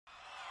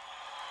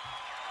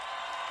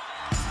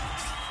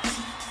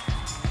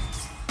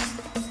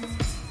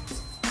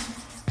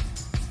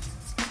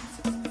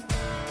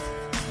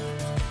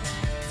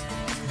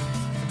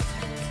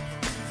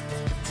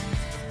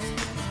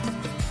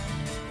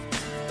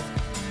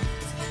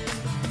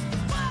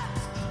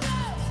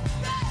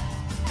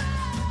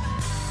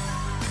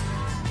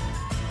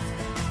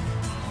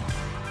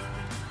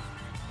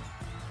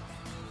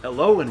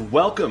Hello and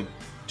welcome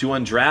to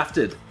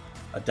Undrafted,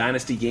 a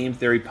Dynasty Game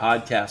Theory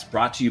podcast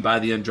brought to you by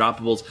the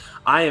Undroppables.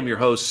 I am your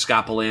host,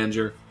 Scott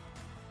Belanger,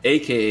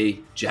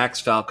 a.k.a.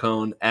 Jax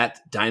Falcone at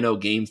Dino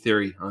Game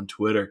Theory on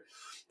Twitter.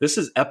 This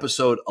is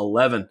episode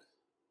 11.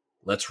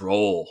 Let's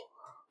roll.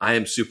 I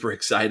am super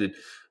excited.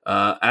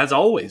 As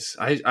always,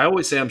 I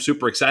always say I'm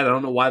super excited. I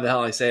don't know why the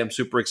hell I say I'm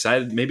super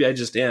excited. Maybe I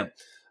just am.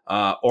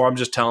 Or I'm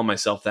just telling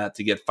myself that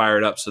to get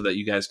fired up so that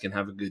you guys can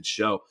have a good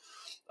show.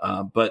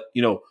 But,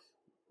 you know,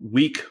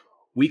 week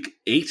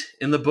 8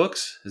 in the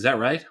books. Is that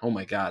right? Oh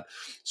my God.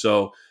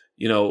 So,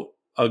 you know,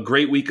 a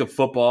great week of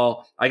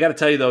football. I got to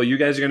tell you though, you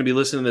guys are going to be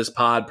listening to this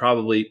pod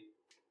probably,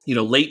 you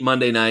know, late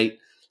Monday night,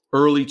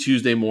 early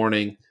Tuesday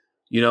morning,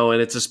 you know,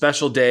 and it's a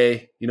special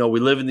day. You know, we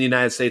live in the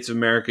United States of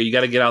America. You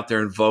got to get out there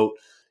and vote.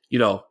 You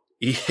know,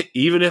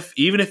 even if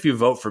you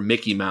vote for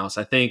Mickey Mouse,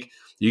 I think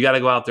you got to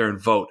go out there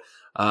and vote.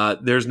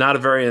 There's not a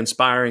very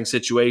inspiring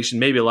situation.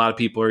 Maybe a lot of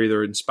people are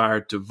either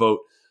inspired to vote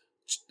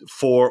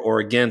for or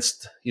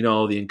against, you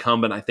know, the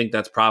incumbent. I think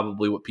that's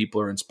probably what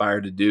people are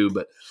inspired to do.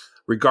 But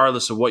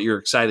regardless of what you're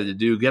excited to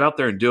do, get out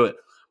there and do it.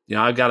 You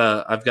know,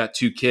 I've got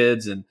 2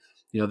 kids, and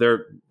you know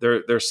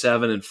they're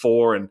 7 and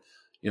 4, and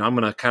you know I'm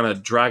going to kind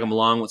of drag them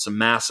along with some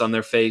masks on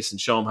their face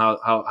and show them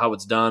how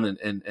it's done,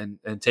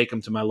 and take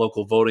them to my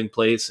local voting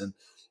place and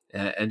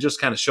just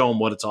kind of show them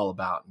what it's all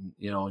about, and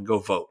you know, and go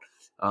vote.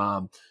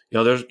 You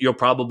know, you'll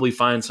probably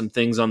find some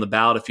things on the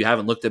ballot. If you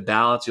haven't looked at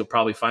ballots, you'll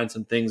probably find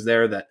some things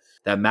there that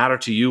matter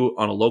to you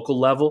on a local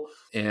level,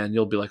 and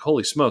you'll be like,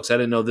 holy smokes, I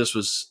didn't know this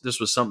was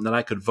something that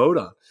I could vote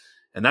on.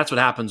 And that's what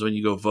happens when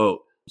you go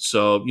vote.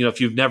 So, you know,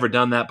 if you've never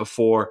done that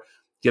before,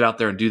 get out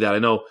there and do that. I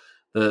know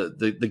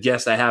the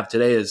guest I have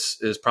today is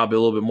probably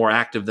a little bit more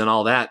active than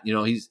all that. You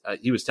know,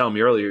 he was telling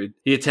me earlier,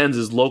 he attends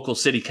his local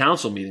city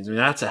council meetings. I mean,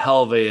 that's a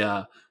hell of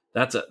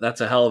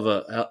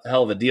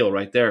a deal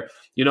right there.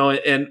 You know,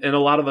 and a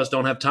lot of us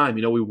don't have time.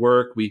 You know, we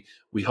work, we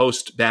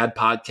host bad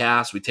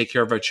podcasts, we take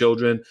care of our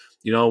children.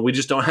 You know, we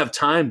just don't have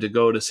time to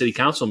go to city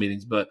council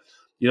meetings. But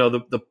you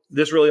know,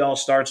 this really all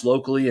starts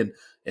locally, and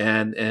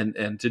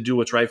to do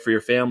what's right for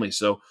your family.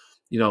 So,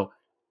 you know,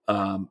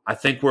 I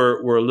think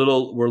we're a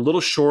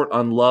little short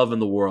on love in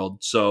the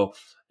world. So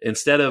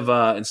instead of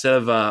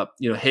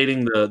you know,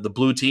 hating the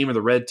blue team or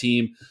the red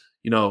team,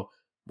 you know,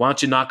 why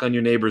don't you knock on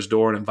your neighbor's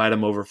door and invite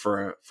them over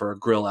for a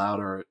grill out,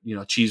 or you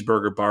know,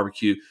 cheeseburger,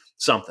 barbecue,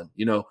 something.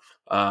 You know,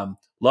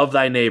 love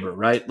thy neighbor,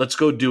 right? Let's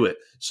go do it.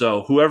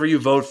 So whoever you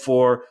vote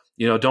for,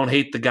 you know, don't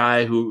hate the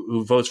guy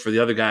who votes for the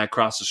other guy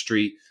across the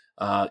street.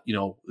 You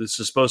know, this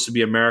is supposed to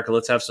be America.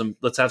 Let's have some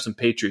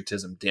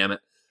patriotism, damn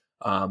it.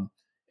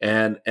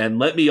 And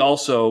let me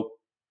also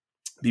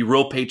be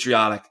real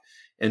patriotic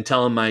and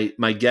telling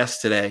my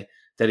guest today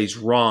that he's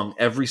wrong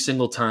every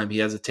single time he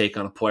has a take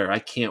on a player. I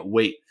can't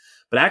wait.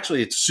 But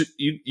actually, it's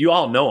you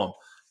all know him.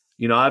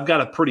 You know, I've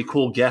got a pretty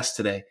cool guest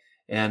today,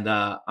 and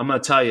I'm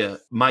going to tell you,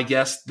 my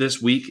guest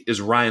this week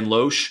is Ryan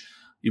Loesch.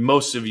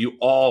 Most of you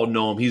all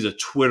know him. He's a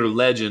Twitter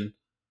legend.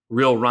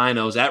 Real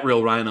Rhinos, at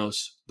Real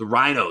Rhinos, the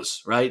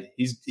Rhinos, right?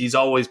 He's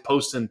always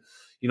posting,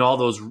 you know, all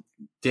those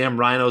damn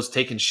rhinos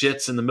taking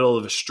shits in the middle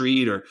of a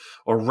street or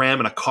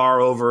ramming a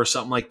car over or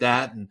something like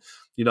that. And,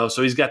 you know,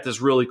 so he's got this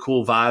really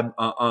cool vibe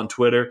on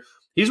Twitter.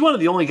 He's one of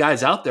the only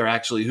guys out there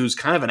actually who's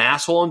kind of an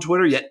asshole on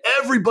Twitter, yet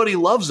everybody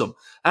loves him.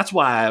 That's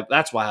why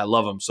I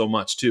love him so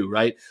much too,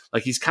 right?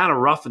 Like, he's kind of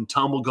rough and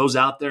tumble, goes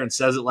out there and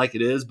says it like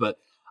it is, but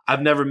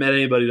I've never met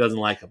anybody who doesn't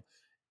like him.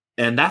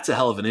 And that's a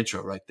hell of an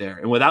intro right there.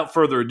 And without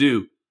further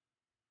ado,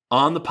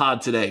 on the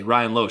pod today,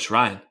 Ryan Loesch.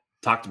 Ryan,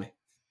 talk to me.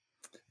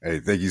 Hey,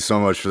 thank you so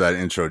much for that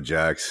intro,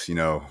 Jax. You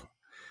know,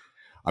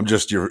 I'm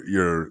just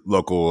your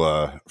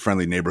local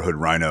friendly neighborhood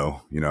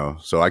rhino, you know,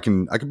 so I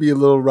can be a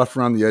little rough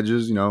around the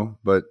edges, you know,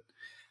 but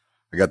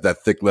I got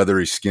that thick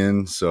leathery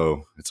skin,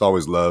 so it's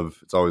always love.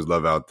 It's always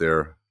love out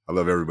there. I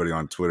love everybody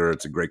on Twitter.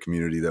 It's a great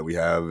community that we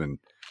have, and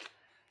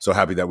so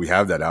happy that we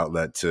have that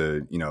outlet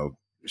to, you know,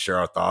 share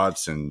our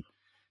thoughts and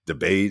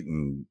debate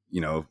and, you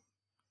know,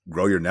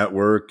 grow your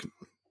network,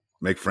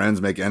 make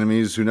friends, make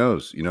enemies. Who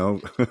knows? You know,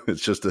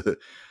 it's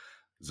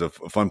a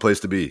fun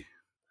place to be.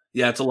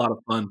 Yeah, it's a lot of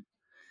fun.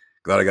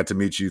 Glad I got to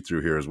meet you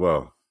through here as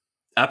well.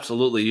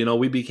 Absolutely. You know,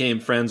 we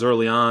became friends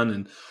early on,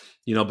 and,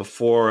 you know,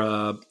 before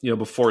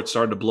it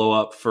started to blow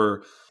up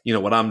for, you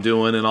know, what I'm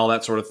doing and all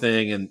that sort of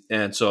thing.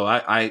 And so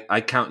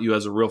I count you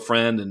as a real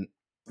friend, and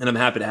I'm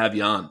happy to have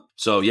you on.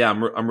 So yeah,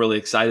 I'm really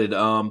excited.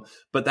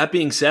 But that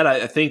being said,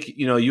 I think,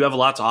 you know, you have a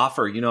lot to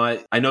offer. You know,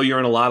 I know you're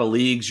in a lot of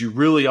leagues. You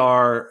really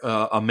are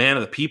a man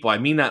of the people. I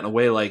mean that in a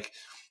way, like,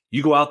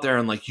 you go out there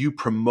and like you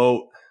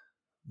promote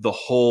the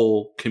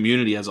whole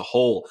community as a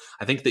whole.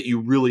 I think that you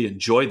really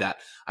enjoy that.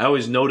 I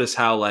always notice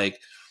how, like,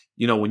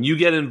 you know, when you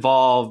get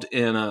involved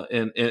in a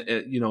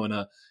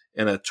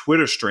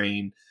Twitter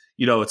strain,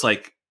 you know, it's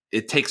like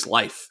it takes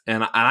life,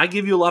 and I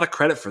give you a lot of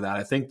credit for that.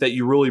 I think that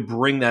you really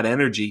bring that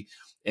energy,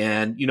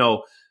 and you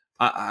know,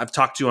 I've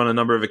talked to you on a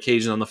number of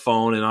occasions on the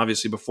phone, and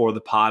obviously before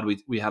the pod,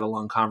 we had a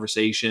long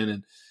conversation,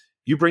 and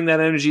you bring that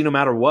energy no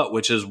matter what,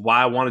 which is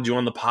why I wanted you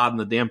on the pod in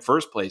the damn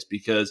first place,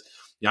 because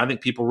I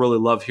think people really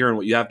love hearing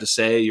what you have to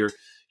say.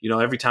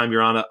 Every time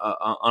you're on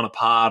a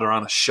pod or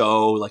on a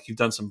show, like you've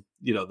done some,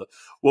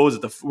 what was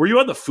it? Were you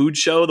on the food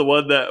show? The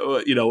one that,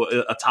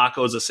 a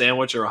taco is a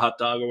sandwich or a hot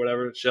dog or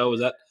whatever show? Was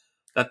that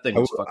thing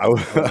was fucking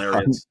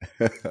hilarious.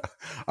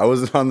 I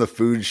wasn't on the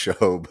food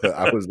show, but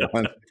I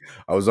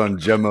was on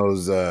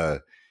Gemmo's.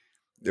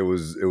 It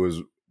was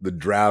the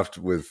draft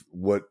with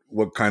what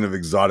kind of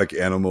exotic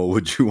animal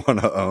would you want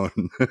to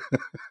own?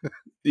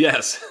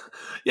 Yes.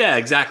 Yeah,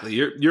 exactly.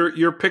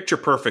 You're picture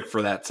perfect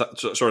for that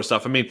sort of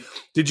stuff. I mean,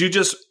 did you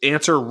just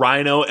answer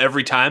rhino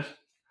every time?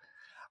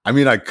 I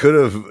mean, I could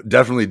have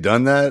definitely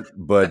done that,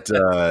 but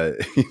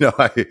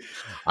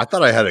I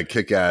thought I had a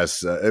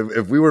kick-ass.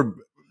 If we were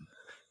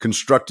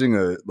constructing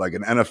an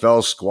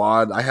NFL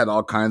squad, I had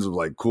all kinds of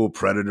like cool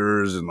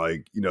predators and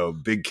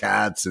big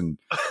cats and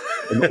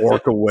an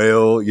orca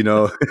whale.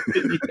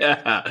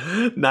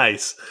 Yeah,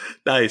 nice.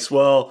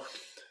 Well,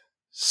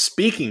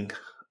 speaking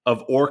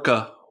of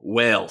orca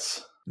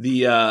whales,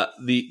 the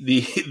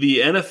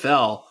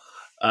NFL.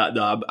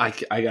 No,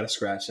 I gotta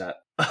scratch that.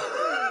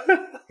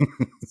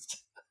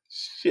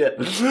 Shit,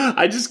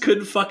 I just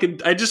couldn't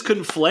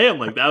flay him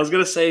like that. I was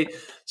gonna say,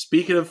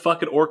 speaking of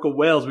fucking orca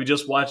whales, we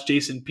just watched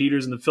Jason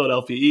Peters and the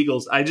Philadelphia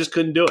Eagles. I just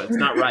couldn't do it. It's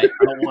not right.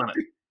 I don't want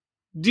it.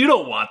 You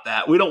don't want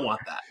that. We don't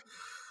want that.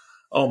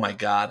 Oh my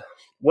God.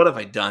 What have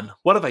I done?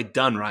 What have I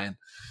done, Ryan?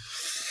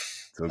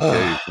 It's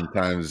okay.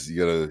 Sometimes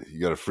you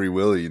gotta free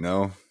will,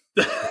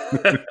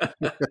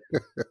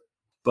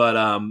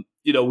 But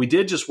we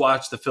did just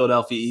watch the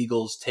Philadelphia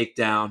Eagles take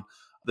down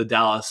the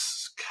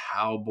Dallas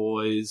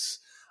Cowboys.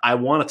 I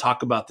want to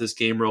talk about this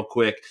game real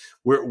quick.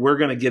 We're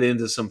going to get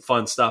into some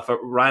fun stuff.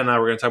 Ryan and I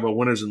were going to talk about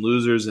winners and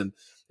losers and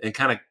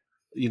kind of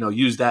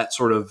use that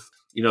sort of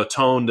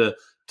tone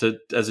to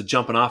as a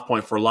jumping off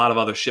point for a lot of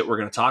other shit we're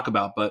going to talk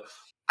about. But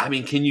I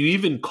mean, can you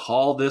even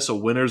call this a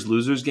winners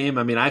losers game?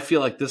 I mean, I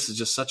feel like this is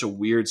just such a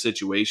weird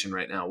situation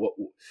right now.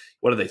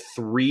 What are they,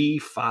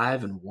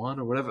 3-5-1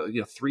 or whatever?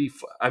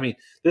 I mean,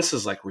 this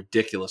is like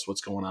ridiculous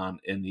what's going on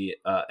in the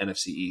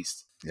NFC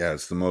East. Yeah,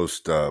 it's the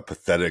most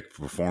pathetic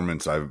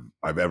performance I've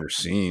ever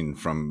seen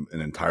from an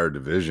entire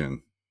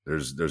division.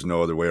 There's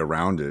no other way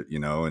around it,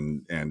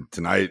 And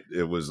tonight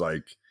it was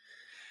like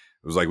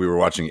we were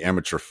watching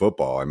amateur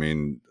football. I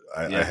mean,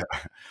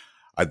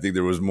 I think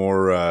there was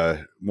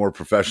more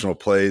professional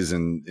plays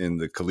in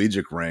the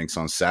collegiate ranks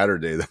on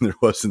Saturday than there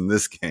was in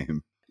this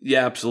game.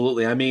 Yeah,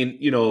 absolutely. I mean,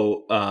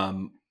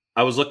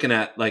 I was looking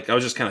at I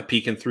was just kind of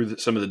peeking through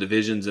some of the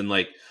divisions and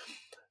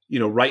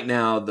right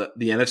now the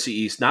NFC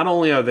East, not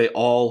only are they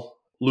all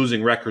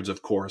losing records,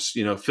 of course,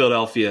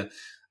 Philadelphia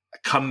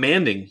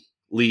commanding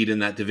lead in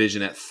that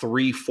division at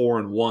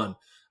 3-4-1.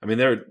 I mean,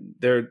 they're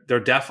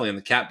definitely in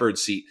the catbird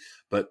seat,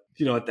 but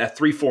at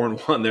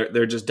 3-4-1,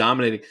 they're just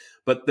dominating.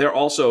 But they're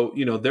also,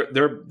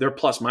 their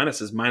plus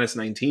minus is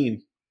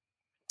 -19,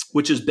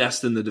 which is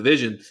best in the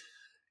division.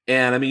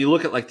 And I mean, you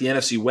look at the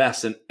NFC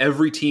West, and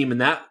every team in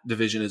that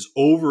division is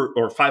over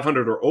or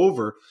 500 or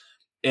over.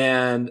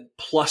 And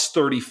plus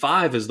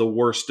 35 is the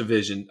worst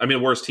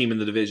worst team in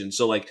the division.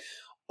 So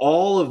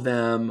all of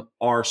them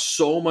are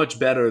so much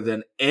better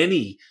than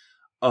any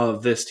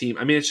of this team.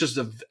 I mean, it's just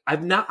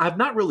I've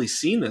not really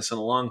seen this in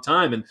a long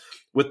time. And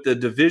with the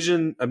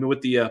division,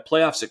 with the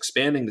playoffs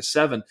expanding to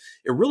 7,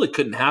 it really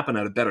couldn't happen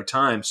at a better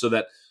time. So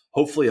that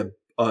hopefully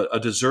a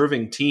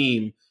deserving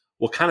team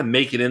will kind of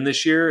make it in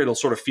this year. It'll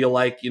sort of feel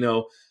like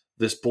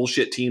this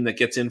bullshit team that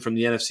gets in from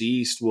the NFC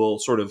East will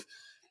sort of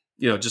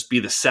just be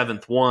the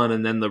 7th one,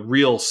 and then the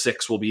real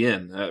 6 will be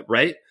in,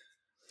 right?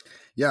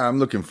 Yeah, I'm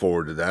looking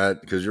forward to that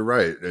because you're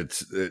right.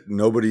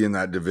 Nobody in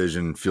that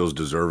division feels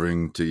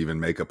deserving to even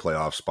make a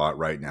playoff spot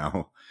right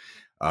now.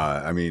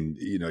 I mean,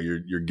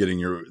 you're getting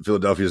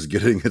Philadelphia's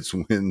getting its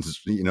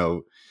wins.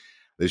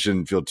 They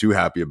shouldn't feel too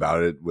happy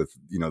about it with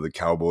the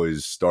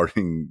Cowboys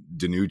starting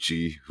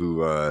DiNucci,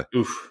 who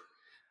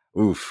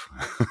oof.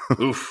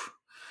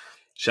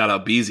 Shout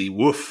out Beasley.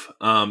 Woof.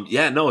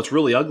 Yeah, no, it's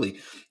really ugly.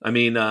 I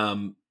mean,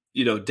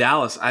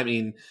 Dallas, I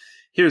mean,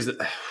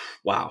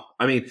 wow.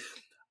 I mean,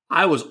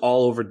 I was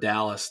all over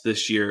Dallas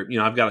this year.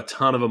 I've got a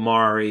ton of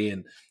Amari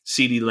and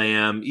CeeDee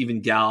Lamb,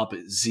 even Gallup,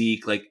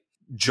 Zeke,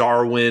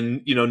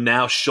 Jarwin,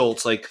 now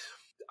Schultz.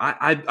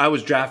 I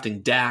was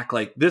drafting Dak.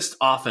 This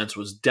offense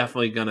was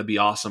definitely going to be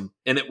awesome.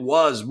 And it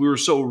was. We were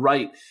so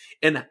right.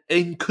 And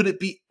could it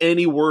be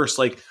any worse?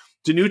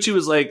 DiNucci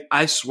was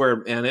I swear,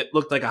 man, it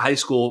looked like a high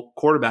school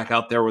quarterback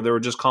out there where they were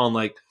just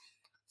calling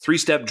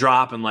 3-step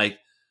drop and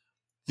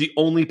the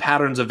only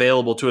patterns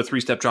available to a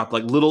 3-step drop,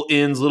 little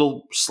ins,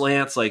 little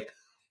slants.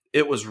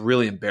 It was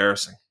really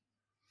embarrassing.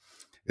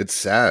 It's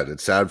sad.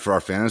 It's sad for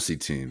our fantasy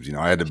teams.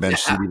 I had to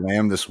bench CeeDee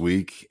Lamb this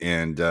week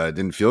and it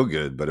didn't feel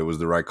good, but it was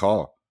the right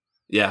call.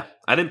 Yeah.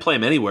 I didn't play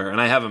him anywhere and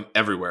I have him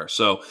everywhere.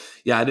 So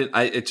yeah,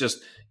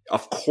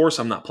 of course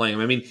I'm not playing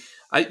him. I mean,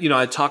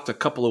 I talked a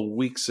couple of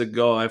weeks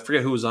ago. I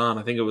forget who was on.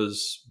 I think it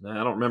was, I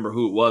don't remember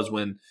who it was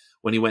when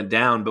he went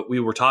down, but we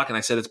were talking.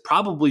 I said, it's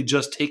probably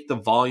just take the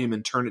volume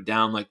and turn it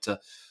down to,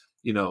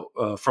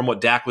 from what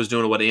Dak was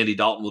doing to what Andy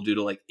Dalton will do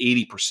to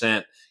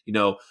 80%,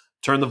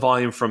 turn the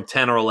volume from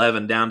 10 or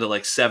 11 down to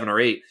like 7 or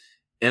 8.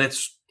 And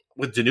it's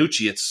with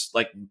DiNucci, it's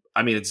like,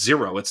 I mean, it's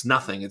zero. It's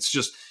nothing. It's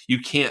just, you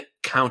can't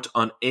count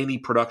on any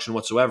production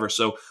whatsoever.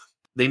 So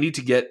they need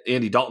to get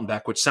Andy Dalton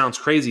back, which sounds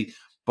crazy.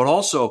 But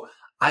also,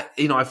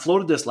 I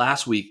floated this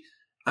last week.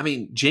 I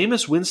mean,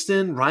 Jameis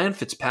Winston, Ryan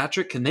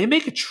Fitzpatrick, can they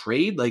make a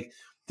trade? Like,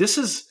 this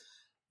is,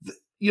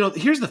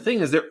 here's the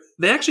thing is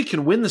they actually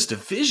can win this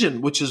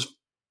division, which is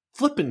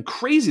flipping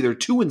crazy. They're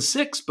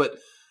 2-6, but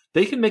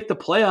they can make the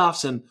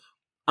playoffs. And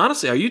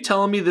honestly, are you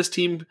telling me this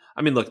team,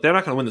 I mean, look, they're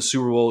not going to win the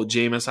Super Bowl with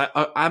Jameis.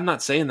 I'm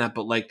not saying that,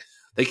 but like,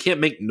 they can't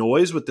make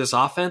noise with this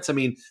offense. I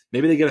mean,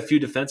 maybe they get a few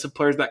defensive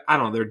players back. I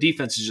don't know. Their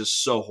defense is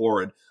just so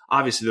horrid.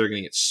 Obviously, they're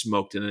going to get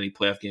smoked in any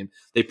playoff game.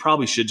 They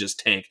probably should just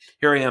tank.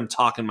 Here I am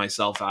talking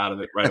myself out of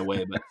it right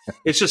away, but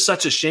it's just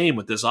such a shame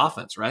with this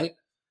offense, right?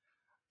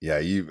 Yeah,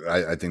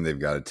 I think they've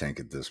got to tank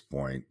at this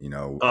point.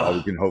 All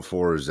we can hope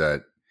for is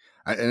that,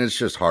 and it's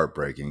just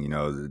heartbreaking.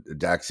 The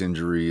Dak's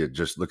injury.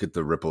 Just look at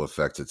the ripple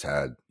effects it's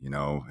had.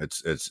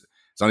 It's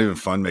not even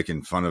fun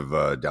making fun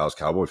of Dallas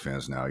Cowboy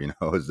fans now.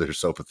 They're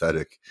so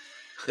pathetic.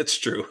 It's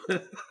true.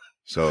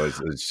 So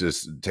it's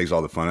just, it takes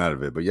all the fun out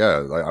of it. But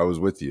yeah, I was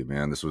with you,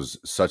 man. This was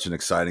such an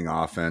exciting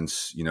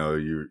offense.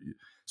 You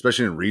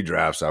especially in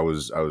redrafts. I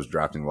was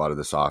drafting a lot of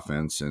this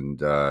offense,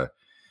 and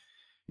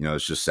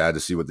it's just sad to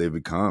see what they've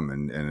become,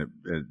 and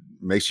it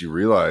makes you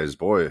realize,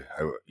 boy,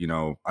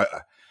 you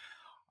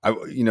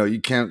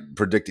can't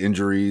predict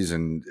injuries,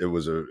 and it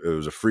was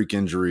a freak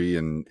injury,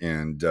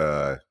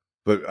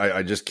 but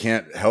I just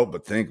can't help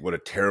but think what a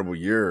terrible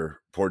year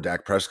poor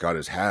Dak Prescott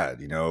has had,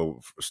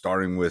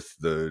 starting with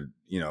the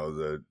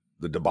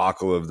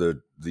debacle of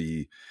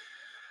the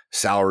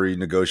salary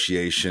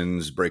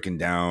negotiations breaking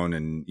down,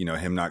 and,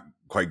 him not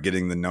quite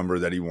getting the number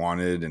that he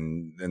wanted.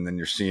 And then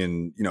you're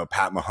seeing,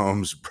 Pat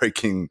Mahomes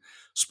breaking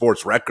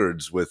sports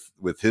records with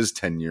his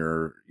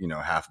 10-year,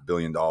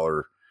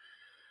 $500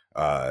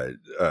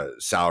 million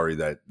salary,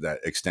 that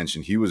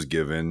extension he was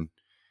given.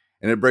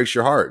 And it breaks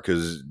your heart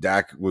because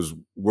Dak was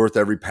worth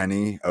every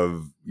penny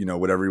of,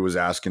 whatever he was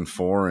asking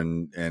for.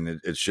 And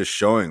it's just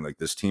showing like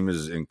this team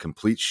is in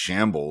complete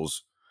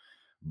shambles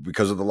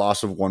because of the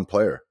loss of one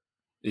player.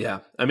 Yeah.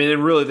 I mean,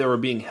 and really they were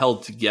being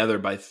held together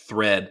by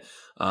thread.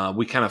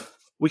 We kind of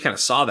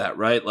saw that,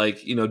 right?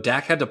 Like,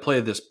 Dak had to play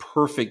this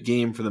perfect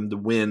game for them to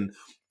win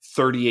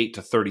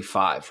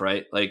 38-35,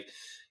 right? Like,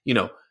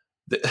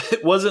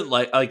 it wasn't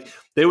like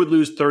they would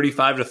lose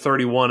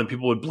 35-31 and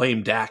people would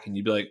blame Dak, and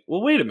you'd be like,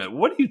 well, wait a minute,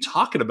 what are you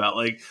talking about?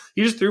 Like,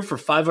 he just threw for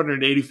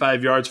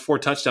 585 yards, 4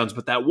 touchdowns,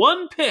 but that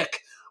one pick,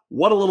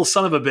 what a little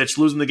son of a bitch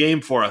losing the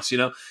game for us,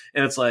 And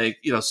it's like,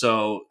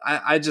 so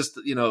I just,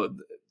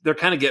 they're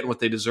kind of getting what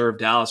they deserve,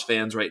 Dallas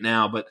fans right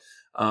now, but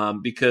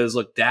because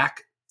look,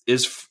 Dak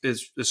is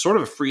sort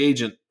of a free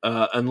agent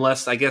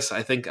unless I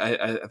think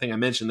I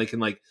mentioned they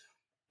can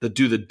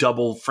do the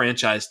double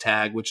franchise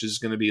tag, which is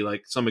going to be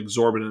like some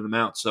exorbitant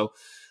amount. So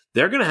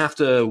they're going to have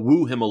to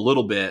woo him a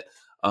little bit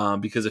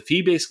because if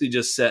he basically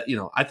just said,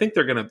 I think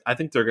they're going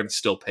to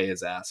still pay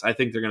his ass. I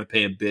think they're going to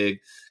pay him big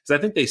because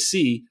I think they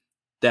see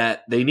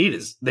that they need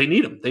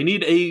him. They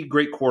need a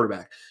great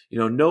quarterback.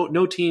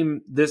 No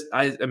team.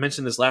 I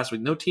mentioned this last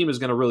week. No team is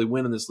going to really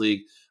win in this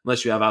league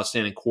unless you have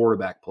outstanding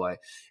quarterback play.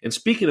 And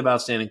speaking of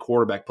outstanding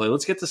quarterback play,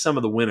 let's get to some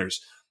of the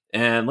winners.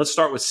 And let's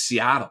start with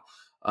Seattle.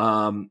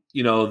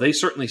 They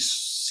certainly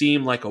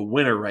seem like a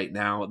winner right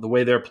now. The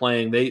way they're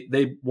playing,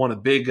 they won a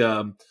big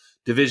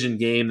division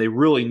game. They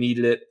really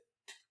needed it.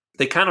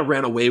 They kind of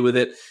ran away with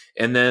it.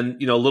 And then,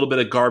 a little bit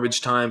of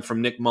garbage time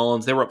from Nick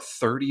Mullins. They were up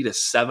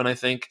 30-7, I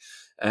think.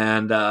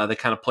 And they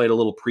kind of played a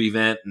little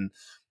prevent, and,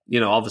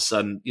 all of a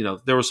sudden,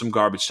 there was some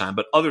garbage time.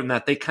 But other than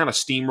that, they kind of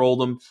steamrolled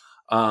them.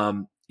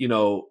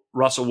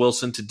 Russell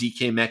Wilson to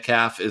DK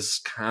Metcalf is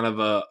kind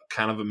of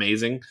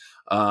amazing.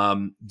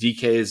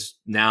 DK is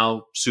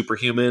now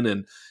superhuman,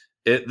 and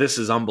this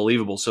is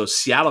unbelievable. So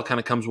Seattle kind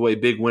of comes away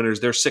big winners.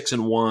 They're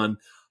 6-1.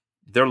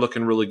 They're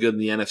looking really good in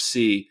the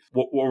NFC.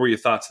 What were your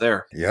thoughts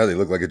there? Yeah, they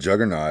look like a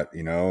juggernaut,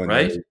 and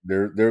right?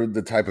 They're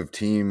the type of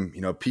team,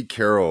 Pete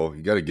Carroll,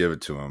 you got to give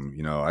it to him.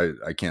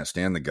 I can't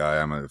stand the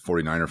guy. I'm a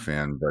 49er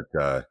fan, but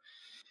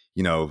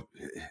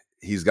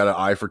he's got an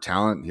eye for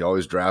talent. He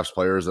always drafts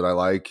players that I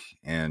like,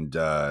 and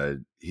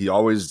he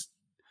always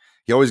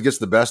gets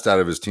the best out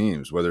of his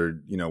teams, whether,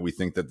 we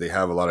think that they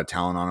have a lot of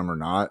talent on them or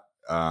not.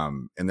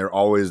 And they're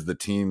always the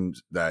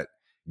teams that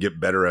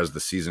get better as the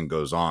season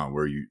goes on,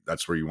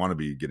 that's where you want to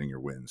be getting your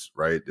wins,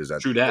 right? Is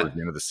that towards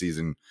the end of the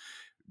season,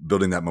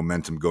 building that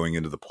momentum going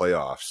into the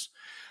playoffs.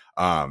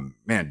 Man,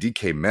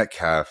 DK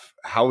Metcalf,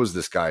 how is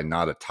this guy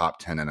not a top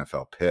 10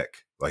 NFL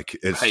pick? Like,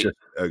 it's just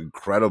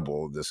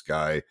incredible. This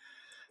guy,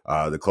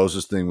 the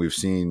closest thing we've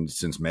seen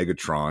since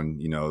Megatron,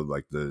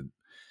 like the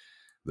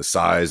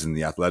size and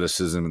the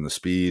athleticism and the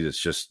speed,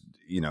 it's just,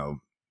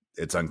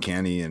 it's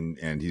uncanny,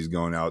 and he's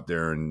going out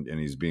there and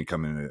he's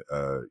becoming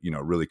a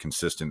really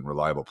consistent,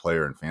 reliable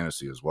player in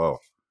fantasy as well.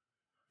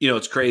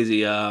 It's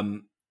crazy.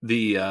 The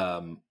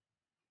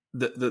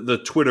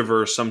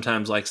Twitterverse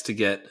sometimes likes to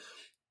get,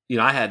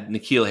 I had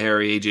N'Keal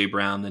Harry, AJ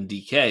Brown, then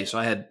DK. So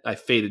I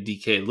faded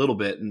DK a little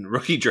bit in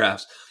rookie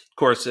drafts. Of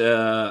course,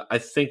 I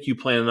think you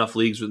play enough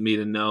leagues with me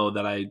to know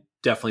that I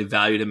definitely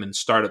valued him in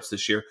startups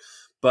this year.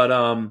 But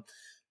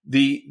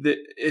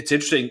it's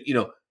interesting,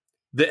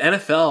 the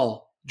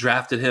NFL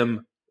drafted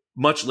him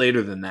much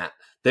later than that.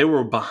 They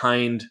were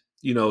behind,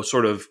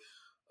 sort of,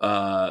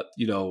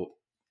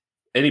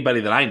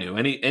 anybody that I knew,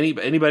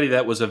 anybody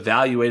that was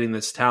evaluating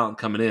this talent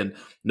coming in,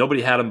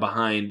 nobody had him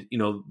behind,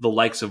 the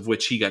likes of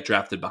which he got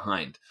drafted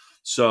behind.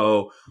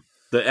 So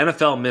the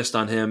NFL missed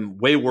on him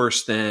way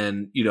worse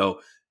than,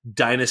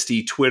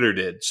 Dynasty Twitter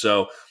did.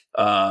 So,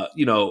 but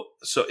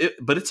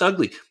it's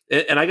ugly.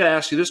 And I got to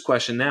ask you this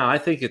question now. I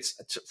think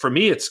for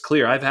me, it's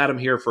clear. I've had him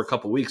here for a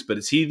couple of weeks, but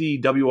is he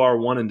the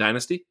WR1 in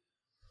Dynasty?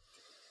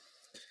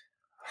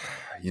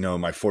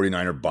 My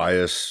 49er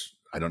bias,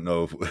 I don't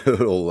know if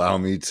it'll allow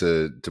me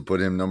to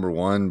put him number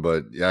one,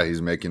 but yeah,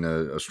 he's making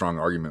a strong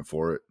argument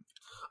for it.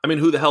 I mean,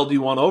 who the hell do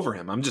you want over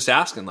him? I'm just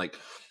asking. Like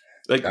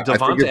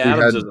Devontae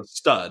Adams is a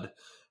stud,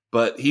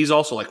 but he's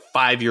also like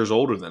 5 years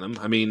older than him.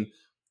 I mean,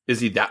 is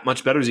he that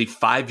much better? Is he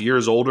 5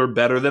 years older,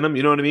 better than him?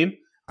 You know what I mean?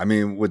 I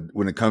mean,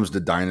 when it comes to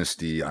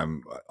Dynasty,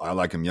 I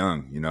like him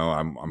young.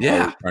 I'm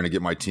always trying to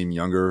get my team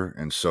younger,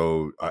 and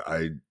so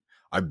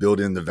I build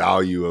in the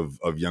value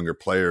of younger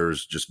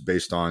players just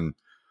based on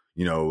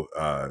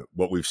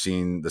what we've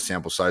seen, the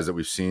sample size that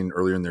we've seen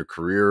earlier in their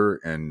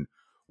career, and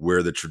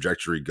where the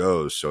trajectory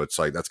goes. So it's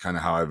like that's kind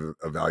of how I've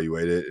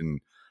evaluated it.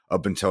 And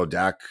up until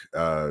Dak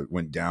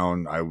went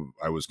down,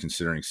 I was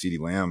considering CeeDee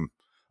Lamb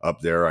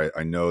up there.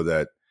 I know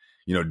that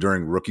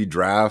during rookie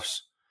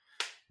drafts,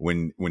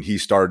 when he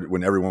started,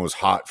 when everyone was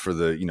hot for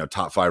the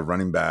top 4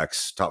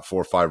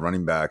 or 5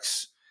 running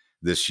backs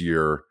this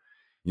year,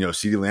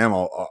 CeeDee Lamb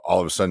all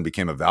of a sudden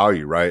became a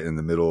value right in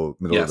the middle of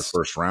the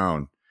first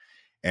round.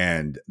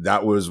 And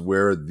that was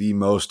where the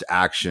most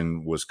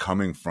action was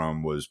coming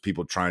from, was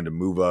people trying to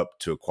move up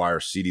to acquire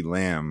CeeDee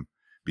Lamb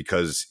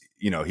because,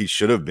 he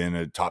should have been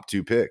a top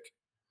 2 pick.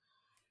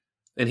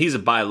 And he's a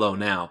buy low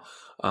now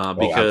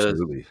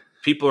because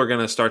people are going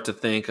to start to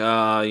think,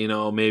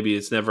 maybe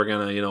it's never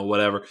going to,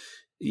 whatever.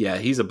 Yeah,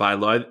 he's a buy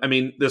low. I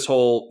mean, this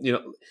whole,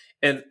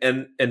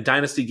 and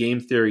dynasty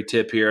game theory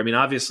tip here. I mean,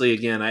 obviously,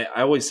 again, I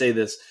always say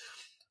this,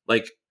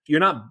 like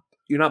you're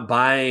not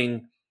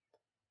buying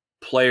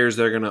players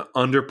that are going to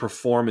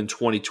underperform in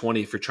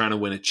 2020 if you're trying to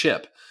win a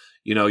chip.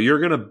 You're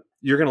going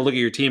to look at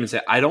your team and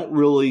say, I don't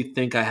really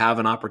think I have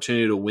an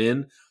opportunity to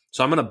win.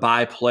 So I'm going to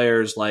buy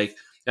players like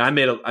I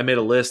made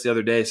a list the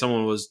other day.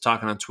 Someone was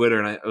talking on Twitter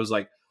and I was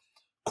like,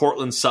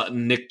 Cortland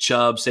Sutton, Nick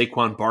Chubb,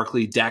 Saquon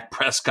Barkley, Dak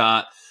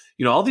Prescott,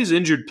 all these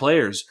injured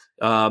players,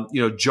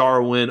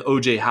 Jarwin,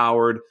 OJ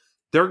Howard,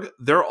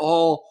 they're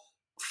all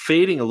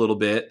fading a little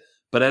bit.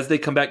 But as they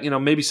come back,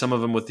 maybe some of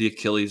them with the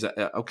Achilles,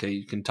 okay,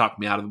 you can talk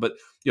me out of it. But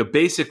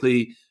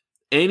basically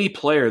any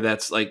player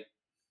that's like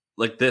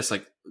this,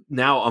 like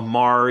now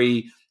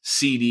Amari,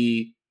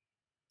 CD,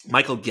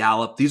 Michael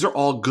Gallup, these are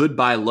all good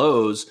buy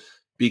lows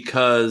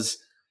because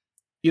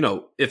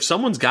if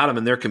someone's got them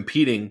and they're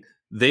competing,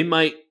 they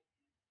might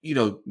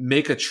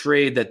make a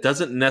trade that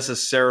doesn't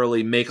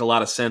necessarily make a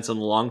lot of sense in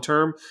the long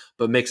term,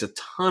 but makes a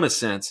ton of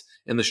sense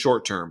in the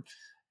short term.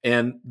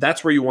 And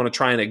that's where you want to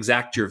try and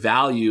exact your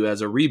value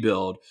as a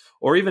rebuild,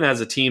 or even as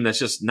a team that's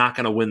just not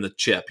going to win the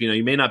chip.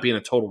 You may not be in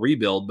a total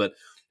rebuild, but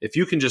if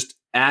you can just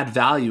add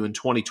value in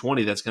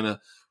 2020, that's going to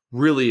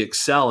really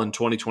excel in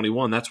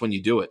 2021. That's when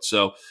you do it.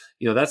 So,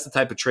 that's the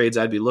type of trades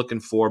I'd be looking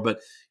for. But,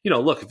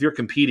 look, if you're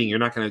competing, you're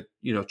not going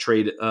to,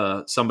 trade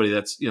somebody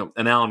that's,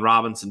 an Allen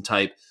Robinson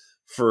type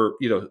for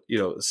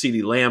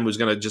CeeDee Lamb, who's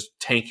going to just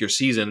tank your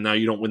season and now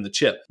you don't win the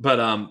chip. But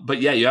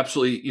yeah, you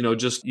absolutely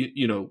just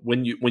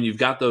when you've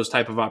got those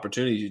type of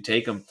opportunities, you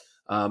take them.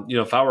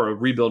 If I were a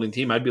rebuilding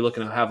team, I'd be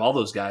looking to have all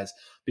those guys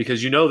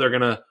because they're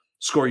going to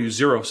score you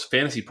 0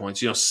 fantasy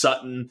points.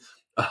 Sutton,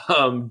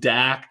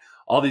 Dak,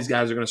 all these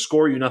guys are going to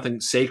score you nothing.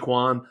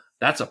 Saquon,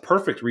 that's a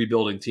perfect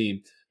rebuilding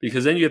team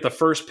because then you get the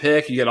first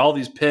pick, you get all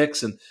these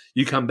picks, and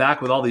you come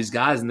back with all these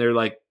guys, and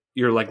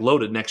you're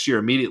loaded next year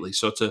immediately.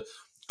 So it's a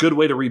good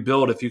way to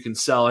rebuild if you can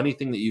sell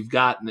anything that you've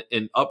got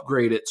and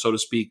upgrade it, so to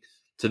speak,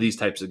 to these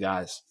types of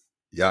guys.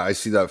 Yeah, I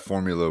see that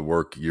formula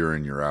work year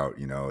in, year out.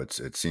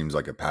 It seems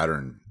like a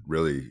pattern,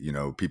 really.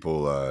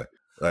 People,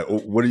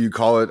 what do you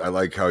call it? I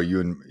like how you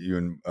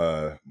and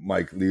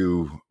Mike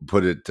Liu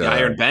put it. The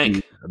Iron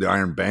Bank. The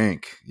Iron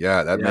Bank.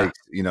 Yeah, that makes,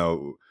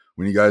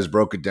 when you guys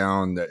broke it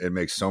down, it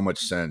makes so much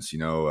sense.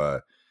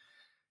 When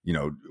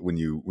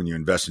you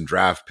invest in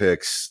draft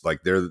picks,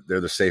 like they're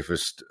the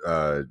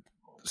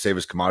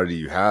safest commodity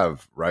you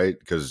have, right?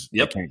 Because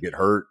they can't get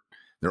hurt.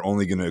 They're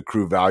only going to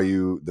accrue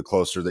value the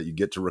closer that you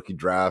get to rookie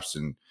drafts.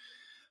 And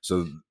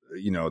so,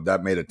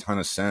 that made a ton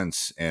of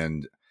sense.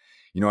 And,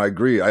 I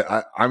agree.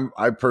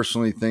 I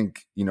personally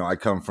think, I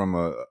come from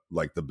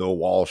the Bill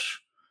Walsh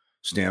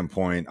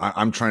standpoint.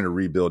 I'm trying to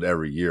rebuild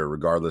every year,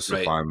 regardless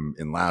if I'm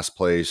in last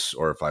place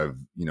or if I've,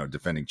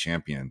 defending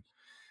champion.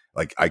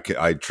 Like I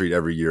treat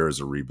every year as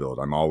a rebuild.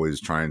 I'm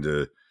always trying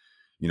to,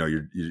 you know,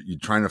 you're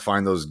trying to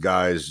find those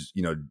guys,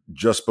 you know,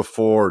 just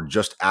before,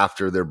 just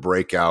after their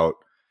breakout,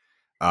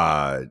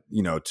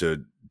 you know,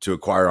 to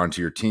acquire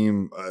onto your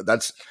team.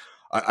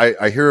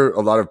 I hear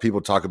a lot of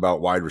people talk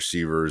about wide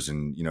receivers,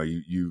 and you know,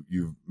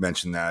 you've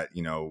mentioned that,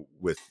 you know,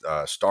 with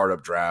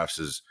startup drafts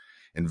is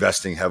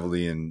investing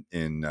heavily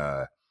in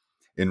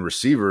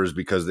receivers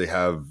because they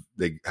have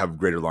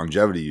greater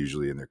longevity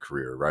usually in their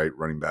career, right?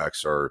 Running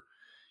backs are,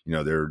 you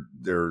know,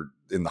 they're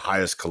in the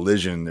highest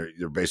collision.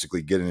 They're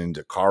basically getting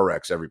into car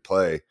wrecks every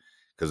play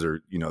because they're,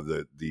 you know,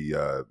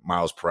 the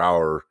miles per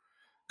hour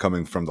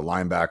coming from the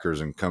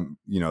linebackers and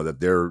you know, that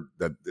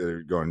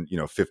they're going, you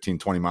know, 15,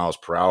 20 miles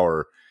per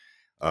hour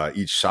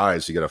each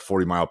side. So you get a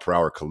 40 mile per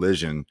hour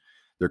collision.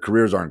 Their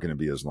careers aren't going to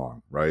be as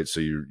long, right? So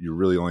you're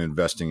really only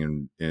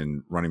investing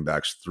in running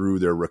backs through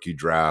their rookie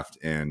draft.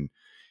 And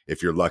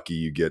if you're lucky,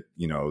 you get,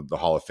 you know, the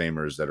Hall of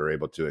Famers that are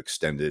able to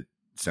extend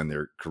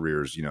their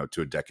careers, you know,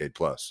 to a decade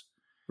plus.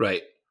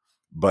 Right.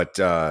 But,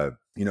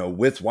 you know,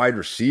 with wide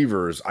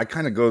receivers, I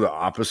kind of go the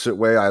opposite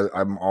way.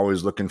 I'm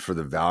always looking for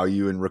the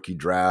value in rookie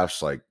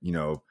drafts, like, you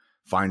know,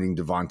 finding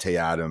Devontae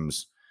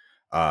Adams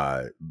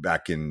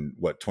back in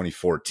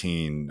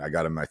 2014. I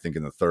got him, I think,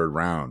 in the 3rd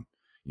round,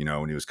 you know,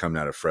 when he was coming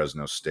out of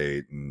Fresno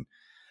State. And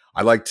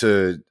I like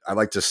to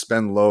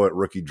spend low at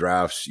rookie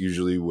drafts,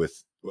 usually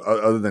with,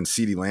 other than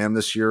CeeDee Lamb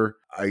this year.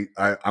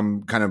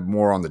 I'm kind of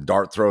more on the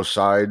dart throw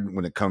side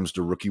when it comes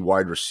to rookie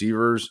wide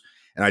receivers.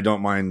 And I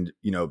don't mind,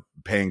 you know,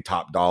 paying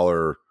top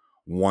dollar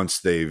once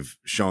they've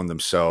shown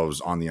themselves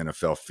on the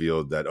NFL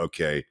field that,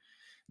 okay,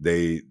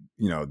 they,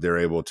 you know, they're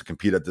able to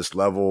compete at this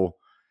level.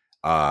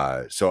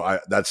 So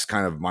that's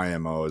kind of my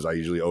MO, is I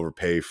usually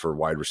overpay for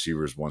wide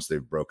receivers once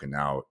they've broken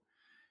out,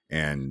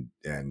 and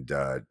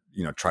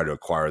you know, try to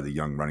acquire the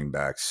young running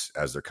backs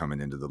as they're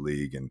coming into the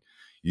league. And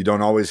you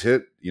don't always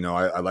hit. You know,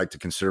 I like to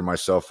consider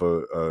myself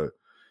a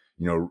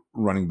you know,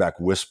 running back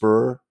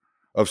whisperer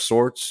of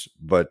sorts,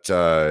 but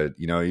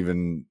you know,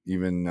 even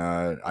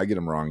I get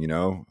them wrong. You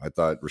know, I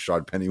thought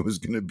Rashad Penny was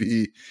going to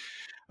be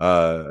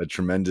a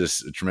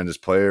tremendous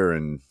player,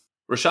 and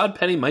Rashad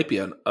Penny might be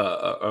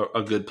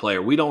a good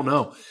player. We don't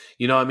know.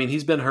 You know, I mean,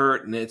 he's been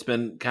hurt and it's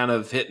been kind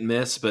of hit and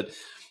miss, but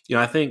you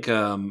know, I think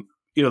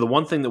you know, the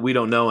one thing that we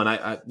don't know, and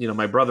I you know,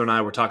 my brother and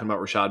I were talking about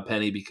Rashad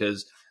Penny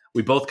because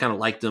we both kind of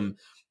liked him,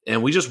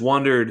 and we just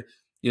wondered,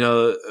 you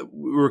know,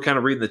 we were kind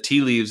of reading the tea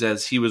leaves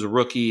as he was a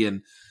rookie,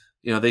 and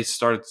you know, they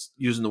started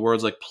using the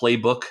words like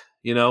playbook,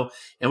 you know,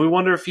 and we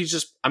wonder if he's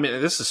just, I mean,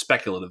 this is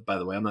speculative, by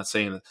the way, I'm not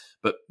saying it,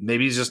 but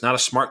maybe he's just not a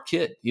smart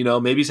kid. You know,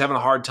 maybe he's having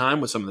a hard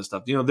time with some of this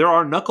stuff. You know, there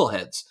are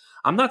knuckleheads.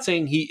 I'm not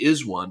saying he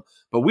is one,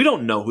 but we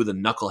don't know who the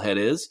knucklehead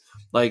is.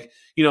 Like,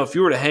 you know, if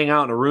you were to hang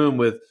out in a room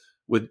with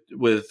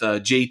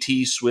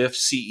JT, Swift,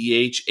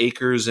 CEH,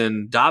 Akers,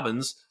 and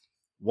Dobbins,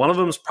 one of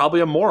them is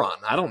probably a moron.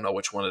 I don't know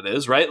which one it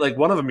is, right? Like,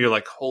 one of them you're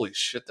like, holy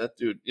shit, that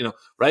dude, you know,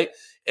 right?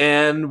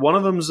 And one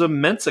of them's a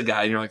Mensa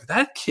guy, and you're like,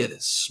 that kid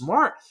is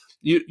smart.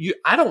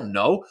 I don't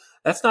know.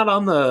 That's not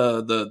on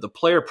the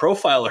player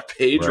profiler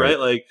page, right?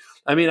 Like,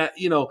 I mean,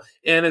 you know,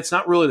 and it's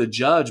not really the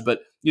judge,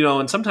 but you know,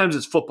 and sometimes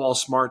it's football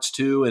smarts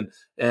too,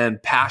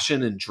 and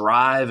passion and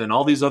drive and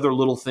all these other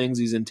little things,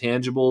 these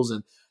intangibles,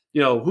 and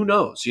you know, who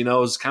knows? You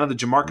know, it's kind of the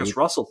Jamarcus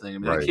Russell thing. I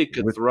mean, that kid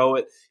could throw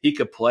it, he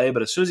could play,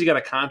 but as soon as he got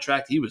a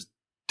contract, he was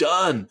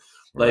done.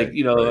 Like,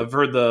 you know, I've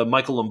heard the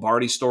Michael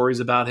Lombardi stories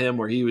about him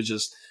where he was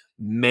just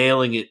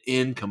mailing it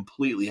in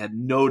completely, had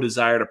no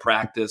desire to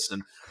practice.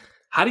 And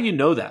how do you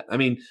know that? I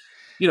mean,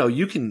 you know,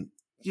 you can,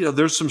 you know,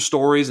 there's some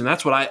stories, and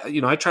that's what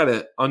I try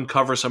to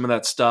uncover some of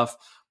that stuff,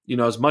 you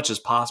know, as much as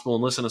possible,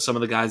 and listen to some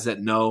of the guys that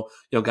know,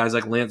 you know, guys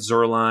like Lance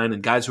Zierlein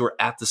and guys who are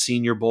at the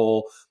Senior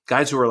Bowl,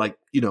 guys who are like,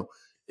 you know,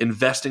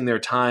 investing their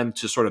time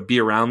to sort of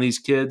be around these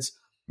kids.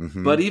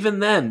 Mm-hmm. But even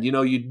then, you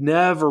know, you'd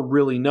never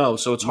really know.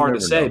 So it's hard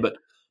to say, but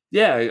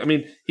yeah, I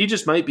mean, he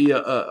just might be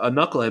a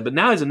knucklehead, but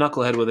now he's a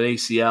knucklehead with an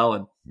ACL,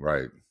 and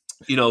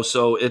you know,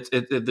 so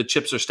the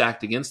chips are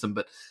stacked against him.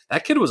 But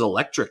that kid was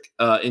electric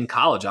in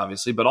college,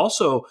 obviously, but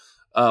also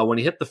when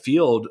he hit the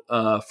field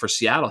for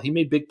Seattle, he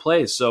made big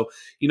plays. So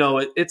you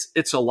know,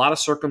 it's a lot of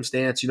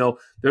circumstance. You know,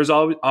 there's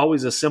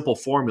always a simple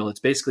formula.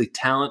 It's basically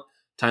talent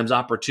times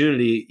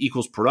opportunity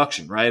equals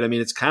production, right? I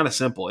mean, it's kind of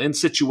simple, and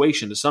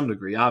situation to some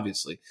degree,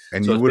 obviously.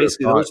 And so it's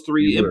basically those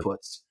three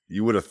inputs.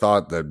 You would have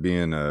thought that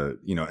being a,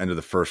 you know, end of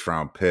the 1st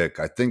round pick,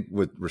 I think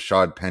with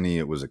Rashad Penny,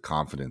 it was a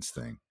confidence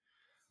thing.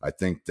 I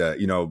think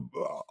that, you know,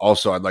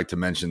 also I'd like to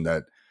mention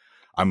that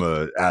I'm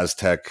a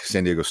Aztec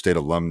San Diego State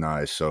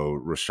alumni. So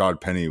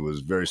Rashad Penny was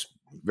very,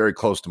 very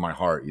close to my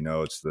heart. You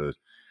know, it's the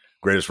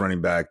greatest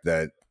running back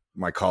that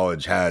my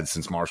college had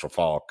since Marshall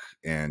Faulk.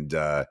 And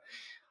I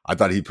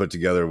thought he put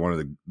together one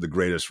of the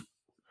greatest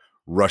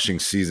rushing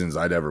seasons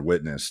I'd ever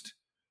witnessed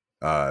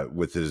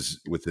with his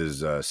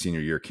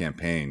senior year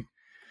campaign.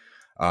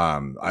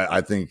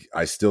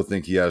 I still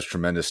think he has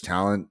tremendous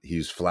talent.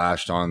 He's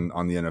flashed on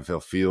the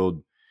NFL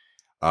field.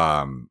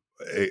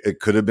 It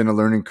could have been a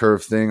learning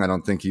curve thing. I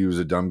don't think he was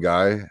a dumb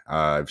guy.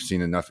 I've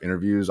seen enough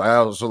interviews. I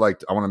want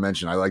to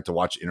mention, I like to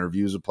watch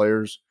interviews of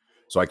players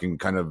so I can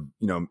kind of,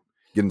 you know,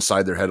 get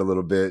inside their head a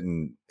little bit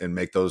and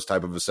make those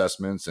type of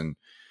assessments. And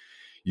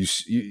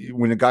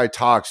when a guy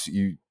talks,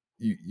 you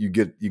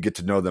get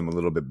to know them a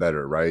little bit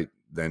better, right?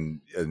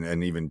 And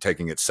even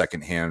taking it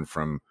secondhand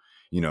from,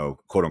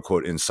 quote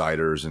unquote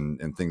insiders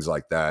and things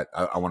like that.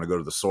 I want to go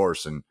to the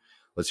source and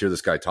let's hear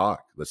this guy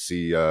talk. Let's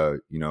see,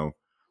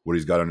 what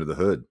he's got under the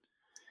hood.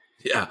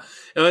 Yeah,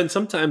 and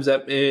sometimes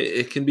that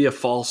it can be a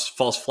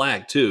false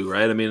flag too,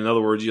 right? I mean, in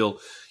other words, you'll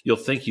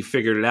think you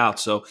figured it out.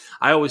 So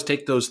I always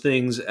take those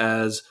things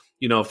as,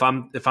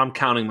 if I'm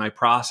counting my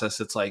process,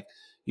 it's like,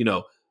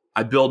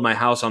 I build my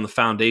house on the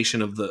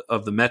foundation of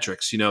the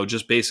metrics.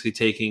 Just basically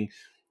taking,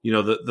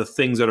 the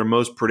things that are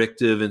most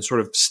predictive and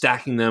sort of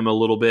stacking them a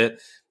little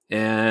bit,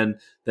 and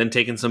then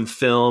taking some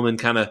film and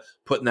kind of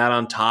putting that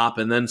on top.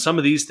 And then some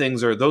of these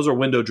things those are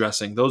window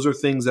dressing. Those are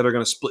things that are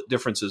going to split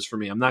differences for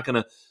me. I'm not going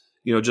to,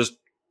 just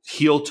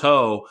heel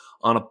turn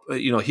on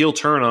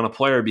a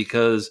player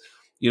because,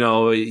 he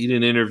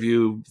didn't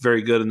interview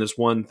very good in this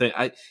one thing.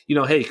 Hey, he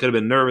could have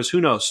been nervous.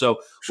 Who knows? So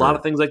Sure. A lot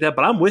of things like that,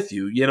 but I'm with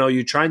you.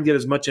 You try and get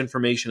as much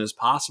information as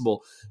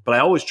possible, but I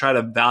always try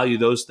to value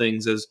those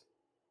things as,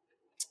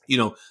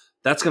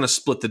 that's going to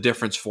split the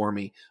difference for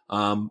me.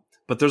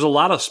 But there's a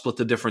lot of split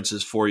the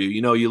differences for you.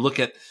 You look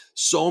at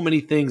so many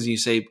things and you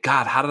say,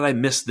 God, how did I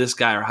miss this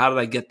guy? Or how did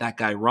I get that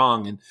guy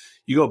wrong? And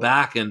you go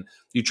back and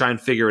you try and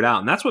figure it out.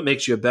 And that's what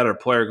makes you a better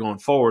player going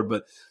forward.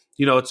 But,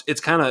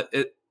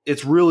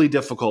 it's really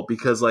difficult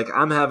because like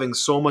I'm having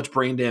so much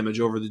brain damage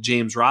over the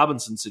James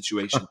Robinson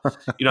situation.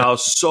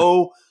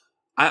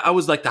 I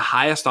was like the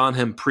highest on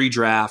him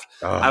pre-draft.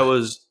 I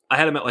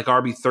had him at like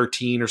RB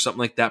 13 or something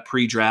like that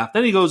pre-draft.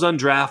 Then he goes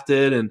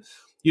undrafted and,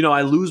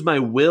 I lose my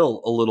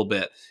will a little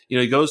bit.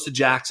 He goes to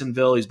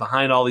Jacksonville. He's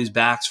behind all these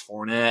backs,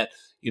 Fournette,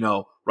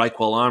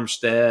 Raquel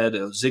Armstead,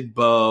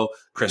 Zigbo,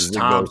 Chris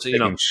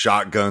Thompson,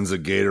 shotguns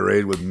of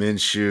Gatorade with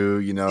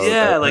Minshew,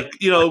 Yeah,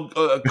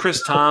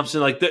 Chris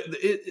Thompson,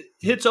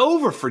 it's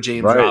over for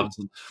James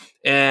Robinson.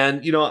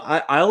 And,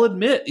 I'll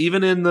admit,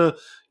 even in the,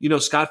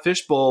 Scott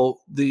Fishbowl,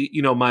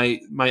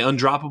 my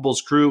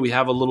Undroppables crew, we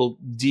have a little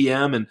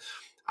DM, and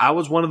I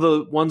was one of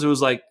the ones who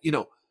was like,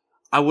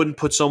 I wouldn't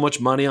put so much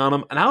money on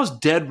him. And I was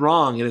dead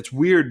wrong. And it's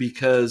weird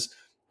because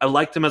I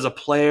liked him as a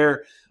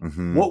player.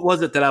 Mm-hmm. What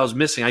was it that I was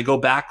missing? I go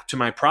back to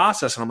my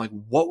process and I'm like,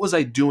 what was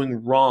I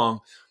doing wrong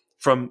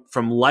from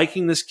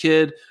liking this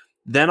kid?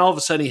 Then all of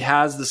a sudden he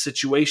has the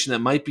situation that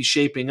might be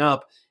shaping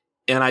up.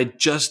 And I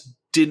just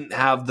didn't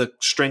have the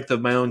strength of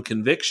my own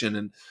conviction.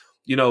 And,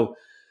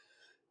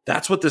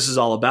 that's what this is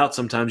all about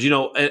sometimes,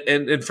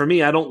 and for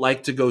me, I don't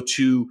like to go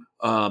too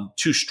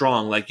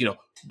strong. Like,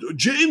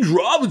 James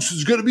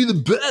Robinson's going to be the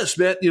best,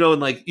 man.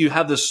 And like you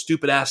have this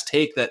stupid ass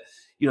take that,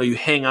 you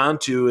hang on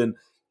to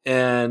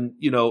and,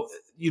 you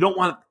don't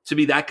want to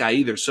be that guy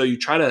either. So you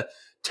try to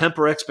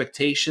temper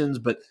expectations,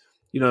 but,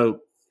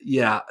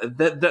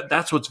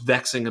 that's what's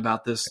vexing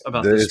about this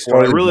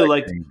sport. I really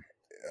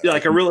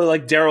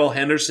liked Darrell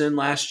Henderson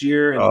last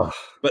year, and,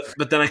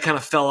 but then I kind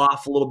of fell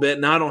off a little bit.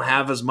 Now I don't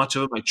have as much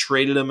of him. I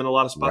traded him in a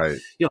lot of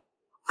spots.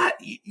 Right.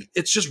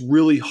 It's just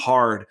really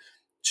hard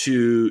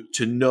to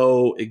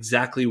know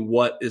exactly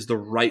what is the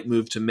right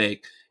move to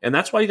make. And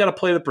that's why you got to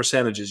play the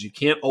percentages. You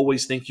can't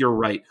always think you're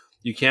right.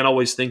 You can't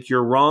always think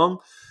you're wrong.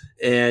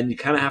 And you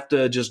kind of have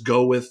to just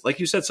go with, like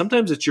you said,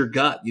 sometimes it's your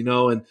gut,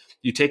 and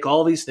you take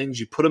all these things,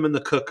 you put them in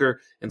the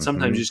cooker, and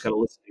sometimes you just got to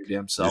listen to your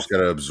damn self. You just got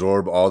to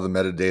absorb all the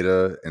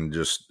metadata and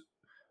just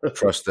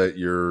trust that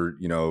your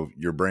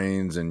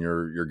brains and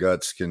your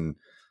guts can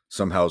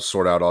somehow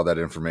sort out all that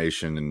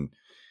information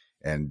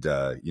and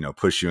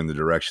push you in the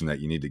direction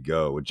that you need to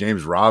go. With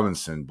James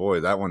Robinson,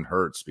 boy, that one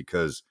hurts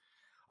because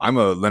I'm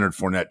a Leonard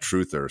Fournette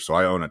truther, so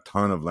I own a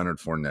ton of Leonard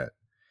Fournette.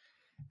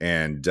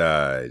 And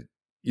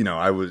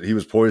he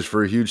was poised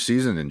for a huge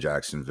season in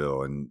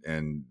Jacksonville,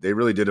 and they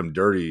really did him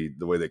dirty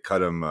the way they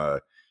cut him,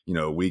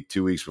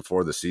 2 weeks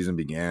before the season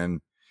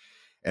began.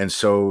 And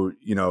so,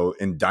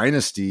 in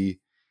Dynasty,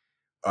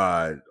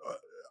 as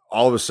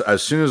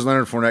soon as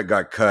Leonard Fournette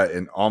got cut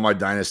in all my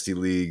Dynasty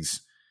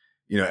leagues,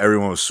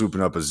 everyone was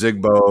swooping up a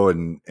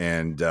Zigbo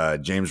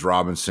and James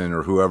Robinson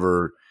or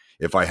whoever.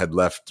 If I had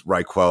left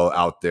Raquel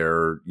out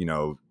there,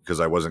 because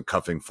I wasn't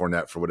cuffing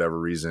Fournette for whatever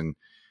reason.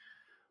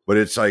 But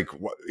it's like,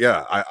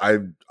 yeah,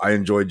 I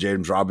enjoyed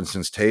James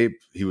Robinson's tape.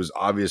 He was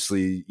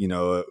obviously,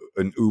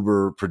 an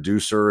uber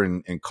producer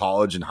in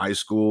college and high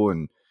school.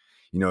 And,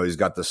 he's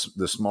got the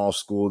small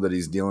school that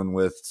he's dealing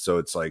with. So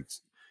it's like,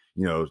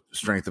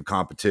 strength of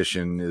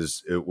competition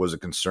was a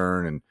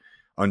concern,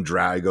 and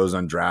goes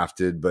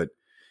undrafted. But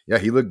yeah,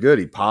 he looked good.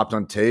 He popped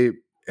on tape.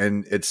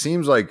 And it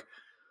seems like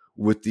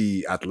with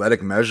the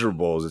athletic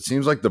measurables, it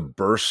seems like the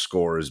burst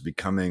score is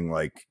becoming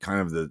like kind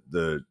of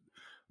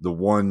the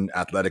one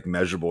athletic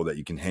measurable that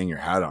you can hang your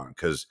hat on.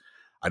 Cause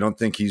I don't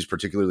think he's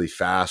particularly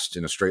fast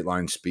in a straight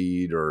line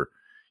speed or,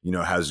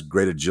 has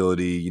great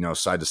agility,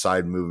 side to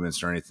side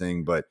movements or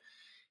anything, but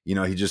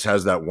he just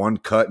has that one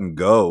cut and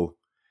go.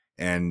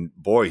 And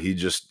boy,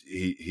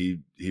 he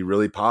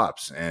really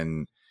pops.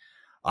 And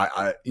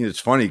it's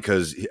funny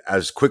cause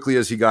as quickly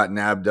as he got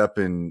nabbed up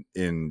in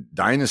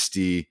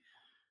Dynasty,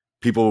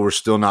 people were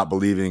still not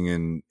believing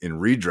in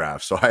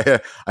redraft. So I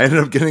ended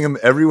up getting him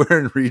everywhere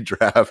in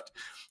redraft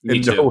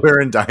and nowhere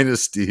in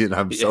dynasty, and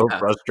I'm so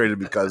frustrated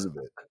because of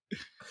it.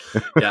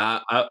 Yeah,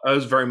 I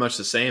was very much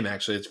the same.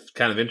 Actually, it's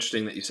kind of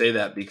interesting that you say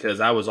that because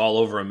I was all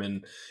over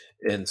him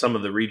in some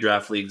of the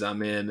redraft leagues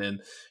I'm in, and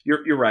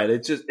you're right.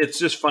 It's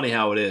just funny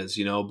how it is,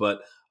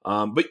 But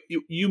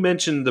you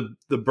mentioned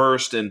the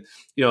burst, and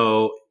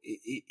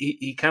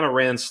he kind of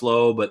ran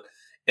slow,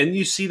 and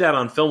you see that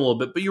on film a little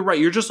bit. But you're right.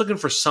 You're just looking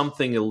for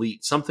something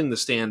elite, something to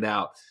stand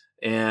out,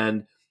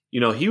 and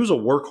he was a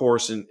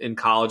workhorse in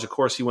college. Of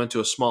course, he went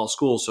to a small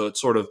school, so it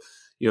sort of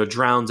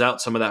drowns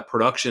out some of that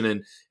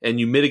production, and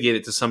you mitigate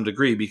it to some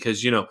degree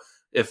because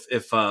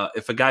if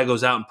a guy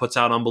goes out and puts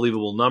out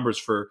unbelievable numbers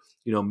for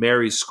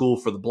Mary's School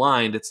for the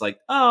Blind, it's like,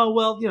 oh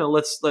well,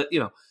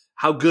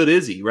 how good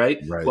is he, right?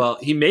 Well,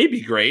 he may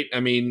be great.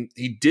 I mean,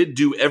 he did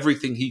do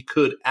everything he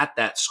could at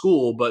that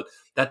school, but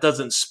that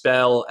doesn't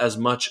spell as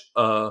much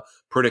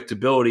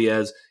predictability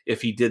as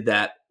if he did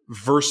that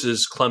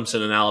versus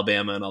Clemson and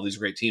Alabama and all these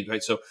great teams,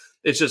 right? So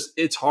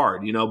it's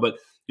hard, But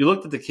you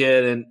looked at the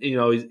kid, and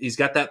he's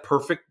got that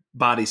perfect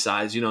body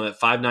size, that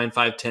 5'9",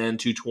 5'10",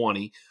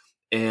 220,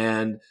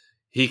 and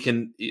he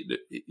can.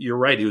 You're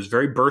right. He was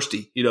very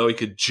bursty. He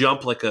could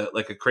jump like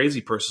a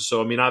crazy person.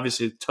 So I mean,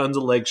 obviously, tons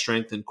of leg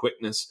strength and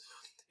quickness.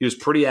 He was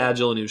pretty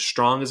agile, and he was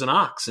strong as an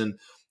ox, and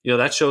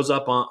that shows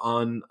up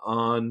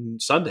on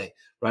Sunday,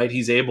 right?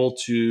 He's able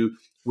to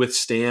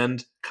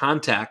withstand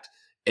contact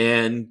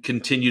and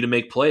continue to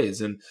make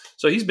plays, and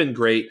so he's been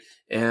great.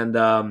 And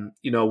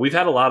we've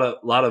had a lot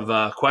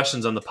of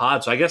questions on the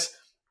pod. So I guess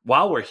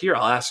while we're here,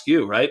 I'll ask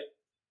you, right?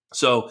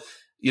 So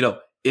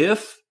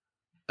if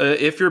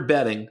you're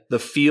betting the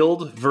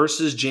field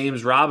versus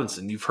James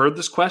Robinson, you've heard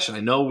this question. I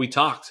know we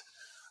talked.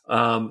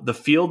 The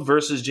field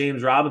versus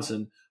James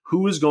Robinson,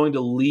 who is going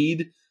to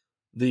lead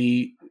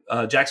the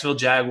Jacksonville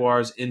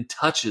Jaguars in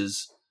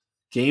touches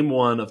game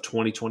 1 of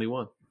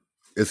 2021?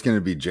 It's going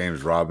to be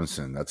James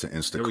Robinson. That's an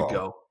instant call. There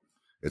we go.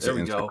 It's an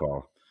instant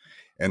call.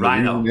 And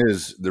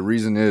the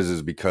reason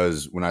is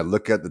because when I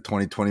look at the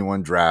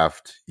 2021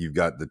 draft, you've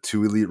got the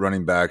 2 elite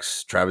running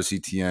backs, Travis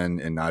Etienne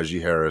and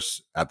Najee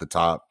Harris at the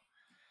top.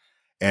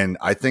 And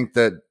I think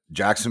that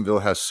Jacksonville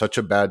has such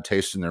a bad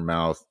taste in their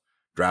mouth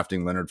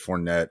drafting Leonard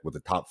Fournette with a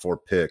top 4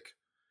 pick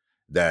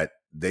that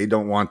they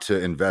don't want to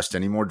invest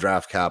any more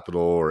draft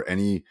capital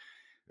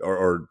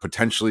or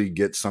potentially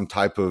get some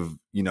type of,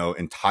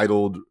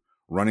 entitled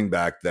running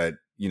back that,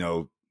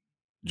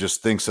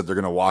 just thinks that they're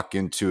going to walk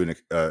into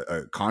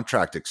a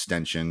contract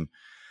extension.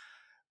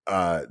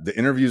 The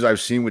interviews I've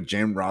seen with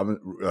James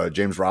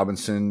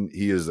Robinson,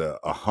 he is a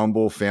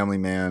humble family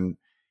man.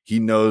 He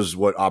knows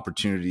what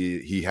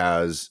opportunity he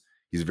has.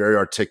 He's very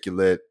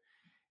articulate,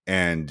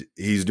 and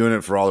he's doing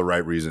it for all the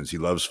right reasons. He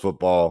loves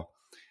football,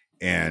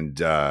 and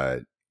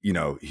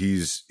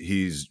he's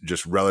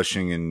just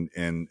relishing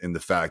in the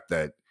fact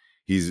that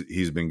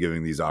he's been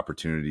giving these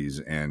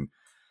opportunities, and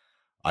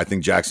I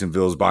think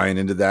Jacksonville's buying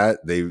into that.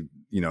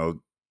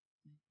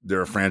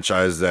 They're a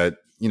franchise that,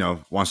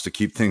 wants to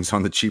keep things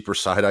on the cheaper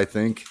side, I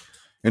think.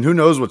 And who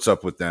knows what's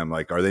up with them?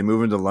 Like, are they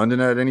moving to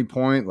London at any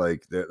point?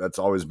 Like, that's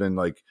always been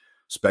like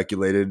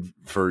speculated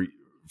for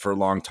a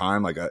long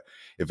time. Like,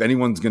 if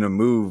anyone's going to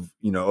move,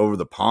 over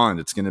the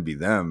pond, it's going to be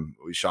them.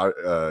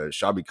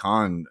 Shabi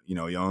Khan,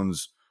 he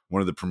owns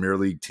one of the Premier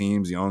League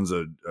teams. He owns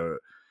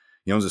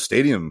a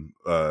stadium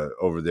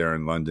over there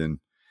in London.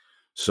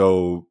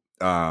 So,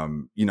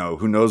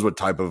 who knows what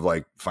type of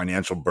like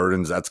financial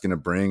burdens that's going to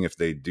bring if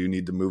they do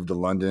need to move to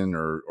London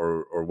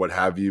or what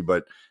have you.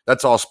 But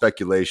that's all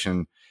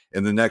speculation.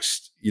 In the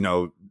next,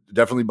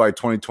 definitely by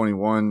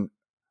 2021,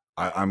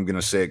 I'm going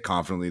to say it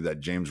confidently that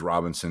James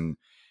Robinson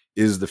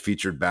is the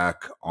featured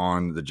back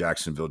on the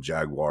Jacksonville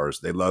Jaguars.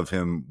 They love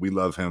him. We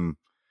love him.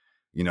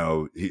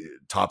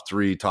 Top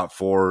 3, top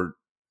 4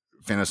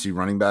 fantasy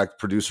running back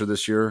producer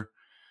this year.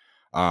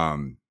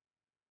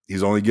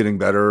 He's only getting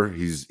better.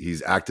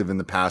 He's active in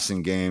the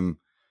passing game.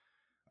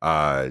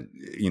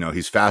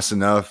 He's fast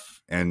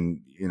enough,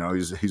 and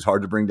he's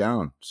hard to bring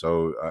down.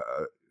 So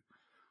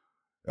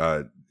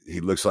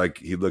he looks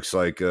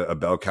like a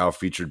bell cow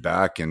featured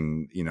back,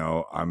 and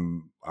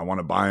I want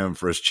to buy him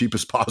for as cheap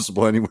as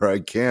possible anywhere I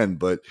can,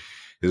 but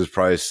his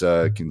price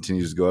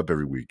continues to go up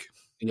every week.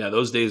 Yeah,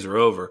 those days are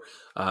over.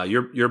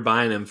 You're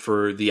buying him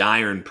for the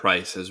iron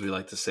price, as we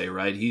like to say,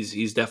 right?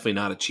 He's definitely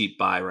not a cheap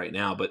buy right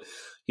now, but.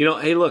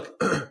 Hey,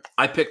 look,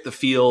 I picked the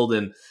field,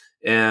 and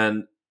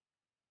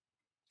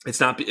it's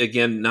not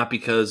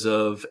because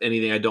of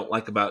anything I don't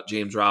like about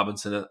James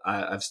Robinson.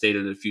 I've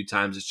stated it a few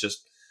times. It's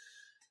just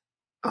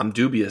I'm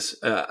dubious.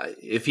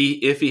 If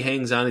he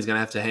hangs on, he's going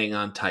to have to hang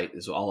on tight,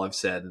 is all I've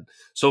said. And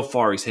so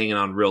far, he's hanging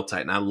on real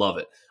tight, and I love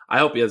it. I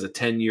hope he has a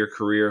 10-year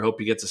career. I hope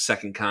he gets a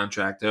second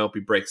contract. I hope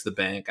he breaks the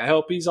bank. I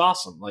hope he's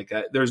awesome.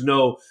 There's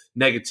no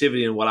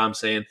negativity in what I'm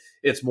saying.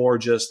 It's more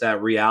just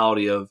that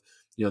reality of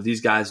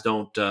these guys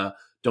don't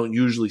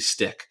usually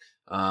stick.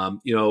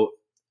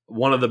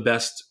 One of the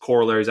best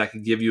corollaries I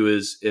could give you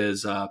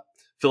is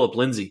Philip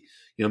Lindsay.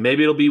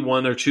 Maybe it'll be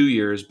 1 or 2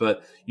 years,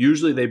 but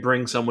usually they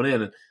bring someone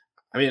in. And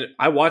I mean,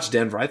 I watched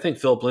Denver. I think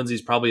Philip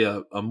Lindsay's probably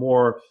a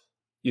more,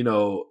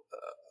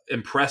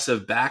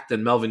 impressive back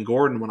than Melvin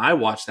Gordon when I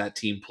watched that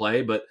team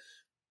play. But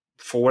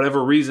for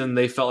whatever reason,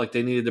 they felt like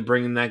they needed to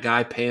bring in that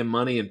guy, pay him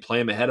money, and play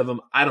him ahead of him.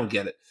 I don't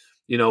get it,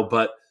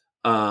 but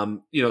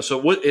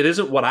so it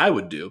isn't what I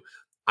would do.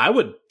 I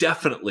would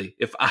definitely,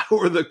 if I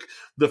were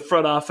the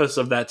front office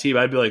of that team,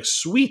 I'd be like,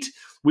 sweet,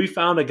 we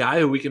found a guy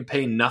who we can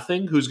pay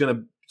nothing, who's going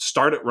to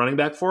start at running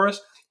back for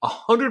us.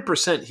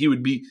 100% he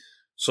would be.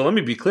 So let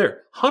me be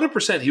clear.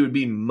 100% he would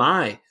be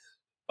my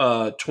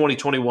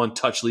 2021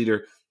 touch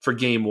leader for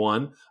game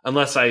one,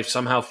 unless I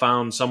somehow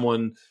found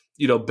someone,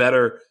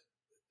 better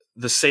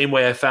the same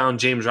way I found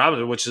James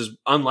Robinson, which is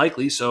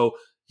unlikely. So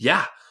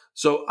yeah.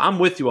 So I'm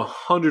with you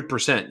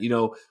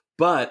 100%,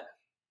 but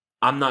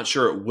I'm not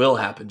sure it will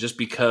happen just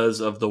because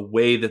of the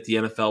way that the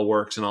NFL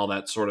works and all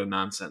that sort of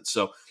nonsense.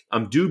 So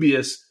I'm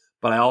dubious,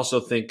 but I also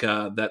think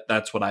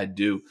that's what I'd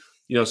do.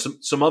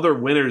 Some other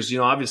winners,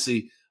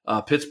 obviously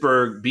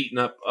Pittsburgh beating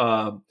up,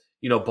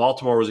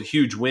 Baltimore was a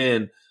huge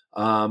win.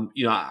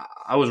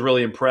 I was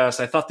really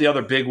impressed. I thought the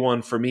other big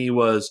one for me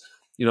was,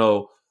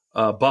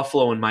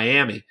 Buffalo and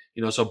Miami.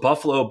 So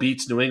Buffalo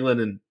beats New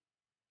England, and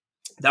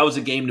that was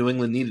a game New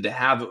England needed to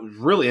have. It was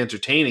really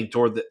entertaining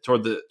toward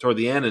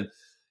the end, and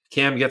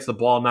Cam gets the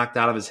ball knocked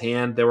out of his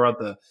hand. They were at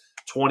the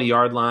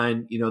 20-yard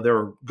line. They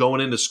were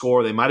going in to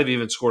score. They might have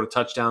even scored a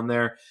touchdown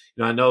there.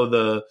 I know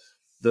the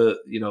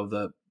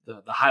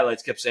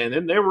highlights kept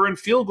saying they were in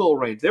field goal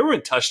range. They were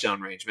in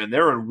touchdown range, man. They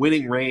were in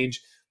winning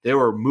range. They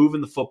were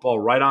moving the football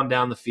right on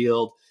down the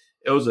field.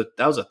 That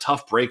was a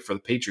tough break for the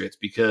Patriots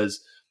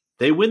because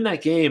they win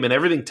that game and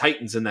everything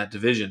tightens in that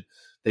division.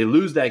 They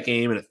lose that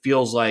game and it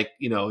feels like,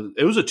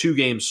 it was a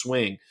 2-game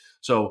swing.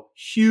 So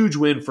huge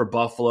win for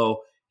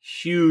Buffalo,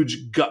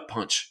 huge gut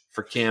punch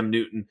for Cam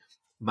Newton.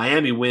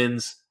 Miami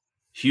wins,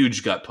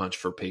 huge gut punch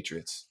for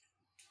Patriots.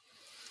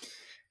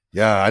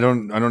 Yeah, I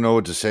don't know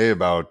what to say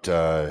about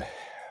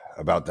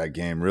that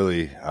game,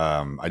 really.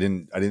 I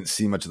didn't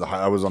see much of the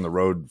I was on the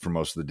road for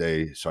most of the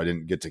day, so I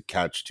didn't get to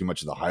catch too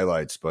much of the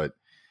highlights. But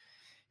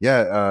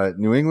yeah,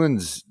 New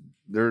England's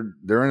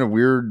they're in a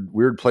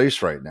weird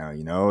place right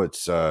now.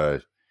 It's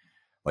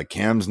like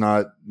Cam's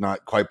not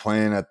quite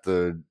playing at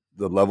the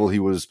level he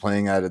was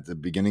playing at the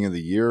beginning of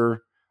the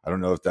year. I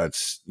don't know if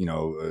that's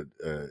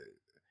a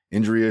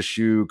injury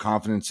issue,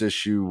 confidence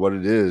issue, what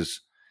it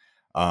is.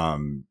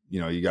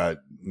 You got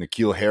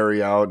N'Keal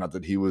Harry out. Not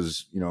that he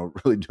was,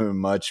 really doing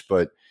much,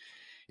 but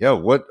yeah,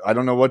 I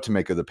don't know what to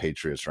make of the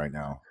Patriots right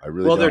now.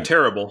 They're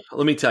terrible.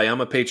 Let me tell you, I'm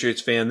a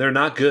Patriots fan. They're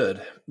not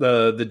good.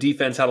 The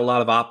defense had a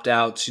lot of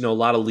opt-outs, a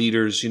lot of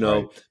leaders,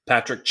 right.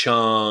 Patrick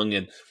Chung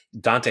and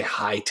Dante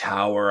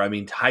Hightower. I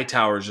mean,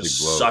 Hightower is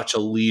just such a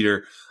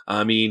leader.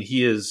 I mean,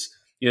 he is,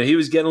 he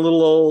was getting a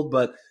little old,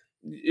 but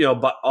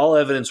all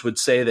evidence would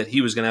say that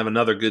he was going to have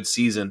another good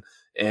season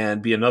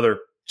and be another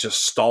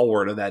just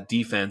stalwart of that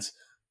defense.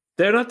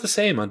 They're not the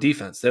same on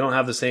defense. They don't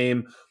have the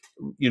same,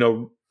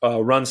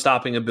 run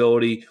stopping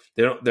ability.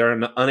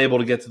 They're unable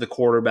to get to the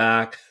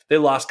quarterback. They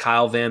lost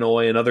Kyle Van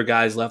Noy and other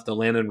guys left. The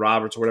Landon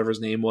Roberts or whatever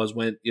his name was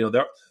went.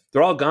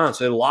 They're all gone.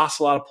 So they lost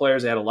a lot of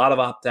players. They had a lot of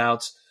opt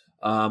outs.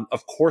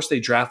 Of course, they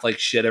draft like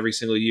shit every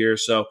single year,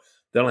 so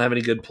they don't have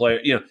any good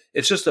players.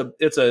 It's just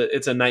it's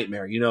a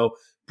nightmare.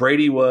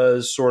 Brady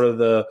was sort of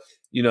the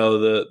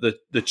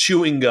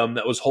chewing gum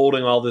that was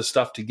holding all this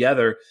stuff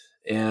together.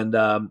 And,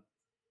 and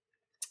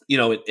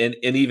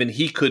even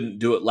he couldn't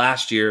do it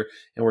last year.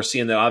 And we're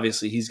seeing that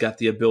obviously he's got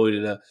the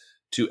ability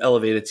to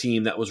elevate a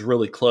team that was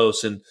really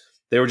close. And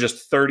they were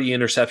just 30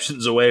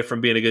 interceptions away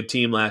from being a good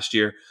team last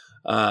year.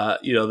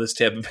 This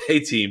Tampa Bay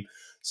team.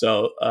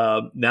 So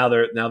now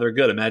they're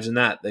good. Imagine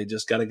that. They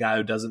just got a guy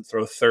who doesn't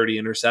throw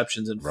 30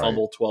 interceptions and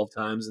fumble 12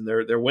 times and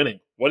they're winning.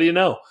 What do you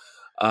know?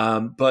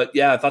 But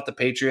yeah, I thought the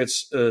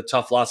Patriots,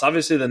 tough loss.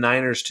 Obviously the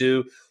Niners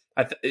too.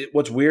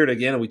 What's weird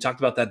again, and we talked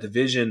about that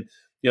division,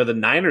 the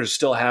Niners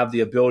still have the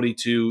ability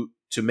to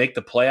make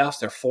the playoffs.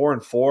 They're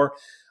 4-4.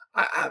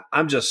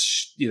 I'm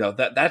just,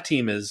 that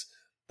team is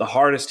the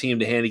hardest team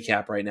to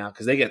handicap right now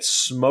because they get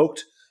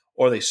smoked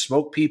or they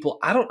smoke people.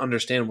 I don't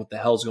understand what the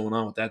hell's going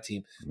on with that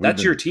team.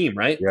 That's your team,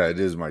 right? Yeah, it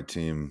is my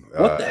team.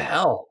 What the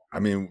hell? I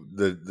mean,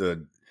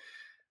 the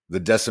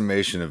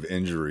decimation of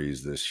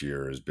injuries this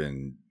year has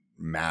been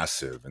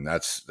massive, and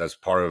that's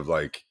part of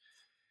like,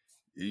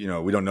 we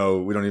don't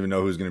even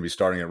know who's going to be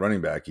starting at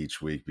running back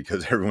each week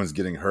because everyone's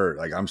getting hurt.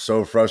 Like, I'm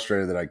so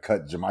frustrated that I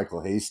cut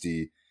JaMychal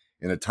Hasty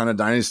in a ton of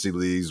dynasty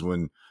leagues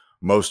when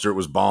Mostert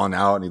was balling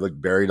out and he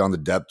looked buried on the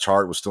depth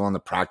chart, was still on the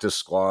practice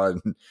squad.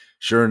 And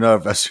sure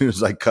enough, as soon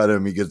as I cut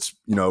him, he gets,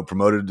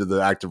 promoted to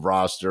the active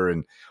roster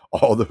and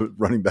all the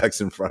running backs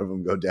in front of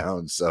him go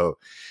down. So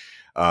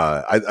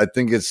I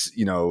think it's,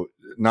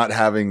 not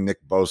having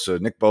Nick Bosa.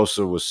 Nick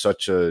Bosa was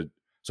such a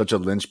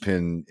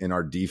linchpin in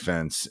our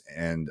defense.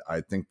 And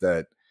I think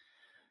that,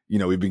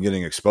 we've been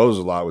getting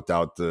exposed a lot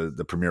without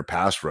the premier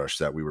pass rush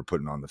that we were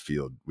putting on the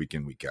field week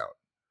in, week out.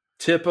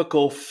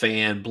 Typical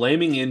fan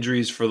blaming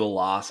injuries for the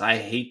loss. I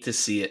hate to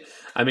see it.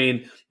 I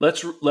mean,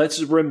 let's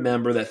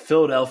remember that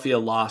Philadelphia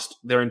lost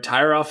their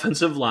entire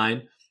offensive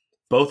line,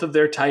 both of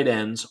their tight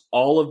ends,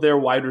 all of their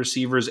wide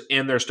receivers,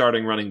 and their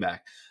starting running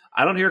back.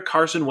 I don't hear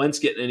Carson Wentz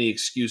getting any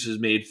excuses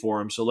made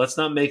for him, so let's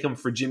not make him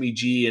for Jimmy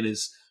G and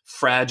his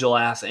fragile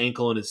ass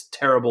ankle and his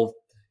terrible.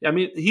 I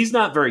mean, he's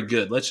not very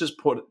good. Let's just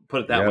put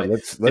it that way.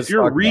 Let's if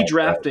you're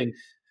redrafting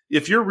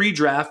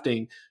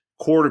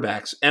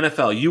quarterbacks,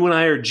 NFL, you and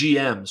I are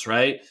GMs,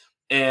 right?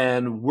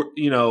 And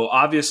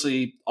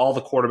obviously all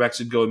the quarterbacks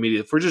would go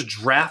immediately. If we're just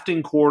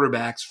drafting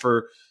quarterbacks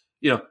for,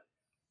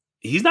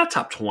 he's not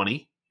top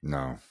 20.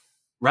 No.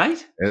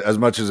 Right? As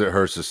much as it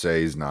hurts to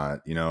say he's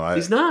not,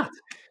 he's not.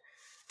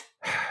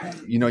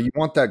 You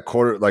want that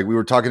quarter, like we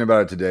were talking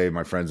about it today,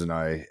 my friends and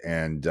I,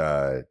 and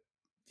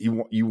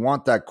you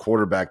want that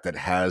quarterback that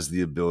has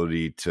the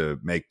ability to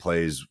make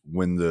plays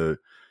when the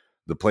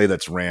play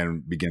that's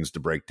ran begins to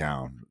break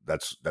down.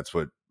 That's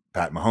what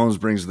Pat Mahomes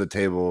brings to the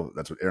table.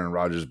 That's what Aaron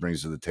Rodgers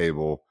brings to the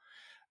table.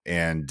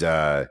 And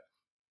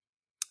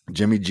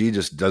Jimmy G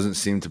just doesn't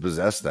seem to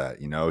possess that.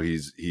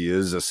 He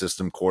is a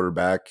system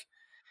quarterback.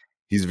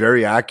 He's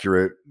very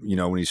accurate,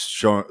 when he's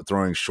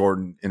throwing short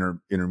and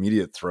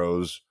intermediate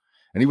throws.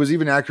 And he was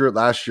even accurate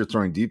last year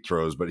throwing deep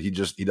throws, but he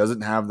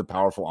doesn't have the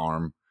powerful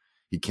arm.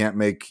 He can't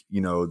make,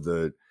 he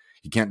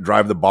can't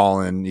drive the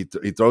ball in.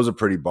 He throws a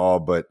pretty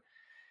ball, but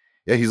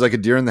yeah, he's like a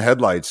deer in the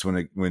headlights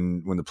when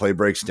the play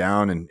breaks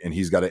down and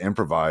he's got to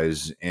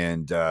improvise.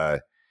 And,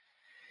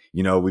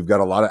 we've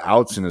got a lot of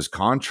outs in his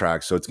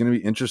contract. So it's going to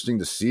be interesting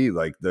to see,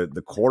 like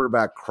the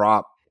quarterback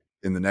crop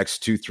in the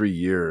next 2-3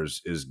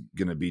 years is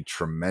going to be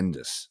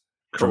tremendous.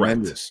 Correct.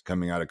 Tremendous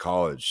coming out of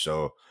college.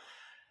 So,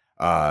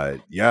 a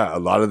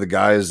lot of the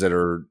guys that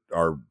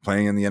are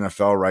playing in the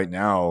NFL right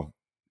now,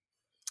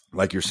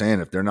 like you're saying,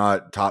 if they're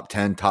not top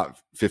 10, top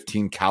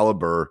 15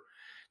 caliber,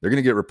 they're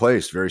going to get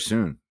replaced very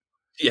soon.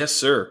 Yes,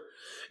 sir.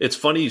 It's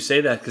funny you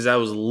say that because that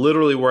was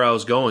literally where I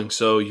was going.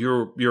 So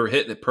you're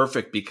hitting it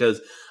perfect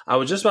because I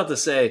was just about to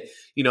say,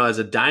 as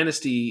a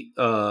dynasty,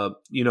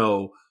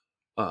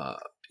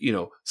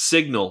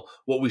 signal,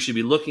 what we should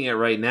be looking at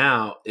right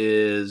now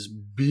is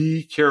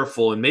be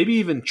careful and maybe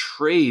even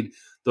trade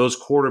those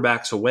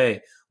quarterbacks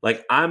away.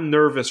 Like I'm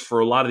nervous for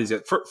a lot of these.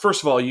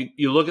 First of all,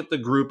 you look at the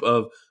group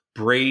of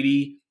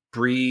Brady,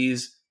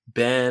 Breeze,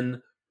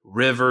 Ben,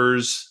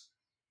 Rivers,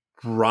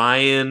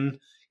 Ryan,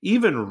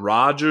 even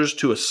Rodgers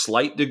to a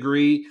slight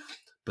degree,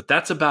 but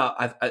that's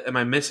about, am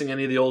I missing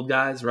any of the old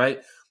guys, right?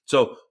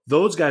 So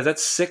those guys,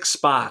 that's 6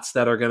 spots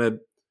that are going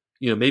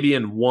to, maybe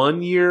in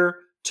 1 year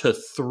to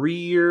 3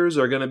 years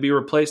are going to be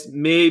replaced.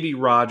 Maybe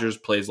Rodgers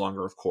plays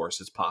longer, of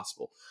course, it's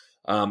possible.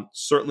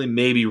 Certainly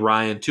maybe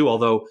Ryan too,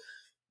 although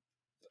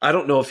I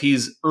don't know if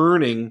he's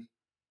earning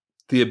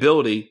the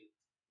ability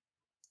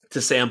to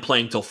say I'm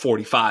playing till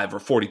 45 or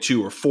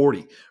 42 or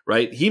 40,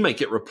 right? He might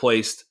get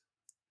replaced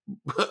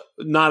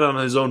not on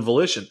his own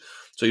volition.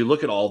 So you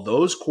look at all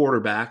those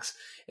quarterbacks,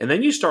 and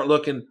then you start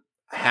looking,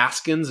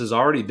 Haskins has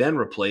already been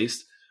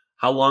replaced.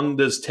 How long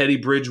does Teddy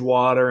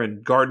Bridgewater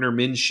and Gardner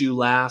Minshew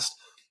last?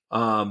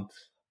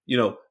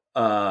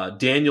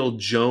 Daniel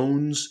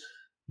Jones,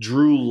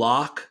 Drew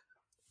Lock.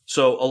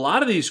 So a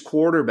lot of these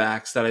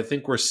quarterbacks that I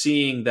think we're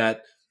seeing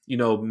that,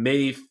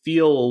 may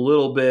feel a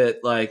little bit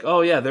like,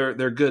 oh yeah,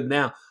 they're good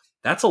now.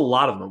 That's a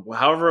lot of them.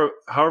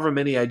 However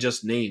many I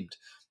just named.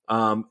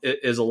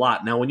 Is a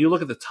lot. Now, when you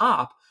look at the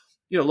top,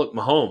 look,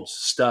 Mahomes,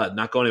 stud,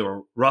 not going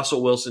anywhere.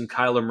 Russell Wilson,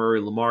 Kyler Murray,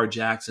 Lamar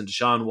Jackson,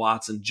 Deshaun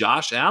Watson,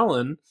 Josh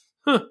Allen,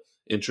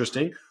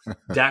 interesting.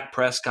 Dak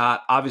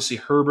Prescott, obviously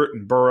Herbert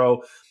and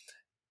Burrow.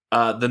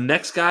 The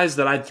next guys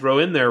that I'd throw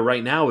in there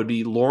right now would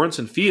be Lawrence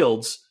and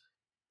Fields.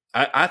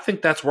 I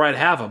think that's where I'd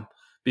have them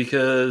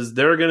because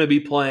they're going to be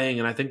playing,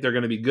 and I think they're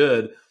going to be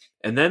good.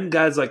 And then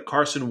guys like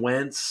Carson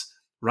Wentz,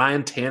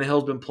 Ryan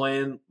Tannehill's been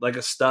playing like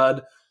a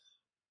stud.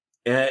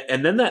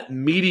 And then that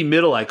meaty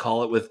middle, I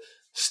call it, with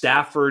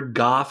Stafford,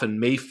 Goff, and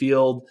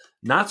Mayfield.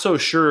 Not so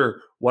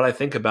sure what I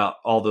think about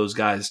all those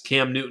guys.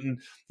 Cam Newton,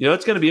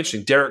 it's going to be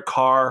interesting. Derek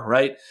Carr,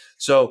 right?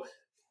 So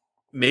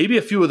maybe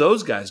a few of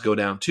those guys go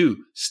down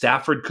too.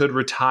 Stafford could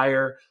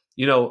retire.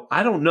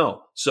 I don't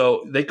know.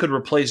 So they could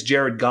replace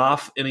Jared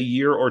Goff in a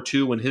year or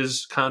two when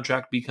his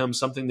contract becomes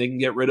something they can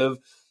get rid of.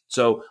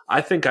 So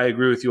I think I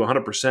agree with you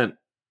 100%.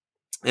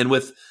 And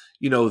with,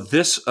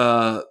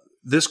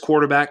 this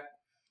quarterback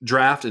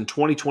draft in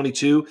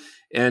 2022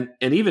 and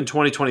even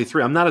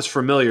 2023, I'm not as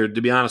familiar,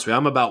 to be honest with you.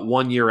 I'm about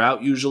 1 year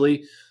out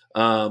usually.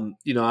 I'm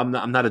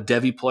not a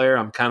Devy player.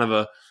 I'm kind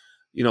of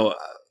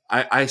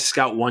I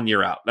scout 1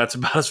 year out. That's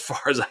about as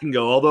far as I can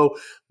go. Although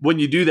when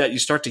you do that, you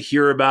start to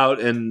hear about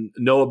and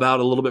know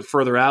about a little bit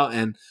further out.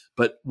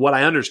 But what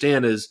I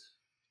understand is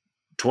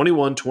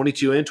 21,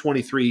 22, and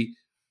 23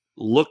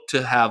 look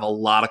to have a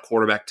lot of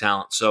quarterback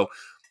talent. So,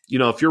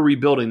 if you're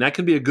rebuilding, that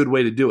can be a good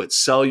way to do it.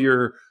 Sell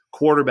your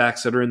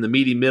quarterbacks that are in the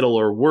meaty middle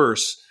or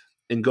worse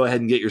and go ahead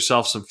and get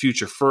yourself some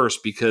future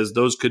first, because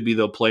those could be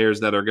the players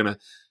that are going to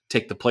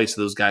take the place of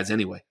those guys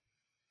anyway.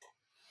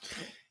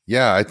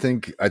 Yeah, I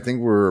think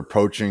we're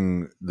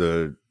approaching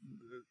the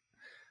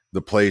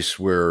place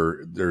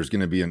where there's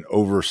going to be an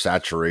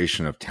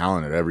oversaturation of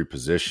talent at every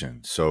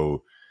position.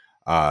 So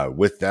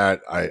With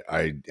that,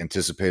 I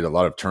anticipate a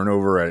lot of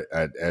turnover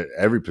at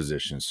every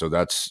position. So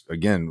that's,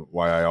 again,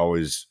 why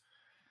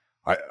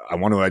I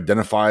want to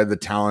identify the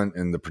talent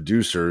and the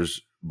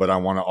producers, but I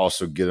want to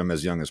also get them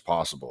as young as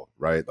possible,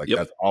 right? Like, Yep.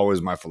 that's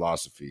always my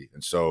philosophy.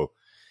 And so,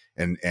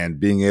 and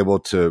being able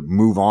to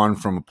move on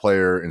from a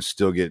player and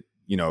still get,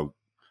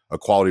 a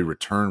quality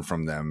return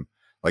from them.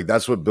 Like,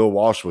 that's what Bill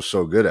Walsh was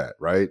so good at,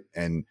 right?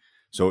 And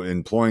so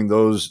employing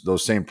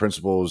those same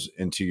principles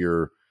into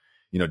your,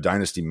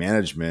 dynasty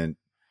management,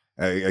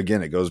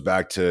 again, it goes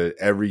back to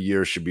every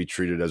year should be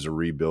treated as a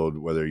rebuild,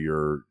 whether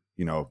you're,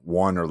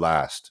 one or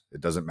last. It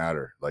doesn't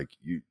matter. Like,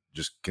 you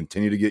just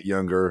continue to get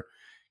younger,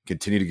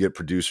 continue to get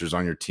producers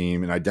on your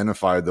team, and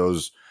identify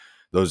those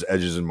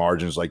edges and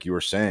margins, like you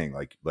were saying,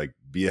 like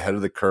be ahead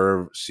of the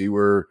curve, see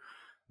where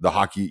the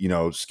hockey,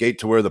 skate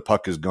to where the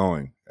puck is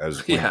going,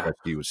 as Wayne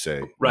Gretzky would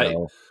say, right.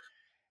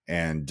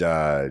 And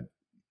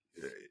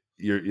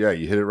you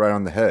hit it right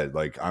on the head.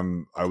 Like,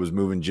 I was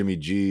moving Jimmy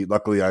G.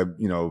 Luckily, a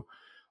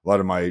lot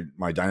of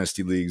my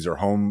dynasty leagues are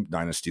home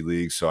dynasty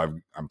leagues, so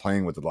I'm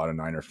playing with a lot of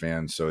Niner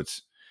fans. So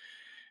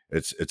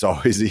it's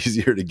always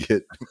easier to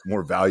get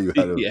more value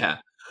out of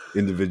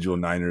individual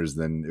Niners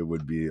than it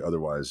would be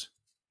otherwise.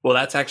 Well,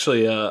 that's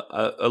actually a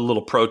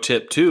little pro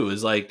tip too,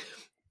 is like,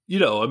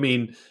 I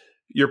mean,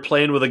 you're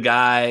playing with a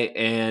guy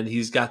and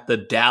he's got the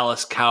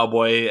Dallas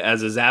Cowboy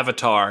as his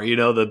avatar,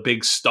 the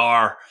big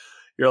star.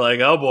 You're like,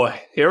 oh boy,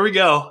 here we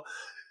go.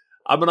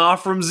 I'm going to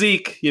offer him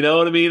Zeke, you know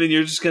what I mean? And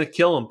you're just going to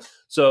kill him.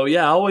 So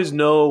yeah, always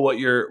know what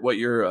your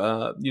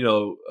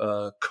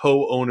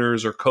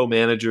co-owners or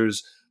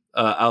co-managers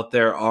out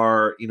there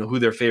are, who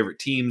their favorite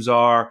teams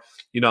are.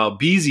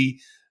 Beasy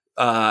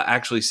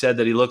actually said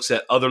that he looks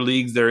at other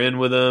leagues they're in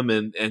with them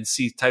and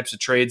see types of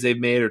trades they've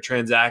made or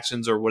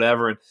transactions or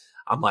whatever. And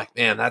I'm like,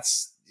 man,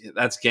 that's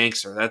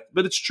gangster.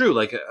 But it's true.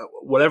 Like,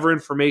 whatever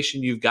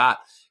information you've got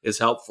is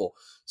helpful.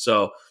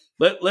 So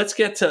let's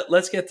get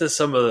to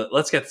some of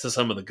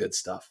the good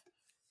stuff.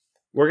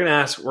 We're gonna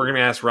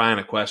ask Ryan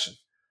a question.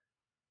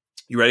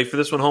 You ready for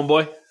this one,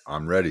 homeboy?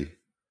 I'm ready.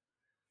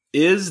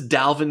 Is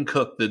Dalvin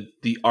Cook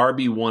the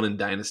RB1 in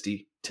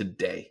Dynasty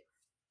today?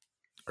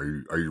 Are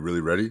you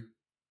really ready?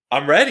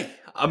 I'm ready.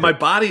 My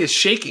body is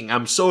shaking.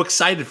 I'm so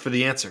excited for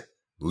the answer.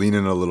 Lean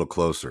in a little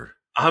closer.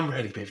 I'm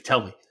ready, baby.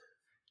 Tell me.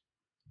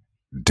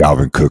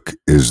 Dalvin Cook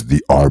is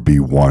the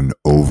RB1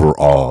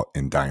 overall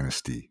in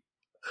Dynasty.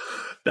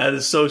 That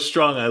is so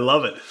strong. I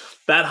love it.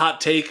 That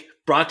hot take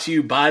brought to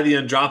you by the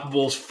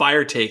Undroppables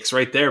Fire Takes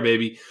right there,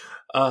 baby.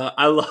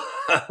 I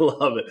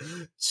love it.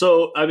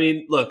 So, I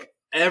mean, look,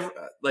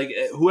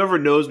 whoever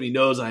knows me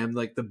knows I am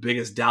like the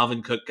biggest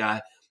Dalvin Cook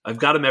guy. I've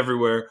got him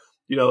everywhere.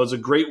 It was a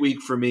great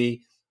week for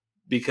me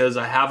because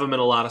I have him in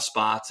a lot of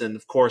spots. And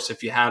of course,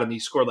 if you had him, he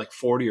scored like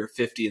 40 or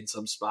 50 in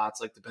some spots,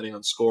 like depending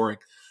on scoring.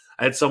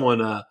 I had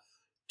someone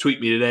tweet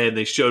me today and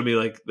they showed me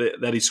like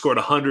that he scored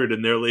 100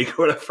 in their league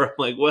or whatever. I'm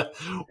like,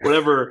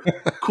 whatever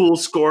cool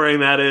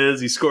scoring that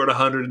is. He scored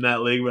 100 in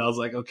that league, but I was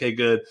like, okay,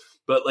 good.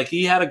 But like,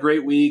 he had a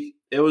great week.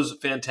 It was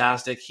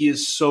fantastic. He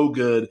is so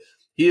good.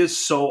 He is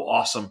so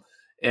awesome.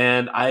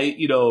 And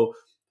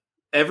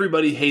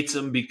everybody hates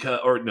him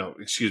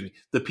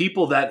the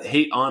people that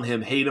hate on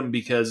him hate him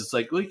because it's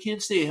like, well, he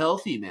can't stay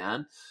healthy,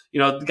 man.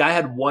 The guy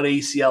had one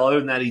ACL. Other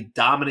than that, he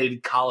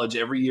dominated college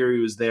every year he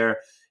was there.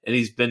 And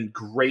he's been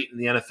great in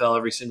the NFL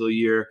every single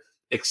year,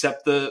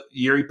 except the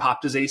year he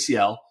popped his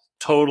ACL.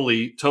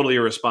 Totally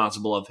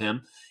irresponsible of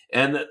him.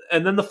 And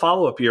then the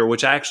follow-up year,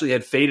 which I actually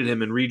had faded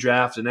him in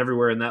redraft and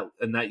everywhere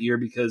in that year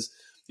because,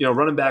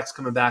 running backs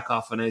coming back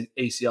off an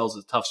ACL is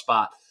a tough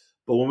spot.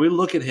 But when we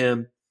look at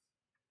him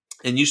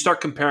and you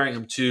start comparing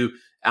him to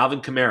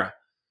Alvin Kamara,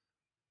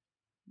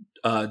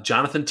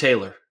 Jonathan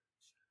Taylor,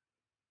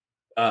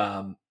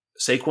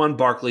 Saquon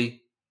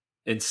Barkley,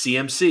 and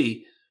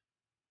CMC,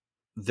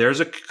 there's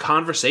a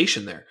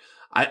conversation there.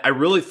 I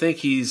really think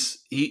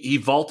he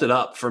vaulted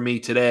up for me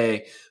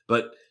today,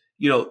 but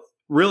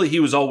really he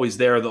was always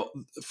there though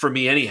for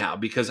me anyhow,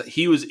 because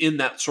he was in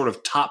that sort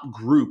of top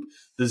group,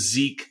 the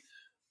Zeke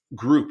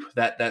group,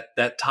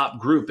 that top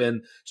group.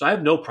 And so I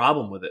have no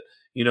problem with it.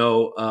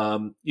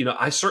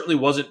 I certainly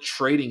wasn't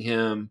trading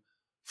him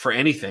for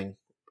anything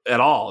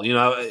at all.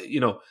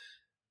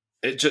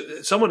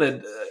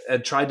 Someone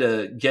had tried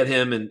to get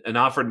him and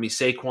offered me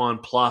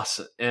Saquon plus,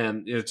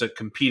 and it's a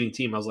competing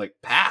team. I was like,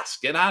 pass,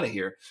 get out of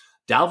here.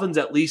 Dalvin's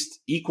at least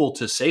equal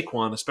to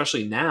Saquon,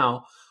 especially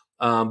now.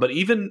 But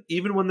even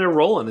when they're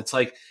rolling, it's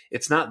like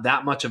it's not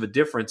that much of a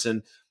difference.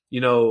 And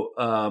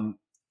I'm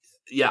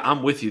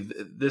with you.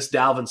 This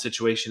Dalvin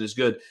situation is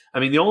good. I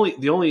mean, the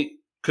only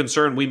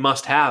concern we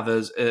must have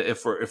is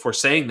if we're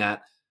saying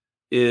that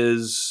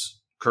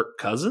is Kirk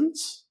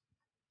Cousins.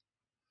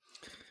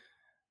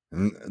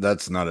 And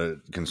that's not a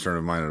concern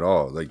of mine at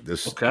all. Like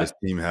this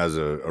team has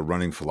a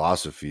running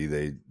philosophy.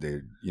 They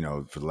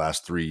for the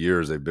last 3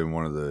 years they've been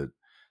one of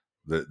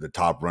the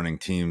top running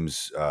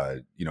teams.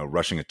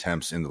 Rushing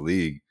attempts in the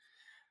league.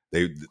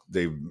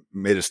 They've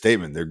made a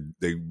statement.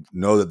 They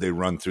know that they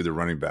run through the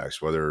running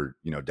backs. Whether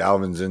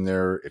Dalvin's in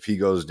there, if he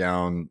goes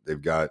down,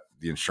 they've got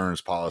the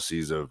insurance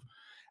policies of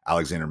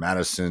Alexander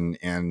Madison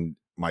and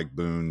Mike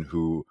Boone,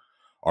 who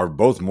are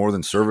both more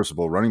than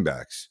serviceable running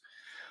backs.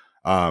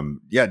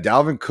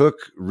 Dalvin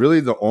Cook, really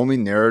the only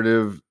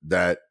narrative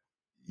that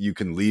you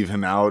can leave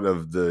him out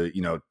of the,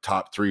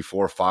 top 3,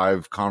 4,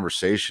 5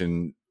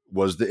 conversation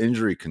was the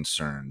injury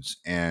concerns.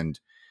 And,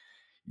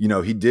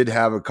 he did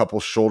have a couple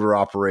shoulder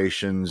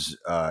operations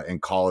in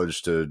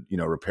college to,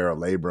 repair a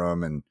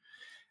labrum, and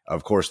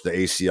of course the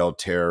ACL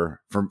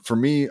tear. For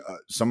me,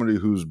 somebody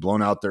who's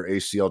blown out their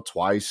ACL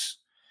twice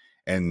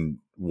and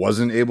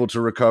wasn't able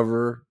to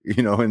recover,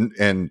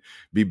 and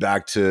be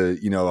back to,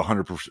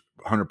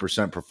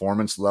 100%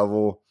 performance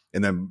level,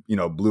 and then,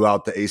 blew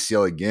out the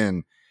ACL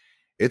again.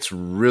 It's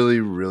really,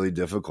 really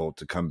difficult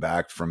to come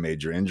back from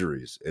major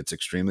injuries. It's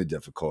extremely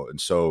difficult.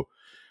 And so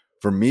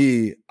for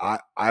me,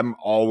 I'm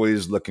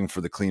always looking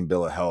for the clean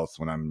bill of health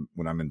when I'm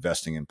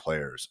investing in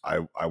players.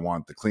 I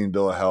want the clean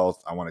bill of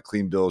health. I want a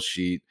clean bill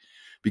sheet,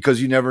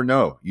 because you never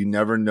know. You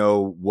never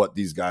know what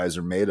these guys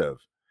are made of.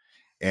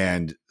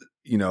 And,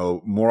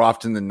 more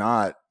often than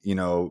not,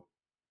 80,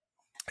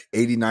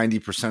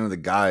 90% of the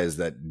guys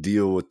that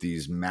deal with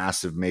these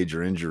massive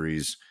major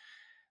injuries,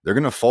 they're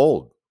going to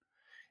fold.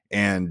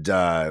 And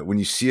when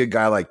you see a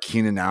guy like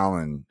Keenan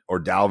Allen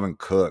or Dalvin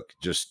Cook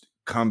just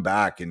come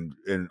back and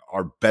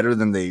are better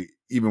than they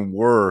even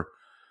were,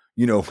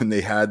 when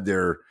they had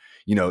their,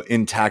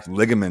 intact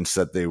ligaments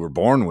that they were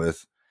born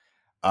with,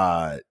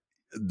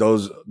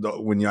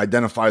 when you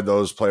identify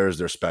those players,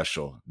 they're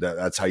special.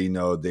 That's how you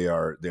know they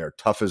are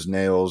tough as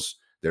nails.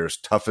 They're as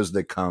tough as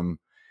they come.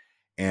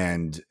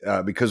 And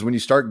because when you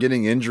start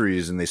getting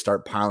injuries and they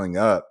start piling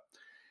up,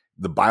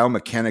 the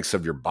biomechanics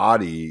of your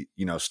body,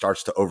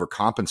 starts to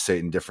overcompensate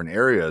in different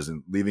areas,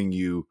 and leaving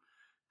you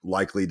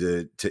likely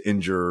to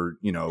injure,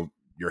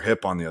 your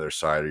hip on the other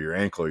side, or your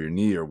ankle, or your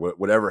knee, or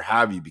whatever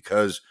have you,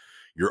 because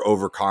you're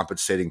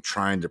overcompensating,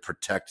 trying to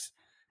protect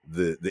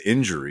the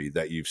injury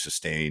that you've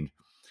sustained.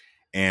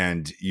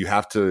 And you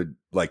have to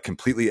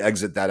completely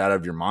exit that out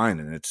of your mind.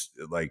 And it's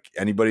like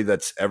anybody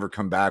that's ever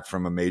come back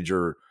from a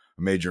major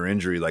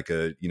injury, like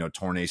a,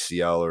 torn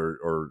ACL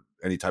or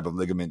any type of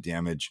ligament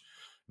damage,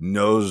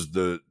 knows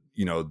the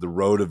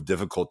road of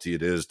difficulty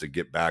it is to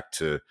get back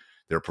to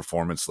their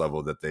performance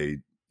level that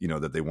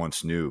they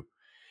once knew.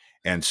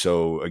 And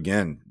so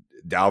again,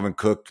 Dalvin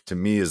Cook to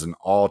me is an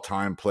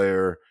all-time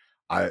player.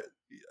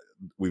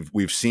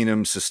 We've seen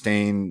him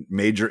sustain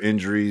major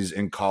injuries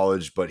in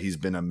college, but he's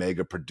been a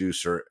mega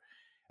producer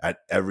at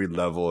every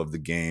level of the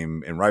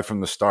game, and right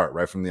from the start,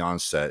 right from the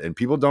onset. And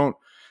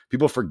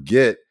people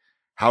forget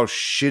how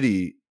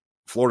shitty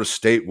Florida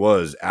State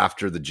was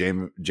after the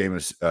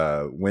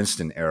Jameis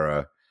Winston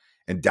era,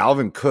 and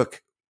Dalvin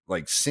Cook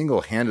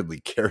single-handedly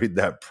carried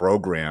that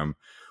program,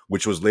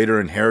 which was later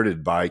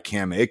inherited by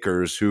Cam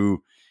Akers,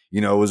 who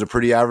was a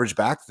pretty average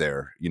back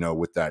there,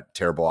 with that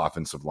terrible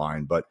offensive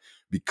line. But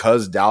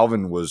because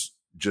Dalvin was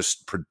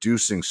just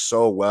producing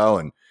so well,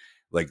 and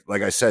like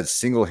I said,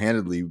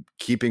 single-handedly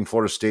keeping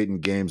Florida State in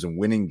games and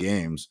winning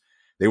games,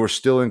 they were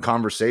still in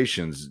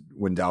conversations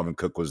when Dalvin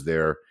Cook was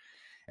there.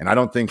 And I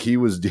don't think he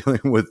was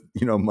dealing with,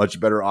 much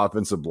better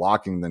offensive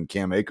blocking than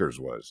Cam Akers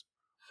was.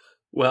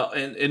 Well,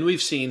 and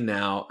we've seen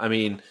now,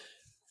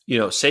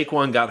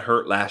 Saquon got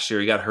hurt last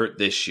year. He got hurt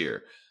this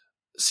year.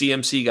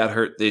 CMC got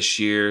hurt this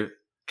year.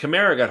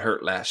 Kamara got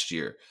hurt last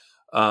year.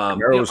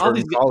 Kamara was hurt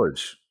in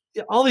college.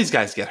 All these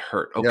guys get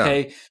hurt,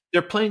 okay? Yeah.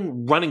 They're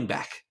playing running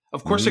back.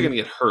 Of course they're going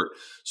to get hurt.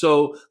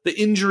 So the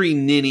injury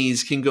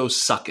ninnies can go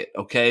suck it,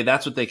 okay?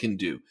 That's what they can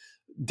do.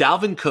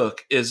 Dalvin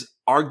Cook is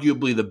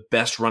arguably the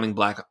best running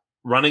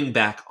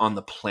back on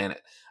the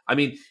planet.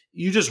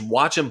 You just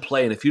watch him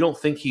play, and if you don't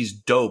think he's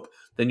dope,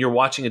 then you're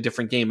watching a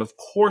different game. Of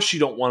course you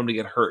don't want him to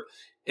get hurt.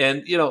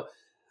 And,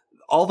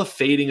 all the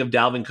fading of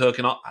Dalvin Cook,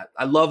 and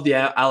I love the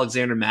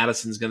Alexander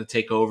Madison's going to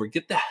take over.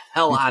 Get the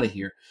hell out of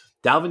here.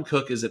 Dalvin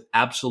Cook is an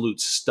absolute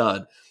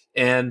stud.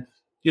 And,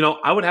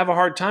 I would have a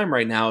hard time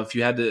right now if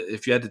you had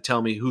to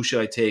tell me who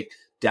should I take,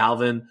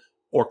 Dalvin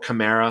or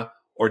Kamara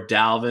or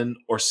Dalvin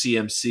or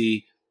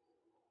CMC.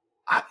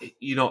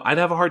 I'd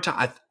have a hard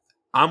time.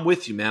 I'm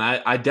with you,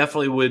 man. I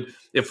definitely would.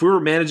 If we were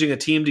managing a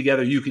team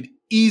together, you could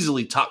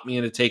easily talk me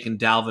into taking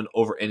Dalvin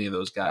over any of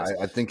those guys.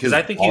 I think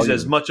he's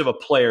as much of a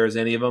player as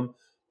any of them.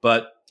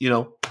 But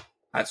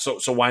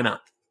so why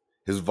not?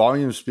 His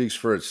volume speaks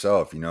for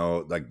itself.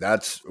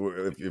 That's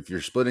if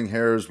you're splitting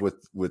hairs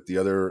with the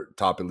other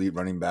top elite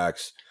running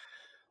backs,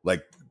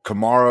 like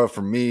Kamara.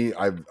 For me,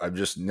 I've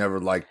just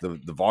never liked the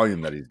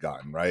volume that he's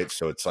gotten. Right,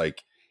 so it's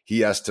like he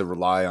has to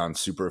rely on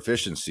super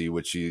efficiency,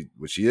 which he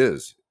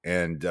is,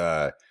 and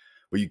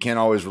but you can't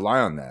always rely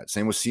on that.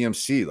 Same with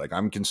CMC.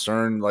 I'm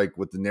concerned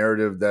with the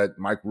narrative that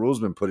Mike Rule's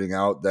been putting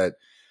out, that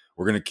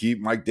we're going to keep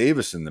Mike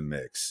Davis in the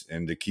mix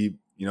and to keep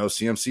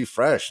CMC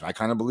fresh. And I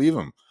kind of believe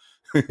him.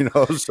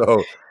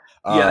 So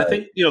I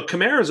think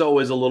Kamara is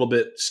always a little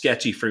bit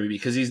sketcy for me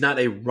because he's not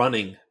a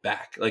running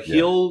back.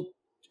 He'll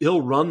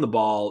run the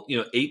ball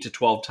 8 to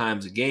 12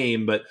 times a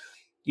game, but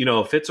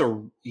if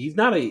he's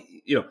not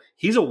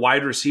he's a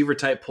wide receiver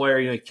type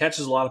player. He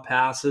catches a lot of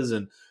passes,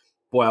 and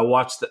boy, I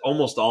watched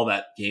almost all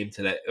that game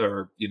today,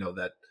 or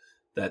that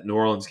New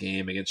Orleans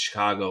game against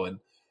Chicago, and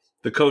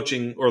the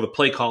coaching or the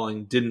play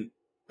calling didn't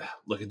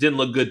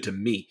look good to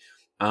me.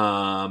 They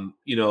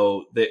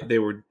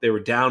were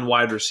down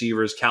wide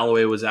receivers.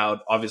 Callaway was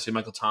out. Obviously,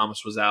 Michael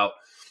Thomas was out.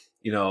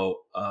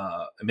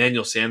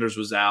 Emmanuel Sanders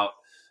was out.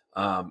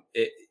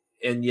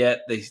 And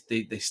yet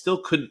they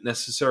still couldn't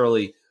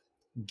necessarily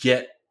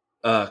get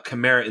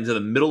Kamara into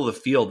the middle of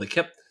the field. They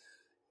kept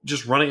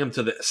just running him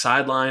to the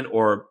sideline,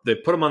 or they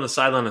put him on the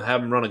sideline and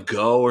have him run a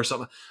go or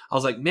something. I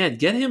was like, man,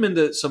 get him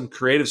into some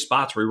creative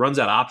spots where he runs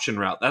that option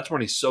route. That's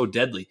when he's so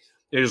deadly.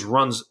 He just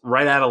runs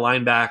right at a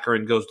linebacker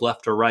and goes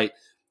left or right,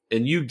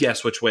 and you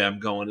guess which way I'm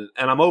going,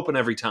 and I'm open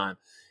every time.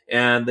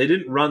 And they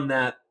didn't run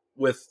that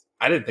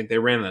I didn't think they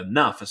ran it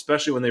enough,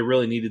 especially when they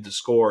really needed to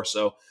score.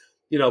 So,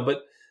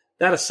 but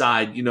that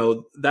aside,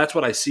 that's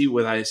what I see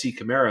when I see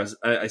Kamara.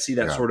 I see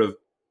that sort of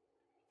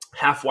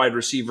half wide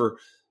receiver,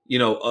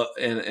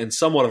 and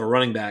somewhat of a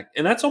running back.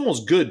 And that's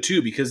almost good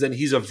too, because then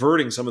he's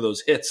averting some of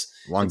those hits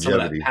and some of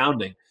that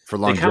pounding. For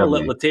longevity. They kind of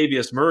let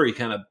Latavius Murray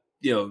kind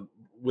of,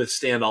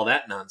 withstand all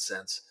that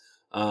nonsense.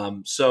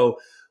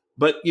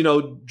 But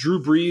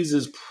Drew Brees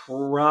is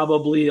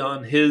probably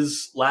on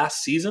his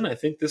last season. I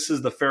think this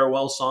is the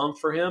farewell song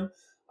for him.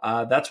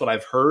 That's what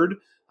I've heard.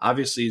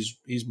 Obviously,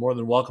 he's more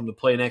than welcome to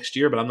play next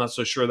year, but I'm not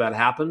so sure that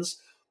happens.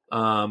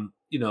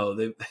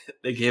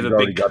 They gave a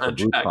big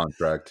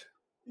contract.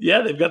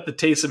 Yeah, they've got the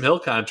Taysom Hill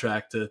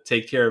contract to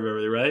take care of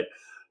everything, right?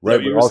 Right,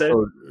 but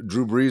also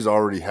Drew Brees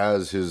already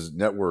has his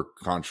network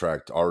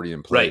contract already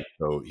in place, right?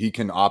 So he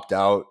can opt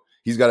out.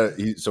 He's got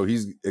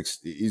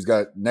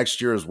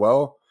next year as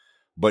well,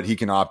 but he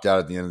can opt out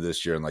at the end of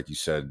this year. And like you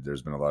said,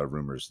 there's been a lot of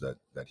rumors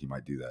that he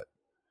might do that.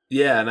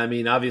 Yeah, and I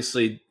mean,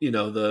 obviously,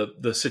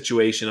 the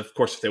situation. Of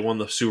course, if they won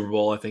the Super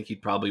Bowl, I think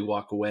he'd probably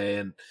walk away,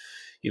 and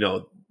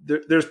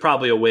there's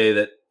probably a way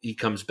that he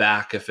comes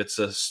back if it's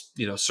a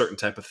certain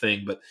type of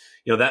thing. But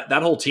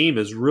that whole team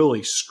is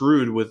really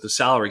screwed with the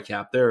salary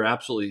cap. They're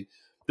absolutely.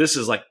 This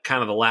is like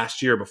kind of the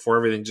last year before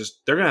everything.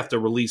 They're going to have to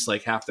release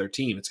like half their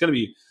team. It's going to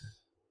be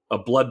a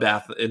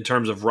bloodbath in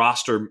terms of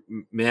roster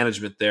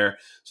management there.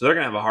 So they're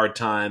going to have a hard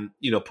time,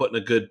 putting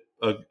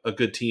a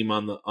good team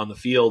on the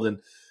field. And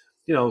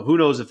who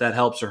knows if that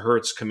helps or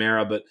hurts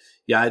Kamara. But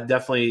yeah,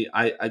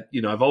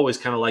 I've always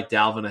kind of liked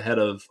Dalvin ahead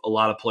of a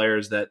lot of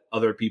players that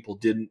other people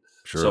didn't.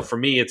 Sure. So for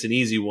me, it's an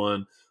easy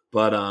one.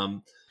 But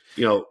on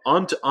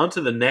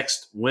to the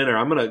next winner.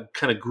 I'm going to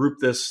kind of group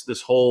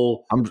this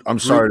whole. I'm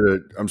sorry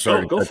to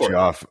cut you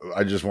off.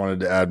 I just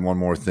wanted to add one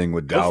more thing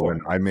with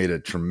Dalvin. I made a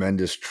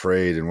tremendous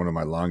trade in one of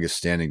my longest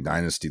standing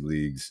dynasty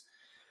leagues.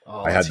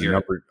 I had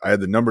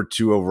the number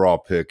 2 overall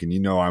pick, and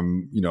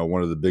I'm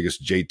one of the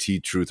biggest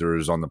JT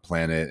truthers on the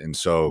planet, and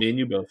so me and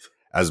you both.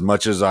 As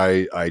much as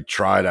I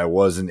tried, I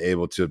wasn't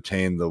able to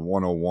obtain the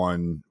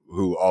 101,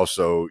 who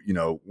also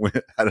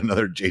had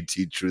another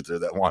JT truther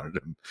that wanted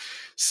him.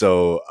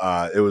 So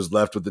it was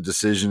left with the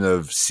decision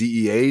of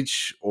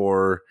CEH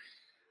or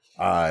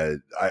I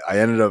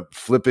ended up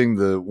flipping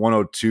the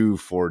 102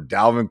 for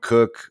Dalvin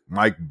Cook,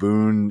 Mike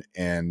Boone,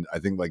 and I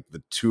think like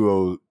the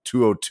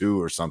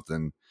 202 or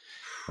something.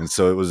 And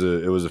so it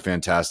was a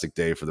fantastic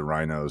day for the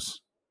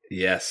Rhinos.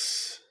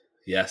 Yes.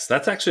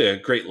 That's actually a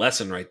great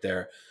lesson right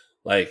there.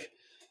 Like,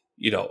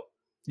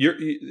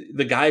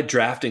 the guy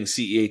drafting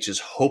CEH is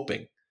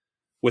hoping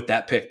with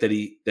that pick that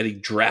he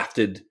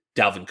drafted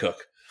Dalvin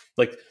Cook.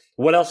 Like,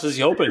 what else is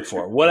he hoping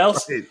for? What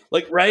else?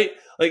 Right?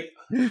 Like,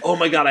 oh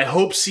my God, I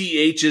hope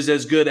CEH is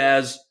as good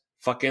as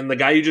fucking the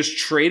guy you just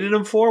traded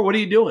him for. What are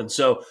you doing?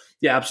 So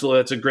yeah, absolutely.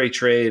 That's a great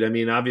trade. I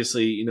mean,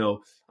 obviously,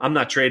 I'm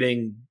not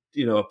trading,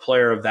 a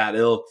player of that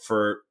ilk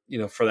for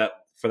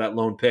that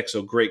lone pick.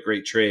 So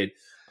great trade.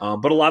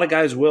 But a lot of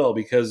guys will,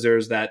 because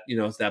there's that,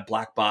 it's that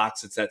black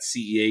box. It's that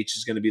CEH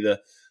is going to be the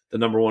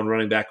number 1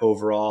 running back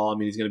overall. I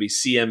mean, he's going to be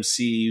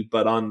CMC,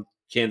 but on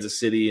Kansas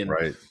City. And,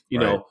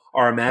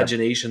 our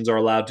imaginations are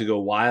allowed to go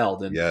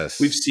wild. And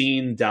we've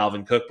seen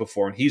Dalvin Cook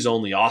before, and he's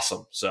only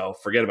awesome. So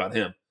forget about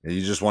him. And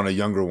you just want a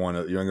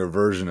younger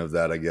version of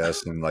that, I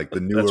guess. And like the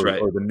newer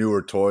or the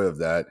newer toy of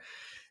that.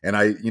 And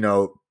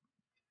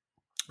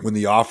when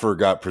the offer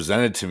got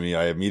presented to me,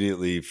 I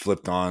immediately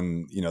flipped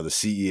on, the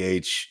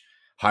CEH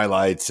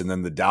highlights and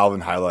then the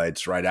Dalvin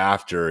highlights right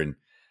after. And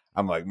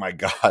I'm like, my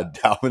God,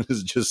 Dalvin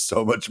is just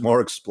so much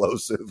more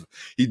explosive.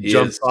 He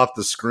jumps off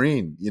the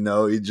screen,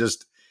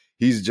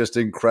 he's just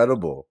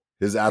incredible.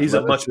 He's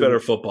a much better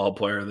football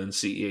player than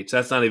CEH.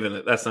 That's not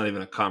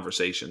even a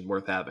conversation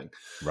worth having.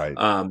 Right.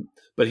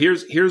 But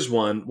here's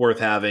one worth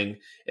having,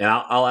 and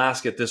I'll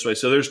ask it this way.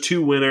 So there's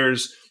 2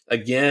 winners.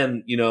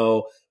 Again,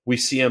 we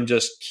see them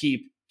just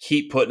keep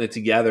putting it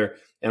together,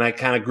 and I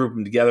kind of group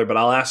them together, but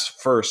I'll ask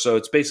first. So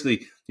it's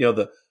basically,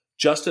 the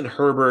Justin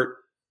Herbert,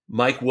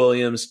 Mike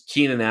Williams,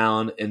 Keenan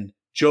Allen, and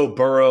Joe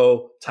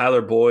Burrow,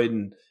 Tyler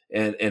Boyd,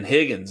 and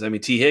Higgins. I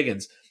mean, T.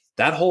 Higgins.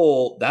 That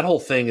whole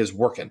thing is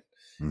working.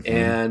 Mm-hmm.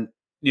 And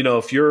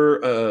if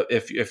you're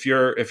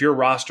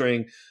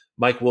rostering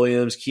Mike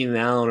Williams, Keenan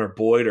Allen, or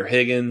Boyd or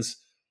Higgins,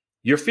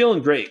 you're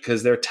feeling great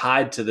because they're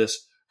tied to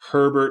this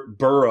Herbert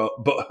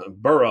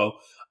Burrow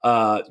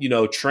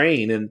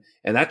train, and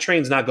that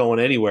train's not going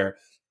anywhere.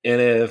 And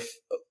if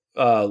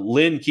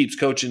Lynn keeps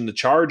coaching the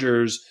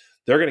Chargers,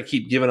 they're going to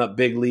keep giving up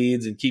big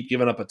leads and keep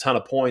giving up a ton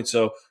of points.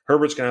 So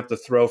Herbert's going to have to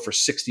throw for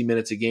 60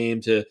 minutes a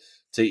game to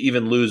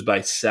even lose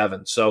by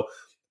 7. So,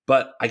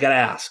 but I got to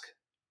ask,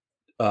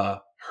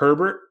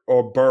 Herbert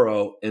or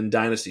Burrow in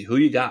Dynasty, who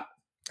you got?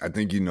 I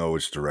think you know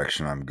which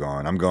direction I'm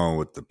going. I'm going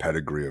with the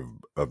pedigree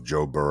of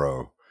Joe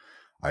Burrow.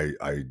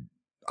 I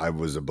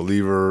was a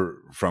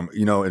believer from,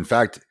 in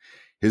fact,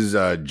 his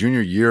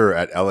junior year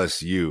at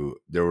LSU,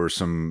 there were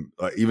some,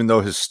 even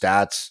though his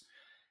stats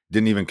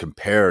didn't even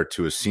compare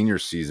to his senior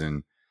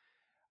season,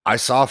 I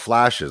saw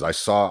flashes.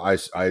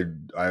 I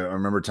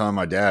remember telling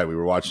my dad, we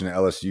were watching an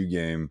LSU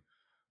game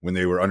when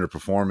they were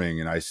underperforming,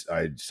 and I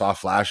saw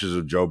flashes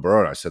of Joe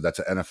Burrow. I said, that's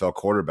an NFL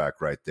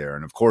quarterback right there.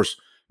 And of course,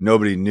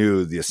 nobody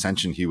knew the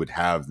ascension he would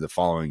have the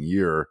following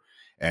year.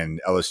 And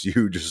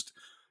LSU just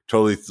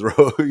totally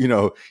throw,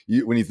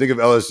 when you think of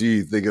LSU,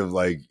 you think of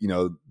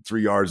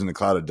 3 yards in a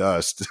cloud of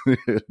dust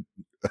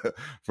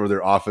for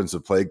their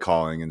offensive play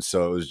calling. And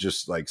so it was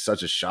just like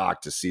such a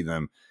shock to see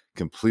them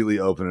completely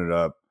open it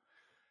up.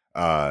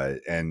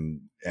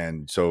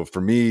 And so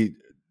for me,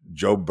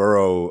 Joe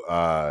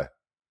Burrow,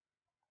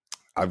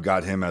 I've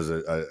got him as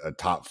a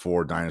top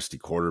 4 dynasty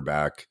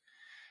quarterback.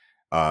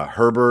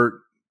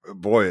 Herbert,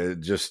 boy,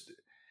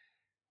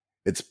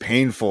 it's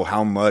painful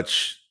how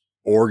much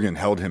Oregon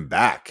held him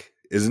back,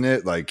 isn't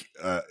it? Like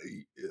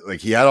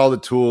he had all the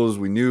tools.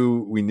 We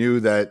knew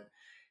that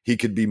he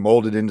could be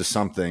molded into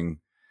something.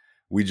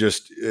 We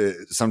just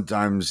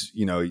sometimes,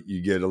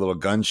 you get a little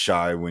gun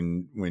shy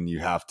when you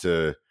have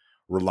to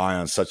rely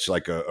on such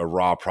like a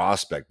raw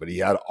prospect. But he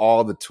had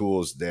all the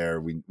tools there.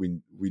 We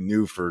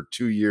knew for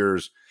 2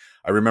 years.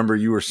 I remember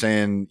you were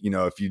saying,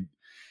 if you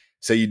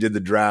say you did the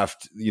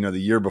draft, the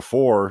year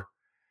before,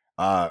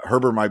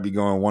 Herbert might be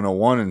going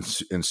 101 in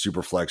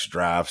Superflex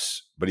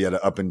drafts, but he had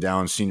an up and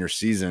down senior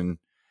season.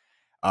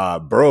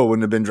 Burrow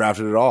wouldn't have been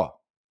drafted at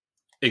all.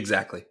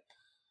 Exactly.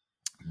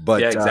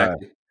 But yeah,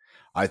 exactly.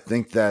 I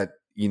think that,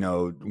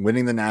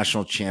 winning the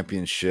national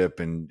championship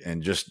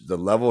and just the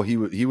level he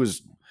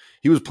was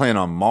playing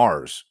on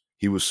Mars.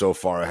 He was so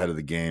far ahead of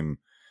the game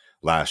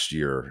last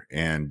year.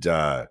 And,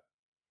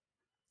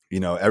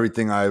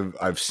 everything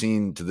I've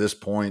seen to this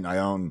point, I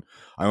own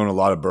a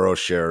lot of Burrow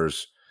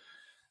shares,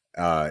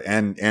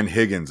 and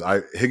Higgins.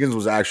 Higgins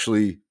was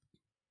actually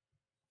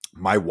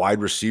my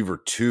wide receiver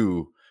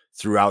 2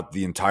 throughout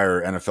the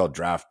entire NFL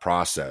draft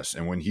process.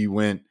 And when he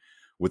went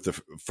with the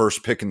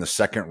first pick in the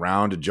second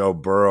round to Joe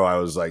Burrow, I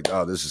was like,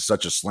 oh, this is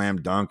such a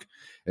slam dunk.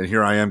 And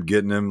here I am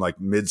getting him like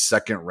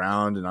mid-second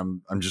round. And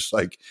I'm just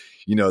like,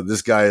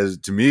 this guy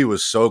to me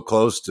was so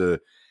close to,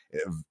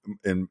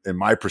 in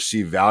my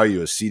perceived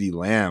value, as CeeDee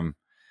Lamb.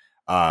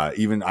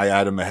 Even I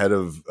had him ahead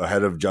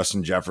of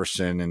Justin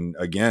Jefferson. And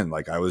again,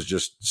 I was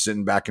just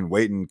sitting back and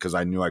waiting because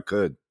I knew I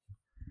could.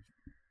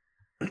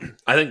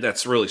 I think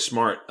that's really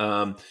smart.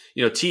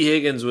 T.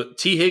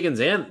 Higgins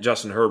and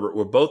Justin Herbert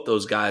were both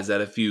those guys that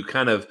if you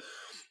kind of,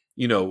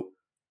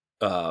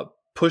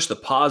 push the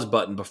pause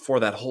button before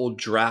that whole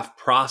draft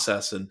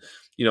process, and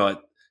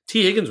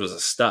T. Higgins was a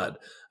stud.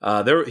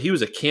 He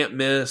was a can't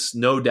miss,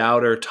 no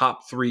doubter,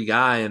 top 3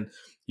 guy, and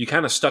you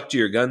kind of stuck to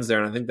your guns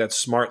there. And I think that's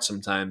smart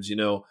sometimes.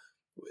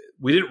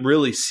 We didn't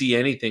really see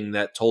anything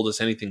that told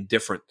us anything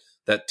different,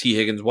 that T.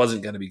 Higgins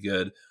wasn't going to be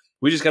good.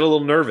 We just got a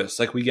little nervous,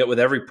 like we get with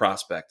every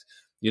prospect.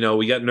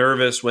 We got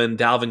nervous when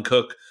Dalvin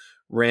Cook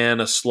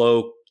ran a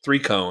slow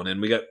 3-cone,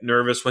 and we got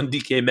nervous when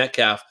DK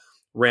Metcalf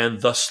ran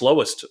the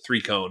slowest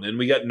 3-cone, and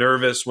we got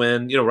nervous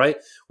when, right?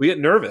 We get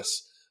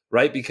nervous,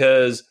 right?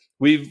 Because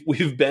we've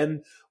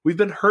been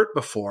hurt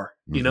before.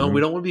 Mm-hmm. We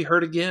don't want to be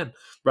hurt again,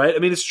 right? I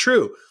mean, it's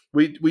true.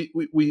 We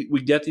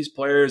get these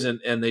players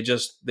and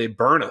they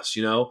burn us,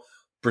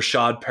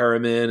 Brashad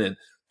Perriman and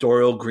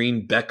Dorial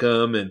Green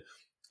Beckham and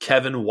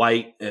Kevin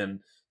White, and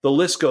the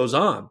list goes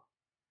on.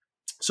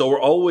 So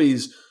we're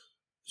always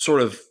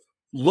sort of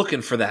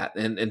looking for that.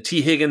 And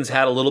T. Higgins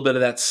had a little bit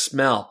of that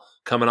smell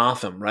coming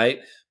off him, right?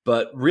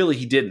 But really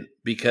he didn't,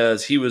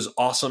 because he was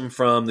awesome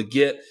from the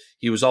get.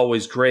 He was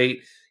always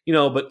great,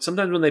 but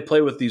sometimes when they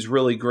play with these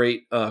really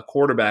great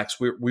quarterbacks,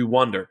 we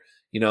wonder,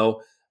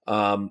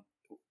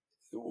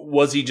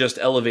 was he just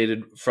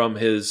elevated from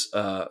his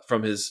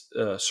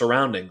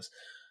surroundings?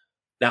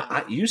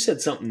 Now, you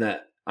said something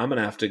that I'm going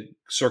to have to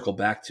circle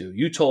back to.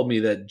 You told me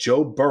that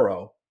Joe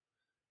Burrow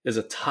is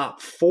a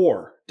top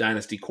 4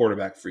 dynasty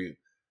quarterback for you.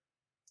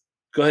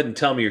 Go ahead and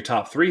tell me your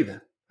top 3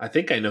 then. I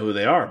think I know who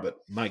they are, but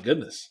my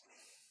goodness.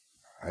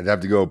 I'd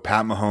have to go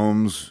Pat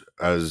Mahomes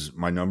as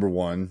my number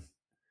 1.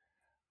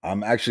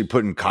 I'm actually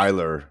putting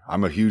Kyler.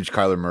 I'm a huge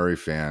Kyler Murray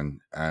fan.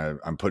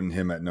 I'm putting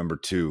him at number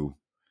 2.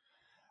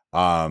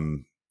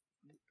 And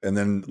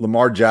then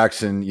Lamar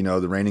Jackson,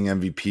 the reigning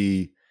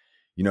MVP,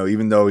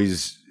 even though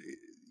he's,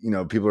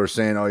 people are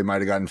saying, oh, he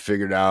might have gotten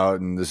figured out.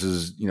 And this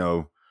is,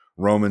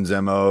 Roman's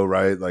MO,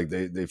 right? Like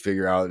they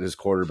figure out his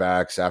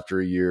quarterbacks after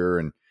a year.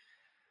 And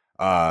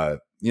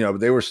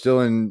They were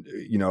still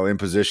in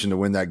position to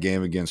win that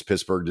game against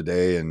Pittsburgh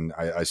today. And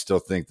I still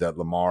think that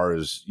Lamar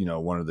is,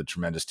 one of the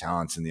tremendous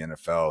talents in the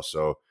NFL.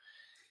 So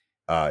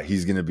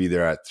he's going to be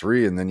there at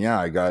 3. And then,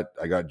 I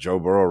got Joe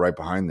Burrow right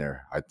behind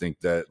there. I think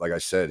that, like I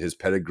said, his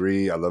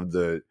pedigree, I love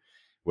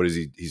what is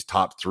he? He's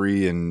top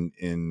 3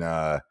 in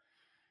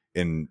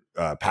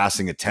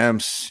passing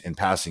attempts and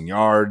passing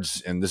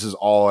yards. And this is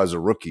all as a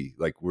rookie.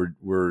 Like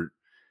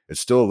it's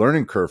still a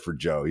learning curve for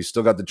Joe. He's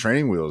still got the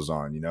training wheels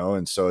on,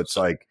 and so it's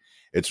like,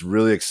 it's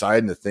really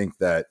exciting to think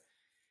that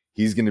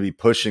he's going to be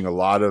pushing a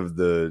lot of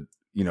the,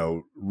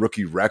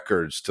 rookie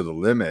records to the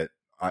limit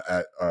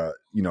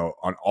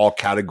on all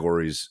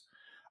categories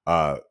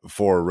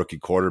for a rookie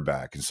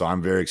quarterback. And so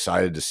I'm very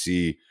excited to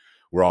see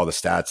where all the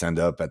stats end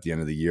up at the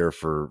end of the year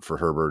for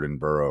Herbert and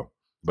Burrow.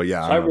 But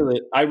yeah, so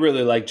I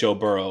really like Joe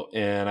Burrow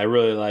and I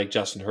really like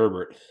Justin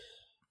Herbert.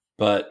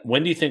 But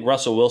when do you think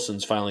Russell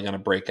Wilson's finally going to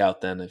break out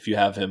then if you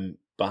have him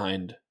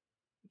behind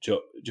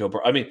Joe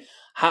Burrow? I mean,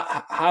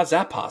 how is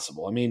that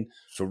possible? I mean,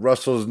 so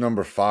Russell's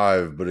number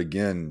 5, but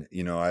again,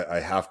 I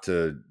have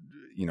to,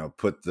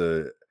 put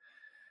the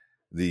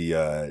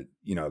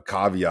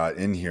caveat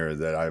in here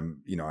that I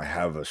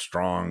have a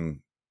strong,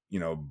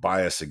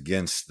 bias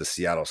against the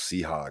Seattle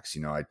Seahawks.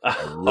 I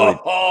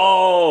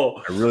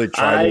really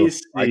try to,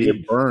 I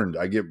get burned.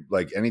 I get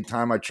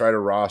anytime I try to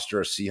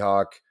roster a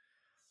Seahawk,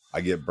 I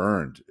get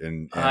burned.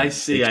 And I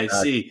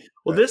see.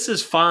 Well, this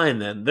is fine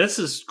then. This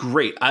is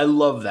great. I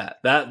love that.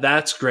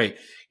 That's great.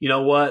 You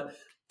know what?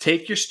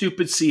 Take your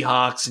stupid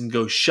Seahawks and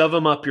go shove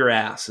them up your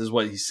ass is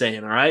what he's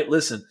saying. All right.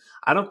 Listen,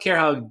 I don't care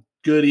how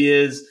good he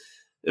is.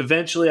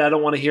 Eventually, I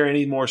don't want to hear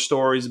any more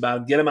stories about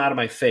him. Get him out of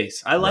my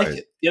face. I like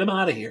it. Get him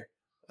out of here.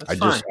 That's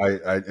fine.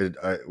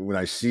 When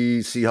I see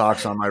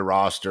Seahawks on my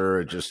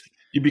roster,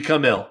 you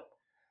become ill.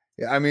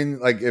 Yeah, I mean,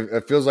 like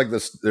it feels like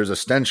there's a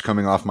stench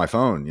coming off my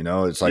phone.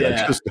 It's like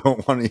I just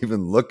don't want to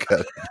even look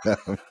at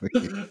them.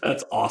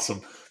 That's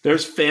awesome.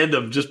 There's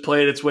fandom just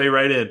playing its way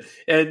right in,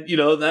 and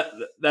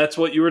that's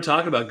what you were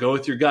talking about. Go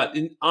with your gut.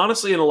 And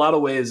honestly, in a lot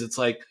of ways, it's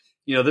like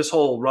this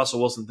whole Russell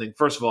Wilson thing.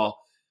 First of all,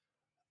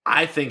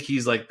 I think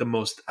he's like the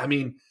most. I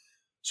mean,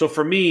 so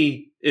for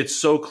me, it's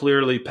so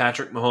clearly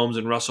Patrick Mahomes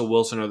and Russell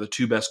Wilson are the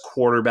 2 best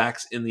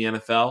quarterbacks in the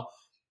NFL.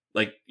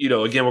 Like,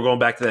 again, we're going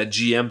back to that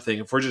GM thing.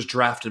 If we're just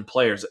drafting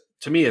players,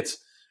 to me, it's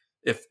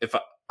if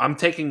I'm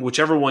taking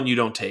whichever one you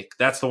don't take,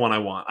 that's the one I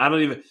want. I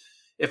don't even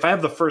if I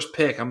have the first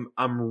pick,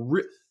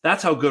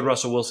 that's how good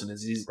Russell Wilson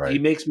is. He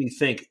makes me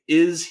think,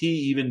 is he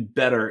even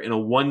better in a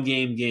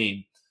 1-game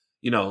game?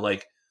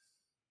 Like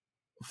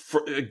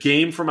for a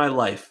game for my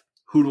life,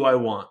 who do I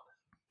want?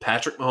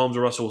 Patrick Mahomes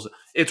or Russell Wilson?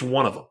 It's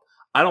one of them.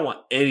 I don't want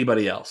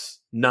anybody else.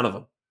 None of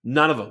them.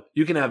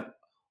 You can have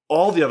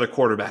all the other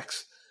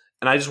quarterbacks.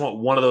 And I just want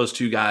one of those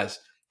 2 guys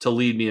to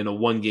lead me in a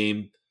 1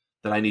 game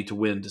that I need to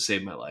win to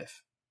save my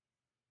life.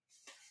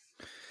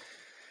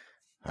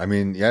 I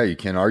mean, yeah, you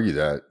can't argue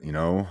that,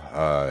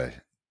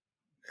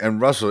 and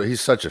Russell,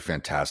 he's such a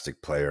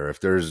fantastic player. If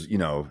there's,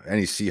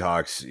 any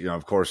Seahawks,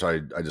 of course I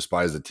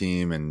despise the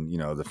team and,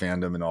 the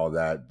fandom and all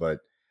that, but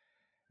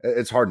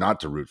it's hard not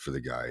to root for the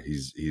guy.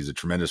 He's a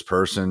tremendous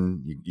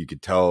person. You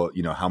could tell,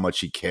 how much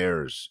he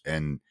cares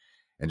and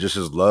just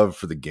his love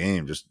for the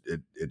game.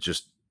 It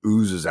just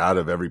oozes out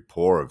of every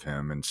pore of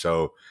him. And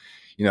so,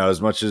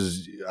 as much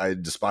as I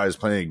despise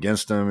playing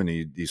against him and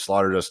he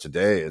slaughtered us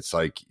today, it's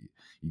like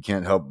you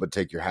can't help but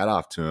take your hat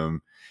off to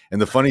him.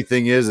 And the funny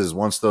thing is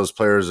once those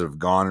players have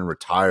gone and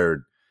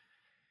retired,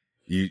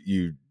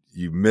 you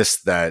miss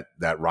that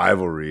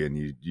rivalry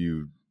and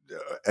you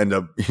end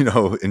up,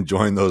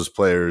 enjoying those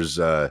players,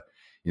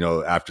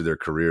 after their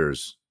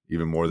careers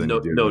even more than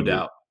you did. No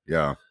doubt.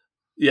 Yeah.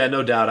 Yeah,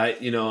 no doubt.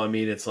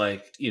 It's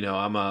like,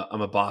 I'm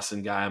a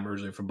Boston guy. I'm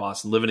originally from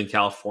Boston, living in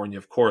California,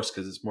 of course,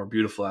 because it's more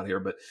beautiful out here.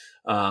 But,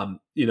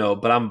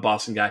 but I'm a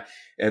Boston guy.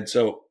 And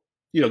so,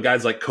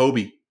 guys like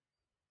Kobe,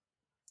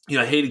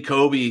 I hated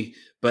Kobe,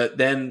 but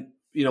then,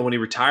 when he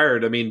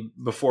retired, I mean,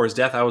 before his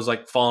death, I was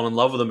like falling in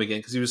love with him again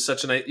because he was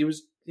such he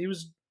was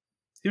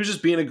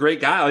just being a great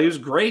guy. He was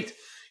great,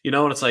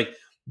 and it's like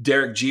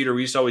Derek Jeter,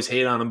 we used to always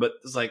hate on him, but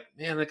it's like,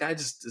 man, that guy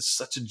just is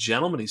such a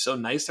gentleman. He's so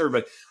nice to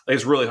everybody. Like,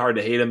 it's really hard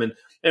to hate him.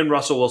 And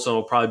Russell Wilson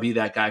will probably be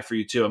that guy for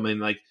you too. I mean,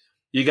 like,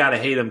 you got to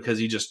hate him because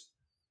he just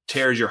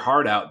tears your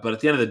heart out. But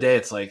at the end of the day,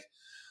 it's like,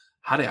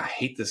 how do I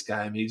hate this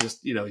guy? I mean, he just,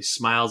 he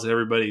smiles at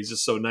everybody. He's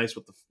just so nice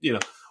with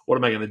what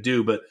am I going to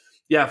do? But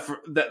yeah,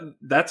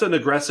 that's an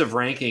aggressive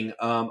ranking.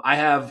 I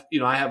have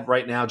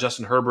right now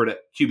Justin Herbert at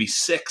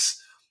QB6.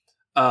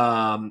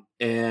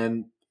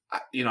 And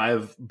I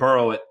have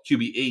Burrow at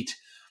QB8.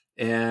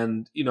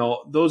 And,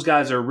 those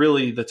guys are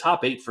really the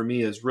top 8 for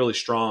me is really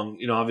strong,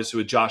 obviously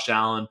with Josh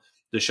Allen,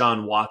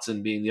 Deshaun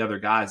Watson being the other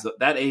guys.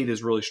 That 8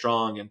 is really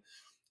strong. And,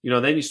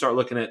 then you start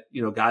looking at,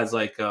 guys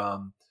like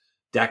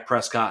Dak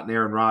Prescott and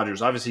Aaron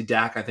Rodgers. Obviously,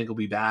 Dak, I think, will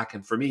be back.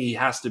 And for me, he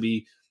has to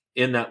be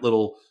in that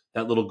little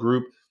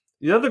group.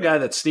 The other guy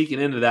that's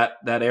sneaking into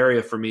that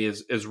area for me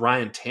is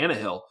Ryan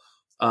Tannehill.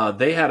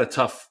 They had a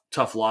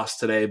tough loss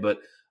today, but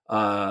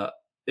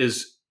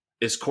is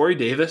is Corey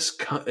Davis,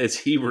 is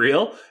he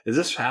real? Is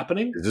this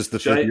happening? Is this the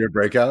fifth-year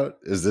breakout?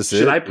 Is this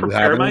should it? I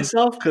prepare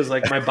myself? Because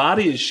like my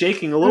body is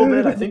shaking a little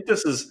bit. I think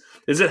is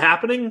it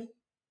happening?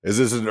 Is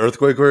this an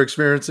earthquake we're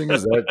experiencing?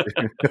 Is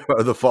that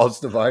are the faults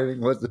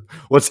dividing?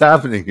 What's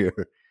happening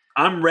here?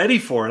 I'm ready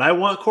for it. I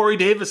want Corey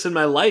Davis in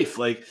my life.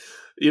 Like,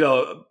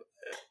 my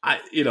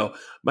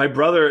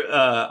brother,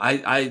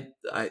 I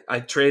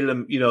traded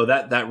him,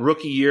 that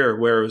rookie year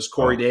where it was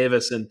Corey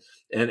Davis and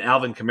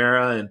Alvin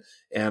Kamara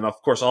and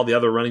of course all the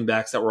other running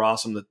backs that were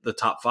awesome, the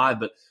top five.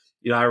 But,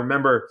 I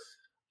remember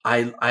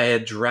I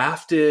had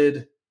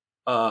drafted,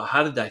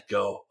 how did that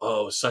go?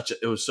 Oh,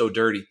 it was so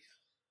dirty.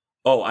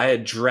 Oh, I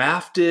had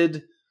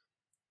drafted,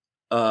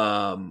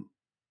 Kamara,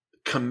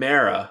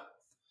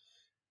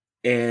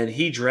 and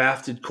he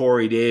drafted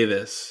Corey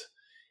Davis,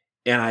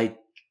 and I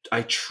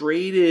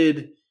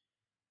traded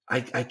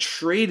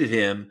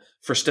him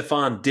for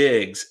Stephon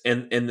Diggs,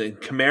 and then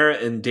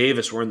Kamara and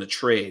Davis were in the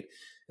trade,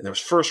 and there was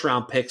first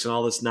round picks and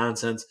all this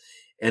nonsense,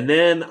 and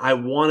then I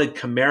wanted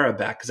Kamara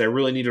back because I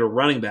really needed a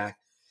running back,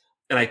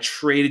 and I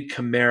traded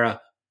Kamara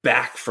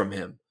back from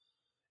him,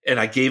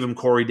 and I gave him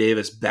Corey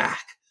Davis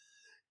back,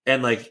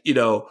 and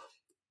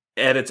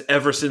and it's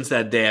ever since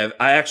that day.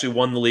 I actually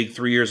won the league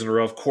 3 years in a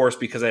row, of course,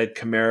 because I had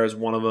Kamara as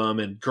one of them,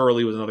 and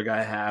Gurley was another guy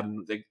I had,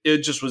 and it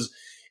just was.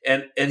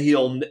 So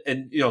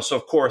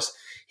of course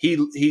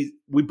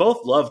we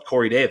both loved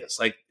Corey Davis.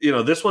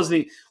 This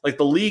wasn't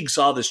the league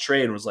saw this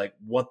trade and was like,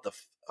 what the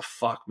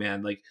fuck,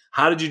 man? Like,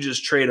 how did you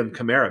just trade him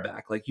Kamara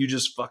back? Like, you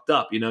just fucked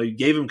up. You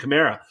gave him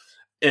Kamara,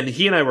 and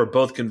he and I were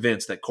both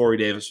convinced that Corey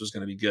Davis was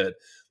going to be good.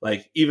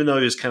 Like, even though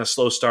he was kind of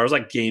slow start, it was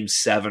like game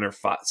 7 or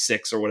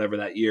 6 or whatever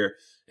that year,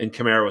 and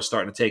Kamara was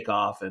starting to take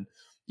off. And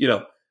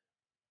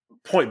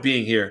point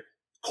being here,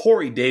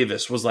 Corey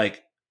Davis was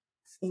like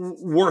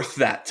worth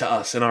that to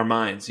us in our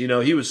minds.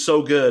 He was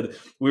so good.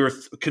 We were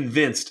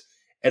convinced.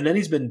 And then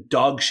he's been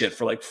dog shit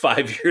for like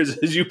 5 years,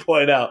 as you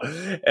point out.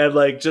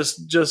 And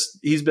just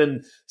he's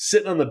been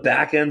sitting on the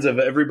back ends of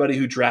everybody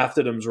who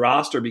drafted him's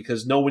roster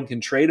because no one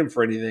can trade him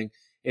for anything.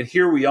 And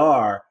here we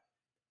are.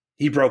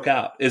 He broke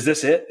out. Is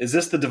this it? Is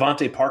this the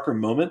Devontae Parker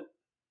moment?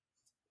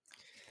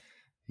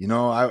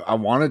 I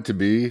want it to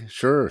be,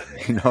 sure.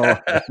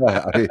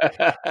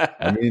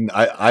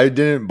 I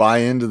didn't buy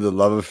into the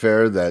love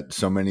affair that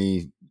so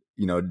many,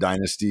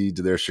 dynasty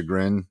to their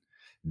chagrin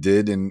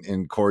did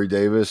in Corey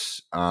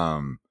Davis.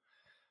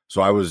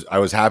 So I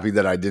was happy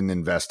that I didn't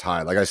invest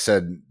high. Like I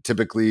said,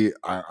 typically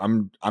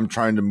I'm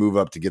trying to move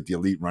up to get the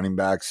elite running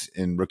backs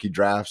in rookie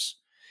drafts.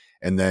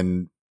 And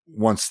then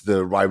once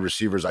the wide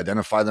receivers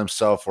identify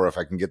themselves, or if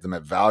I can get them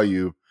at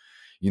value,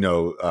 in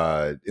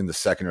the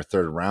second or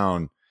third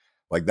round,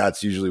 like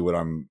that's usually what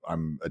I'm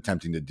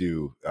attempting to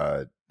do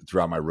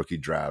throughout my rookie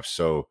draft.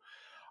 So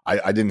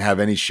I didn't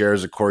have any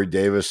shares of Corey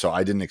Davis, so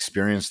I didn't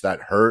experience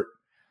that hurt.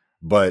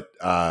 But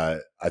I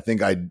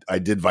think I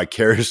did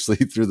vicariously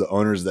through the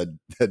owners that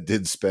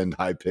did spend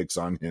high picks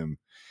on him.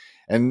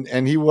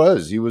 And he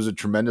was a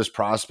tremendous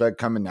prospect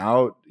coming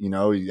out. He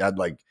had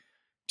like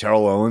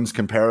Terrell Owens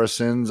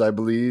comparisons, I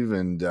believe.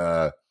 And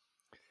it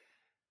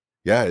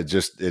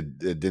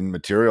didn't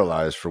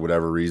materialize for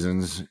whatever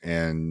reasons.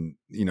 And,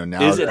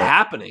 now is it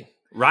happening?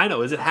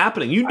 Rhino, is it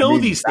happening?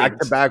 These things.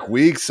 Back-to-back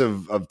weeks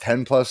of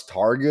 10 plus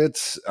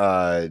targets.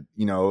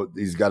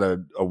 He's got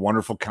a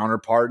wonderful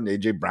counterpart in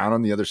AJ Brown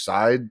on the other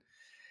side.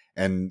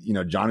 And,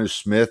 Jonnu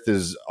Smith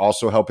is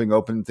also helping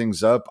open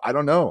things up. I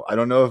don't know. I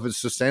don't know if it's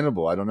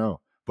sustainable. I don't know.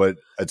 But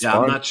it's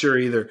fun. I'm not sure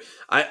either.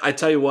 I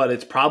tell you what,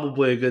 it's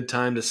probably a good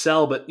time to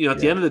sell. But, at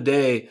the end of the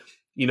day,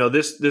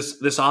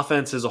 this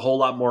offense is a whole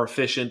lot more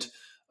efficient.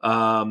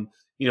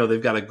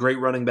 They've got a great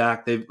running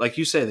back. Like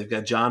you say, they've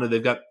got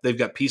Jonnu. They've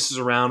got pieces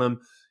around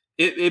him.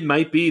 It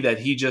might be that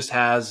he just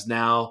has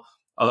now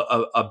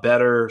a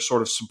better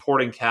sort of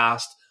supporting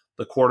cast.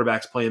 The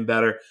quarterback's playing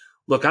better.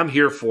 Look, I'm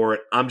here for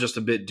it. I'm just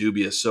a bit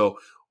dubious, so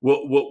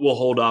we'll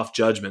hold off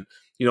judgment.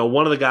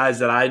 One of the guys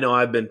that I know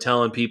I've been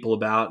telling people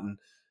about, and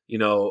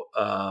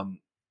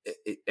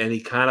and he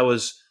kind of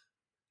was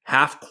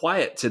half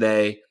quiet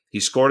today. He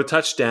scored a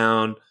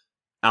touchdown.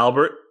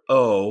 Albert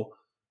O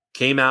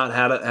came out,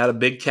 had a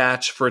big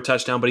catch for a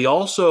touchdown, but he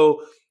also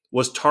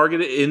was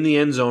targeted in the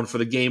end zone for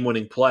the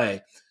game-winning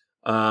play.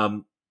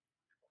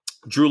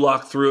 Drew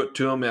Lock threw it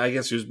to him. I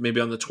guess he was maybe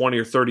on the 20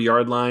 or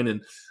 30-yard line,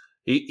 and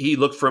he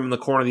looked for him in the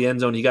corner of the end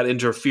zone. He got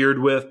interfered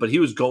with, but he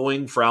was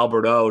going for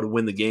Albert O to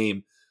win the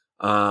game.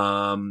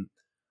 Albert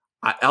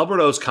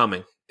O's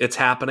coming. It's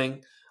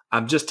happening.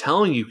 I'm just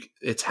telling you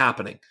it's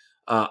happening.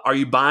 Are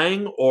you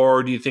buying,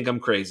 or do you think I'm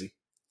crazy?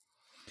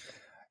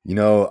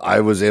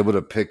 I was able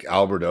to pick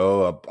Albert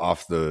O up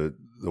off the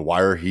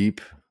wire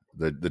heap,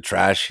 the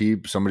trash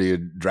heap. Somebody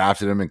had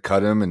drafted him and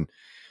cut him. And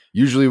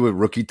usually with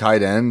rookie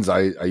tight ends,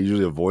 I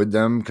usually avoid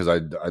them because I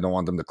don't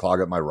want them to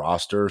clog up my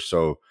roster.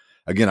 So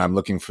again, I'm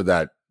looking for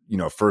that,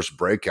 first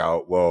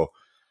breakout. Well,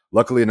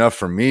 luckily enough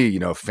for me,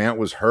 Fant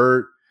was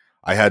hurt.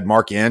 I had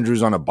Mark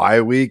Andrews on a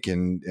bye week,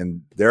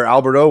 and there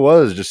Albert O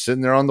was just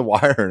sitting there on the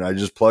wire, and I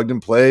just plugged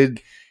and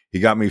played. He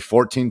got me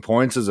 14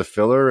 points as a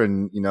filler,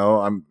 and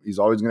he's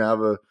always going to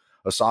have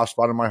a soft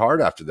spot in my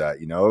heart after that.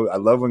 I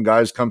love when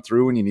guys come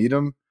through when you need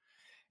them,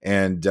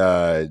 and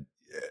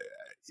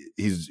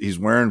he's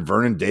wearing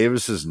Vernon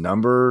Davis's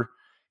number.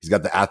 He's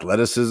got the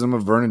athleticism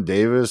of Vernon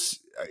Davis.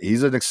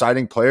 He's an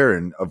exciting player,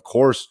 and of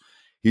course,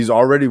 he's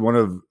already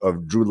one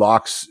of Drew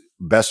Lock's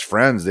best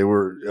friends. They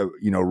were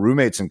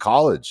roommates in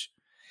college,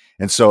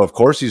 and so of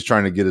course he's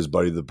trying to get his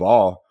buddy the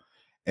ball,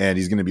 and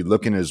he's going to be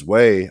looking his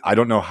way. I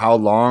don't know how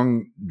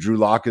long Drew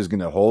Lock is going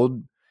to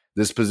hold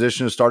this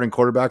position of starting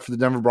quarterback for the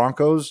Denver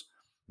Broncos.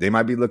 They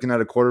might be looking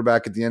at a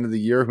quarterback at the end of the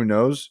year. Who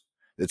knows?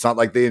 It's not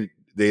like they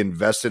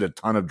invested a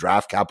ton of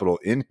draft capital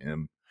in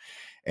him.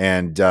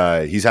 And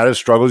he's had his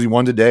struggles. He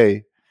won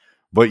today.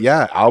 But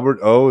yeah, Albert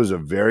O is a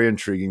very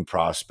intriguing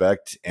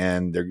prospect,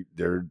 and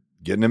they're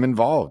getting him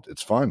involved.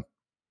 It's fun.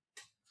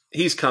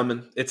 He's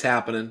coming. It's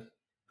happening.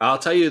 I'll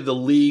tell you the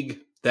league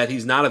that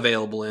he's not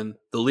available in,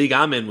 the league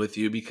I'm in with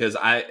you, because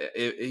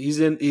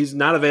he's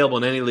not available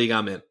in any league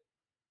I'm in.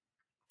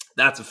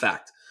 That's a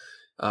fact.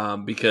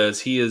 Because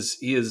he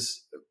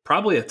is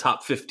probably a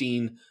top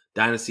 15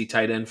 dynasty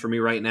tight end for me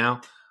right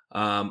now.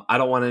 I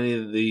don't want any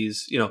of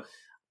these, you're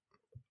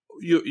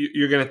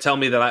going to tell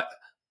me that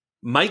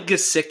Mike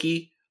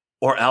Gesicki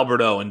or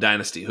Albert O in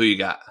dynasty. Who you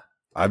got?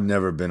 I've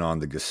never been on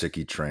the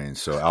Gesicki train,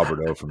 so Albert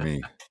O for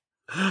me.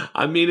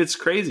 I mean, it's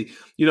crazy.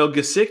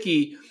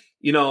 Gesicki,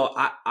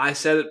 I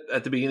said it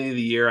at the beginning of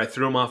the year, I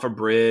threw him off a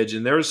bridge,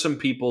 and there were some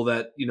people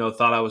that,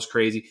 thought I was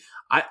crazy.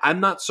 I'm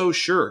not so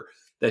sure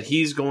that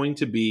he's going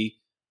to be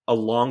a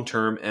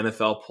long-term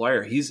NFL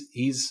player.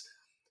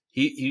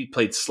 He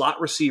played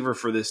slot receiver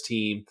for this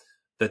team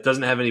that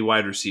doesn't have any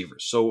wide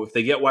receivers. So if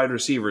they get wide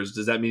receivers,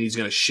 does that mean he's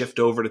going to shift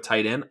over to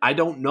tight end? I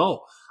don't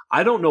know.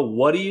 I don't know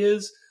what he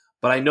is,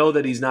 but I know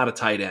that he's not a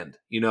tight end.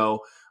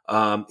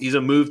 He's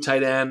a move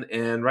tight end,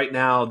 and right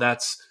now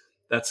that's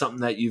something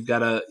that you've got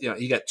to.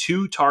 He got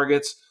 2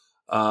 targets.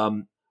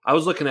 I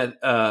was looking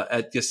at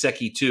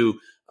Gesicki too.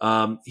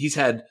 He's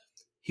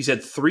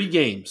had 3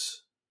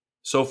 games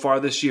so far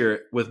this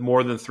year with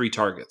more than 3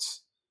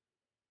 targets.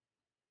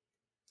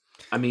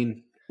 I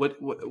mean,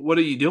 what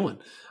are you doing?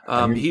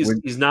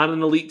 He's not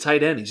an elite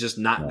tight end. He's just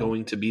not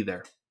going to be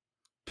there.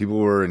 People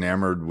were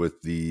enamored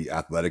with the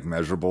athletic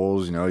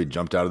measurables. He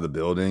jumped out of the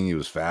building. He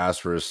was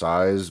fast for his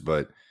size,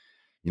 but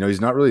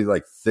he's not really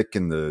like thick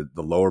in the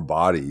lower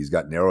body. He's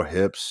got narrow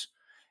hips,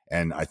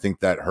 and I think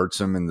that hurts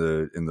him in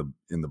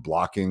the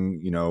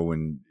blocking.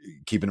 When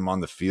keeping him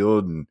on the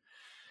field, and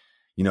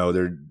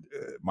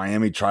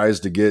Miami tries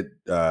to get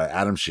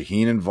Adam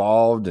Shaheen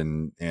involved,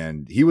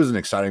 and he was an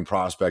exciting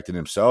prospect in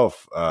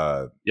himself.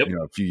 A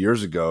few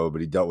years ago, but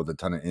he dealt with a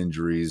ton of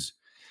injuries.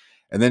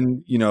 And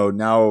then,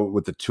 now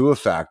with the Tua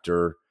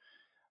factor,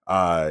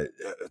 the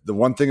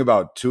one thing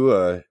about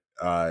Tua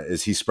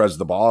is he spreads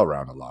the ball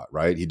around a lot,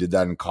 right? He did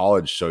that in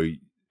college. So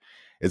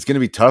it's going to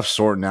be tough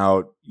sorting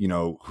out,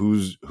 who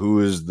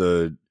is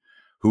the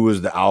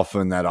alpha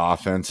in that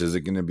offense. Is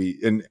it going to be,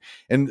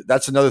 and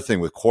that's another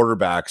thing with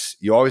quarterbacks.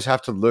 You always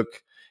have to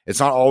look, it's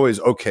not always,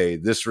 okay,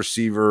 this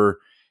receiver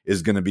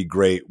is going to be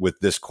great with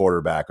this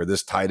quarterback or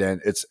this tight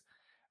end.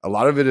 A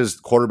lot of it is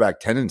quarterback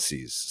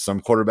tendencies.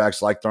 Some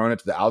quarterbacks like throwing it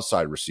to the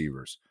outside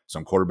receivers.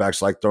 Some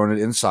quarterbacks like throwing it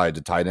inside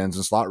to tight ends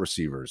and slot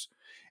receivers.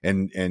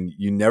 And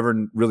you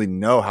never really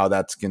know how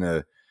that's going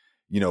to,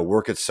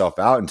 work itself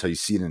out until you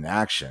see it in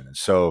action. And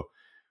so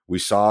we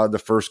saw the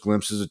first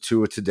glimpses of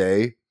Tua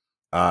today.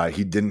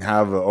 He didn't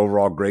have an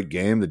overall great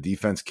game. The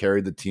defense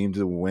carried the team to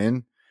the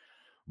win.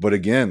 But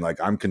again,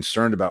 I'm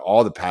concerned about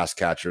all the pass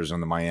catchers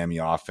on the Miami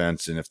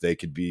offense, and if they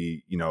could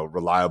be,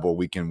 reliable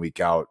week in, week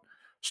out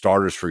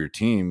starters for your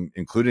team,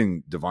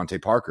 including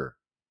Devontae Parker.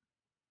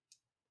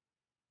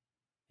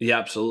 Yeah,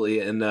 absolutely.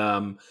 And,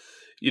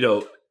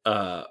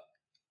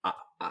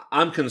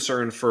 I'm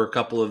concerned for a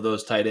couple of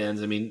those tight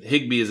ends. I mean,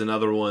 Higbee is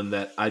another one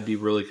that I'd be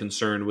really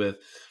concerned with.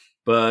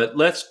 But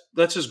let's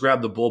just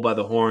grab the bull by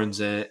the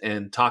horns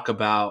and talk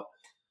about,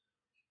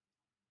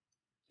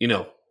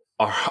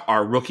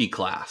 our rookie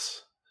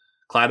class.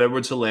 Clyde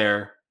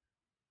Edwards-Helaire,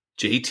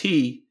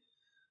 JT,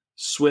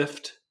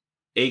 Swift,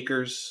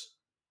 Akers.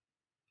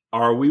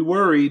 Are we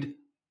worried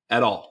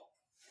at all?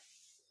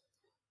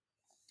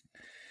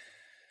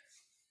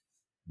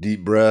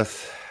 Deep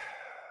breath.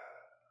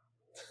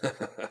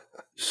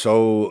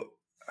 So,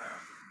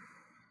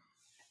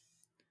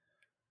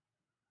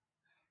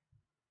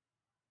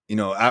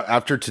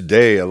 after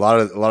today, a lot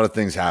of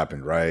things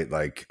happened, right?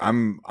 Like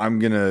I'm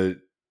gonna,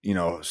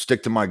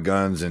 stick to my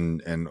guns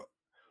and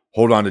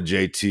hold on to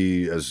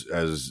JT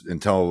as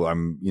until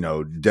I'm,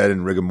 dead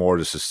and rigor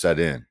mortis is set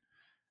in,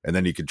 and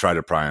then you could try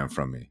to pry him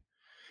from me.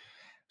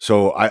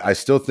 So I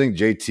still think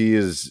JT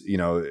is,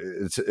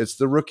 it's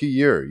the rookie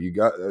year.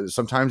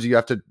 Sometimes you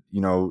have to,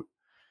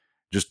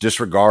 just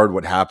disregard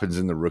what happens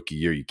in the rookie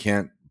year. You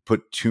can't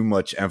put too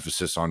much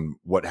emphasis on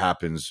what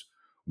happens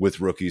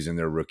with rookies in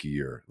their rookie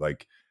year.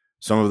 Like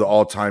some of the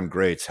all-time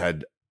greats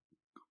had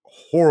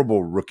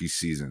horrible rookie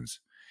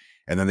seasons,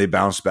 and then they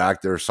bounced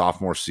back their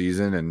sophomore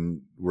season and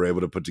were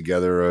able to put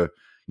together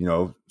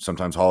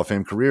sometimes Hall of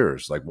Fame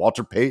careers. Like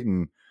Walter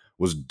Payton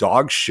was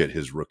dog shit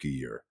his rookie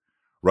year,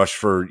 rushed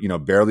for,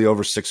 barely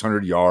over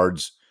 600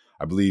 yards,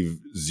 I believe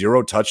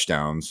 0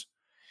 touchdowns,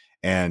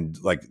 and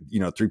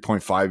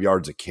 3.5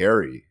 yards a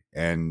carry.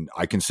 And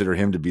I consider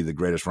him to be the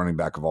greatest running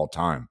back of all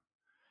time.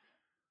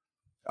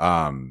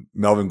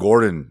 Melvin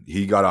Gordon,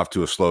 he got off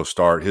to a slow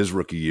start his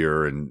rookie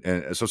year.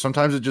 And so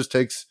sometimes it just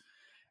takes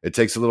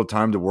a little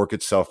time to work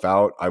itself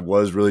out. I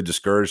was really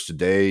discouraged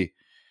today,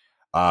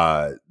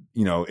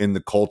 in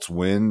the Colts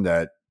win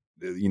that,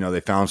 they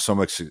found so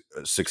much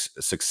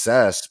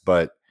success,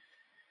 but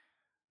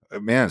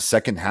man,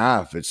 second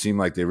half, it seemed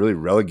like they really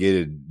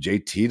relegated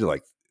JT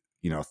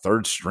to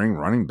third string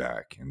running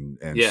back. And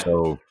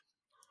so.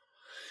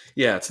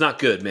 Yeah, it's not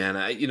good, man.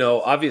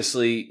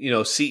 Obviously,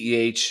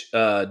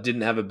 CEH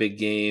didn't have a big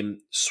game.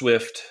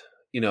 Swift,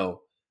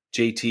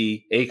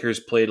 JT Akers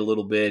played a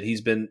little bit.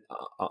 He's been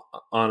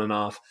on and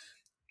off.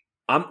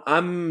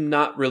 I'm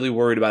not really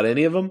worried about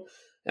any of them,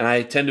 and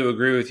I tend to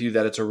agree with you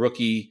that it's a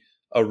rookie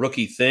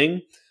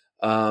thing.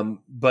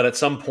 But at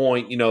some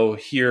point,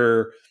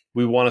 here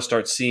we want to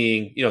start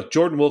seeing,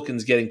 Jordan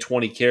Wilkins getting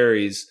 20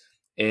 carries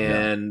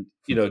and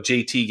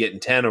JT getting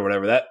 10 or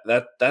whatever.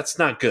 That's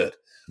not good.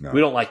 No.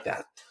 We don't like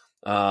that.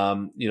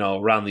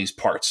 Around these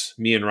parts,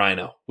 me and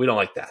Rhino, we don't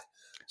like that.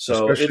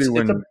 So especially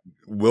when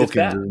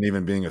Wilkins isn't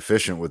even being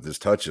efficient with his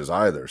touches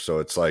either. So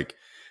it's like,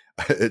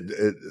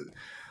 Nyheim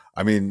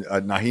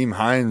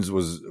Hines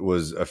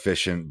was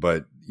efficient,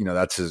 but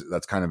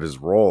that's kind of his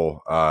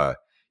role.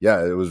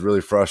 It was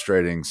really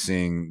frustrating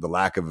seeing the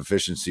lack of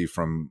efficiency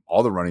from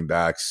all the running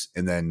backs,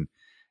 and then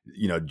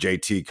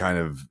JT kind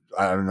of,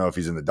 I don't know if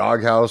he's in the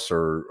doghouse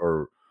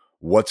or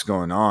what's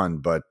going on,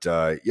 but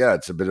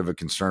it's a bit of a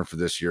concern for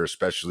this year,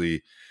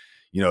 especially,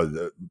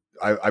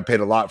 I paid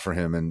a lot for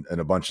him in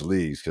a bunch of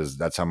leagues because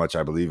that's how much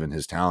I believe in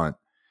his talent.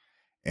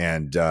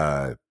 And,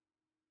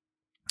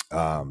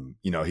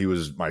 he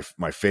was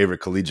my favorite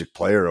collegiate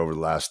player over the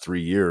last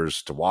 3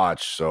 years to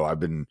watch. So I've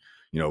been,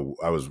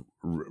 I was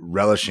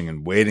relishing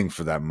and waiting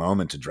for that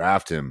moment to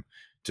draft him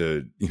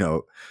to,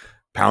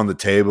 pound the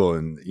table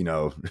and,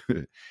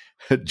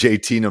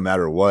 JT no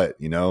matter what,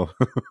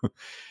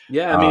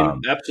 Yeah, I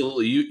mean,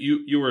 absolutely.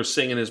 You were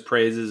singing his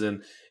praises,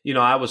 and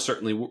I was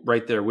certainly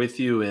right there with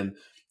you. And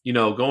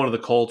going to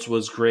the Colts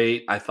was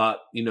great. I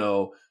thought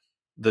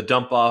the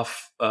dump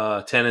off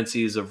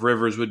tendencies of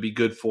Rivers would be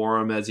good for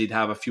him, as he'd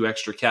have a few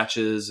extra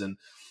catches. And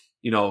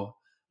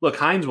look,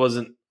 Hines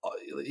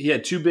he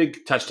had 2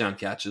 big touchdown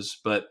catches,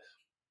 but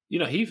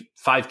he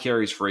 5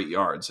 carries for 8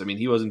 yards. I mean,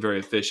 he wasn't very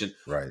efficient.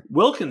 Right.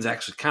 Wilkins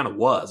actually kind of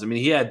was. I mean,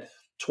 he had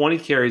 20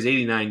 carries,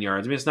 89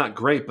 yards. I mean, it's not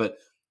great, but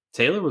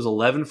Taylor was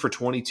 11 for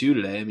 22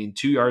 today. I mean,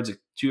 2 yards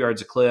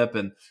a clip.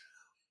 And,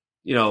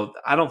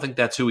 I don't think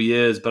that's who he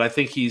is, but I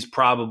think he's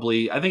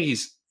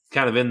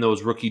kind of in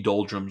those rookie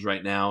doldrums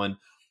right now.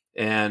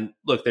 And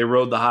look, they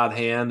rode the hot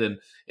hand, and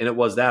it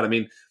was that. I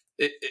mean,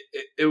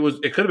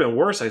 it could have been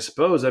worse, I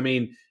suppose. I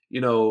mean,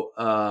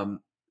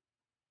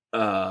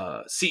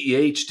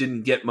 CEH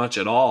didn't get much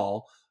at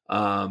all.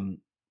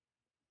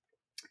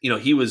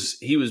 He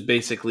was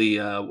basically,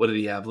 what did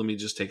he have? Let me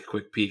just take a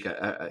quick peek.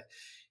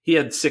 He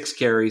had 6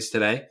 carries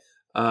today,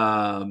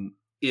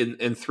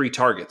 in 3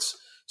 targets.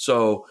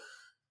 So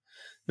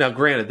now,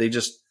 granted, they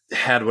just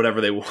had whatever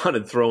they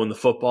wanted throwing the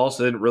football,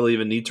 so they didn't really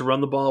even need to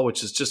run the ball,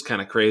 which is just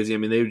kind of crazy. I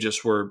mean, they were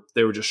just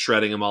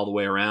shredding him all the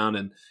way around,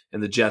 and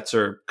the Jets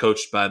are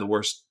coached by the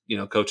worst,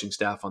 coaching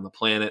staff on the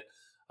planet.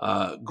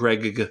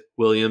 Greg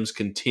Williams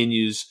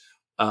continues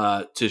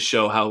to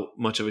show how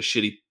much of a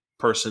shitty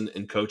person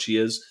and coach he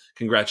is.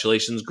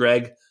 Congratulations,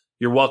 Greg.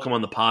 You're welcome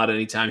on the pod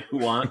anytime you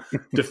want.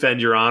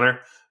 Defend your honor.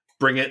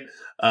 Bring it.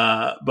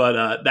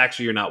 But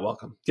actually, you're not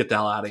welcome. Get the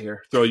hell out of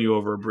here. Throw you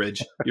over a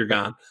bridge. You're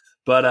gone.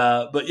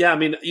 But yeah, I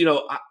mean,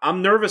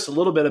 I'm nervous a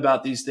little bit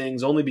about these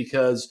things, only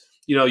because,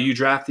 you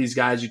draft these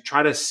guys, you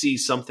try to see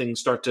something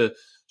start to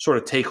sort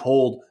of take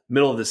hold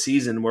middle of the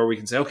season where we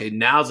can say, okay,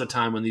 now's the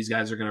time when these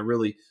guys are going to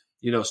really,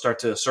 start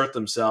to assert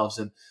themselves.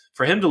 And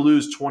for him to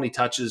lose 20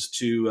 touches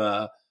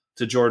to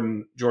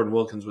Jordan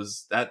Wilkins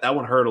was that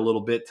one hurt a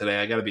little bit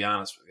today. I got to be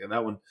honest with you.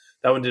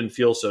 That one didn't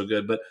feel so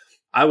good, but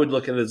I would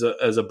look at it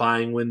as a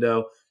buying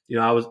window.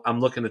 I'm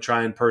looking to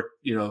try and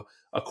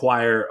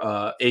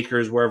acquire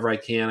Akers wherever I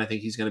can. I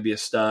think he's going to be a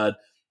stud.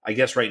 I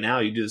guess right now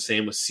you do the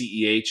same with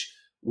CEH,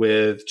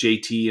 with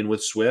JT, and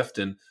with Swift,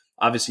 and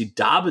obviously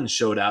Dobbins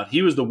showed out.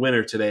 He was the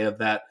winner today of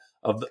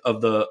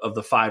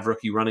the 5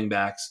 rookie running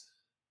backs.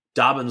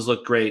 Dobbins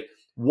looked great.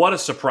 What a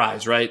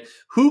surprise, right?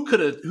 Who could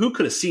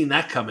have seen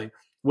that coming?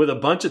 With a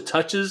bunch of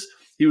touches,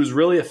 he was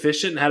really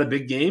efficient and had a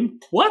big game.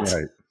 What?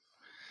 Right.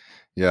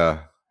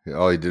 Yeah.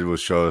 All he did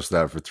was show us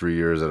that for 3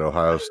 years at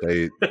Ohio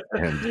State,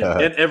 and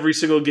every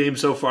single game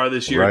so far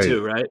this year,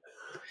 too, right?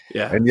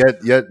 Yeah. And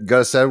yet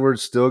Gus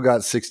Edwards still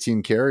got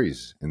 16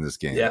 carries in this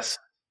game. Yes,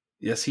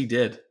 he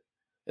did.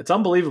 It's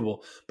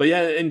unbelievable. But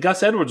yeah, and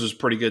Gus Edwards was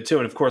pretty good too,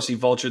 and of course he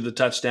vultured the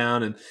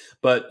touchdown.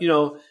 But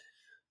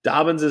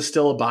Dobbins is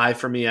still a buy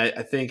for me.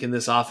 I think in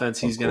this offense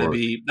he's going to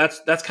be.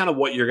 That's kind of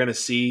what you're going to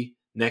see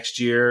next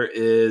year.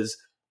 Is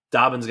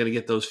Dobbins going to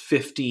get those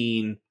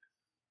 15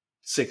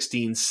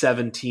 16,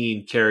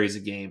 17 carries a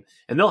game.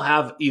 And they'll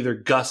have either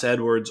Gus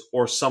Edwards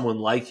or someone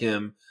like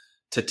him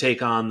to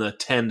take on the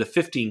 10 to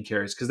 15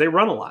 carries because they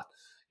run a lot.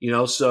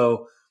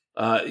 So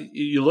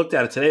you looked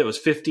at it today, it was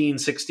 15,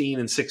 16,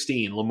 and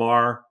 16,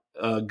 Lamar,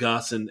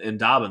 Gus, and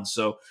Dobbins.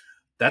 So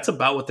that's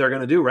about what they're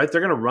going to do, right?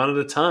 They're going to run it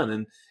a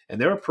ton,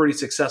 and they were pretty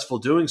successful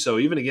doing so,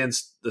 even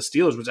against the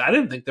Steelers, which I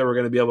didn't think they were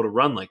going to be able to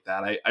run like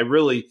that. I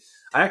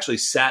actually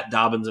sat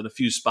Dobbins in a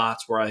few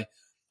spots where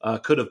I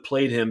could have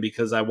played him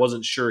because I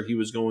wasn't sure he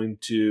was going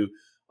to.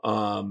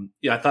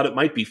 I thought it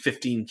might be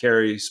 15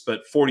 carries,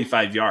 but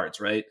 45 yards,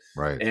 right?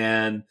 Right.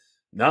 And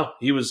no,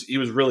 he was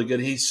really good.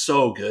 He's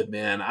so good,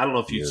 man. I don't know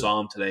if you saw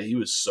him today. He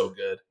was so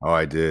good. Oh,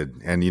 I did.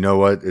 And you know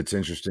what? It's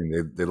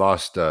interesting. They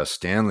lost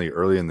Stanley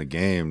early in the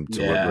game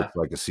to what looked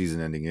like a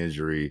season-ending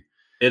injury.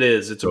 It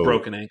is. It's a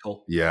broken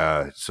ankle.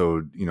 Yeah.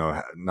 So,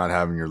 not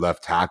having your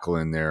left tackle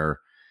in there,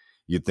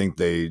 you'd think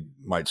they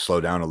might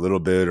slow down a little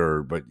bit,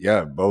 but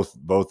yeah, both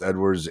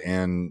Edwards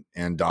and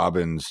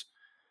Dobbins,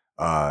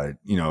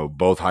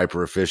 both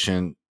hyper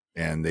efficient,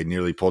 and they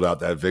nearly pulled out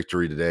that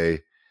victory today.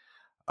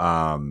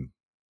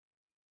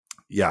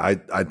 Yeah,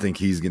 I think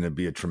he's going to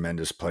be a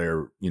tremendous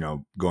player,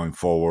 going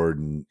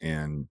forward,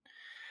 and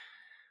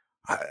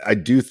I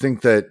do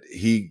think that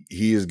he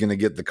is going to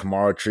get the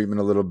Kamara treatment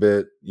a little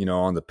bit,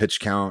 on the pitch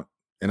count,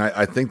 and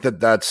I think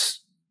that's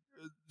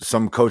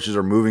some coaches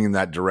are moving in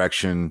that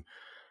direction.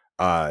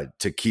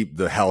 To keep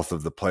the health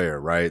of the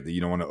player, right? That you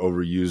don't want to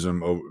overuse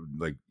them,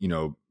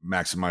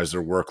 maximize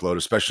their workload,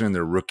 especially in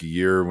their rookie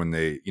year when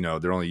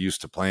they're only used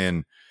to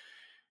playing,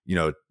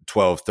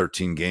 12,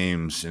 13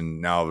 games.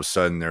 And now all of a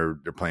sudden they're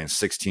playing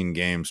 16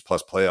 games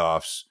plus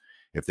playoffs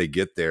if they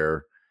get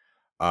there.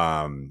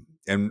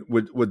 And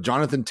with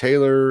Jonathan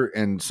Taylor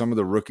and some of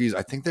the rookies,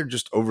 I think they're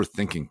just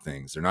overthinking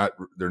things.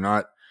 They're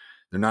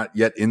not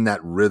yet in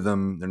that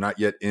rhythm. They're not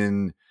yet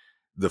in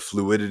the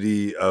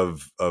fluidity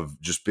of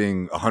just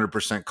being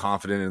 100%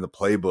 confident in the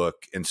playbook.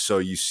 And so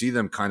you see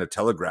them kind of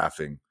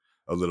telegraphing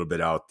a little bit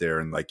out there,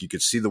 and like you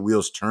could see the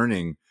wheels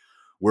turning.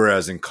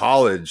 Whereas in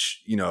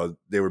college,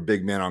 they were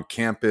big men on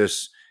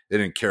campus. They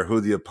didn't care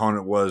who the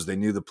opponent was. They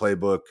knew the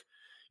playbook,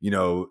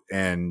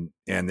 and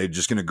they're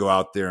just going to go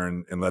out there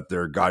and let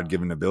their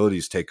God-given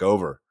abilities take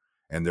over,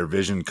 and their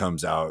vision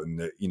comes out.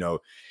 And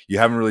you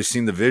haven't really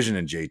seen the vision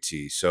in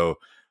JT. So,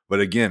 but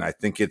again, I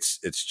think it's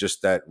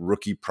just that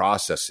rookie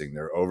processing.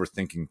 They're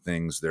overthinking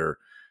things.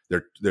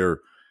 They're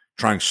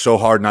trying so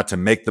hard not to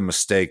make the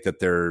mistake that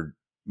they're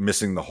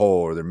missing the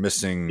hole, or they're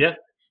missing,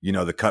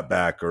 the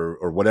cutback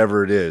or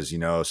whatever it is,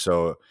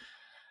 So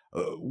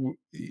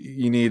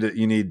you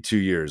need 2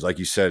 years, like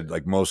you said.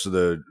 Like most of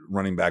the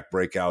running back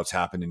breakouts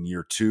happen in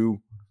year 2,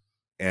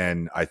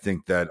 and I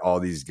think that all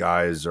these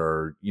guys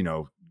are,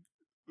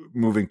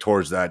 moving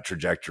towards that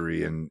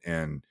trajectory,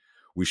 and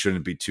we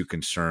shouldn't be too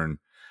concerned.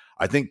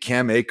 I think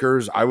Cam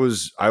Akers, I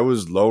was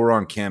lower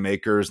on Cam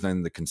Akers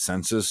than the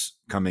consensus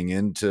coming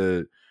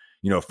into,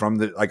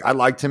 I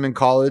liked him in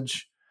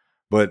college,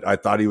 but I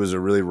thought he was a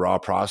really raw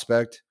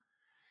prospect.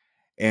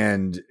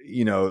 And,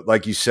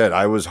 like you said,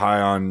 I was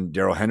high on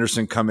Darrell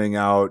Henderson coming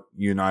out.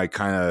 You and I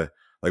kind of,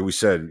 like we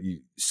said, you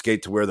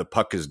skate to where the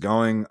puck is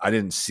going. I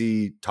didn't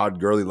see Todd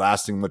Gurley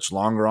lasting much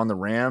longer on the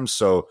Rams.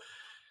 So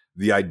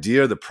the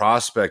idea, the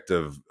prospect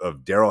of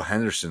Darrell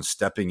Henderson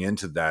stepping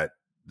into that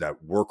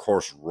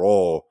workhorse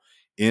role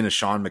in a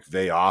Sean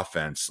McVay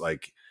offense,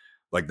 like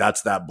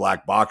that's that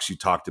black box you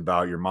talked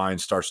about. Your mind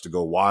starts to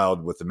go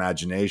wild with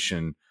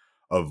imagination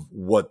of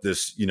what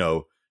this,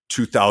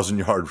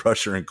 2,000-yard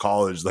rusher in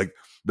college, like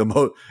the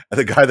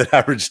guy that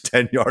averaged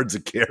 10 yards a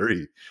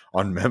carry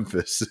on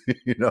Memphis,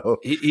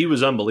 he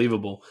was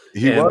unbelievable.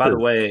 By the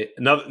way,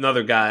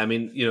 another guy,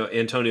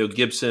 Antonio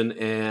Gibson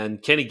and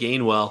Kenny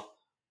Gainwell,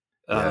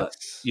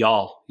 yes.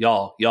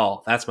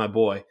 y'all, that's my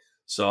boy.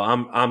 So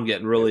I'm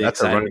getting really excited.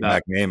 That's a running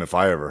back name if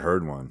I ever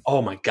heard one.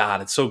 Oh my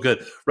God, it's so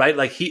good, right?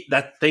 Like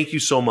thank you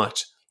so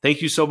much.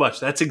 Thank you so much.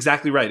 That's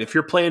exactly right. If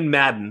you're playing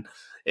Madden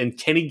and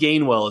Kenny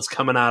Gainwell is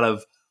coming out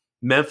of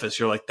Memphis,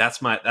 you're like,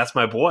 that's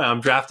my boy.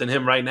 I'm drafting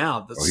him right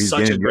now. That's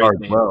such a great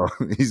name. Well.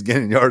 He's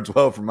getting yards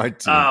well for my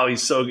team. Oh,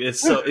 he's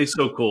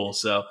so cool.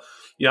 So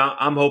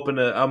I'm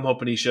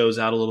hoping he shows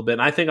out a little bit.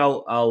 And I think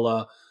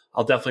I'll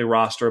definitely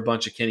roster a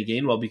bunch of Kenny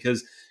Gainwell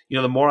because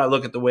the more I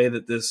look at the way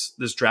that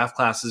this draft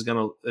class is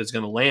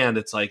gonna land,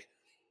 it's like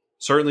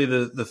certainly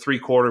the 3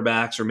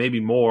 quarterbacks or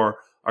maybe more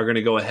are going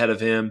to go ahead of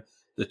him.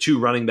 The 2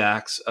 running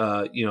backs,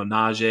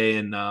 Najee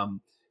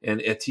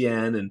and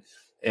Etienne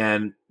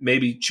and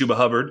maybe Chuba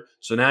Hubbard.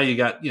 So now you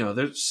got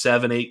there's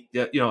 7, 8.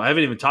 I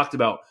haven't even talked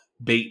about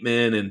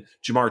Bateman and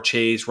Jamar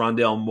Chase,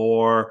 Rondale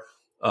Moore,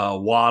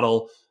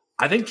 Waddle.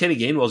 I think Kenny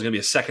Gainwell is going to be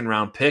a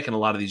 2nd-round pick in a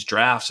lot of these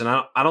drafts, and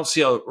I don't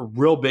see a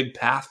real big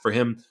path for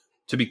him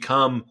to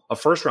become a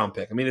 1st-round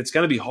pick. It's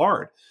going to be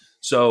hard.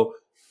 So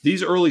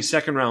these early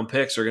 2nd-round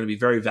picks are going to be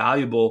very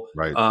valuable,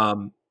 right?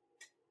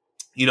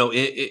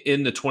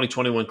 In the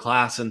 2021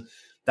 class, and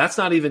that's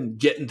not even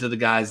getting to the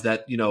guys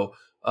that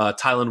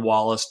Tylan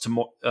Wallace,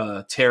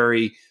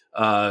 Terry,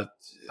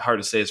 hard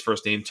to say his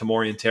first name,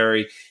 Tamorian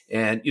Terry,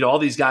 and all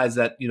these guys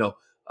that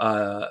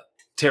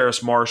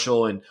Terrace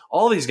Marshall, and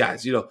all these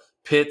guys,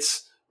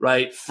 Pitts,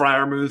 right?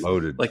 Freiermuth.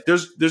 Loaded. Like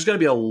there's going to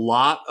be a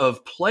lot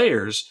of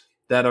players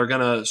that are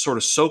going to sort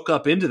of soak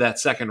up into that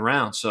second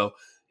round. So,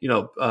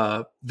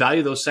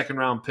 value those second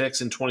round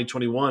picks in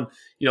 2021.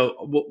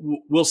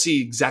 We'll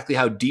see exactly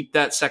how deep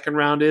that second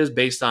round is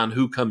based on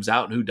who comes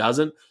out and who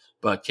doesn't.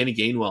 But Kenny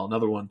Gainwell,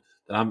 another one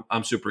that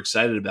I'm super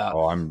excited about.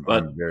 Oh, I'm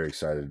very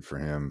excited for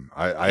him.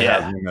 I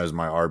have him as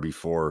my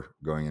RB4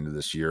 going into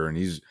this year, and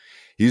he's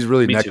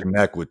really neck and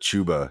neck with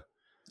Chuba.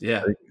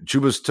 Yeah,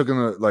 Chuba's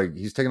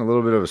he's taken a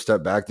little bit of a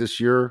step back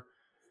this year.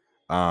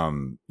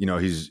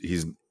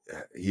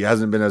 He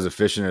hasn't been as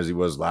efficient as he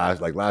was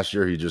last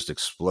year. He just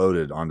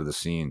exploded onto the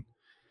scene,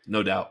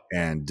 no doubt.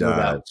 And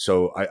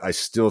so I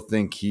still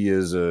think he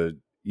is a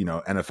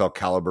NFL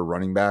caliber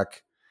running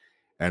back.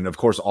 And of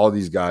course, all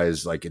these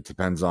guys, like, it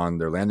depends on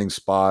their landing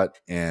spot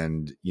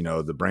and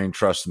the brain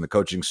trust and the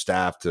coaching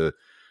staff to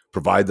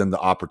provide them the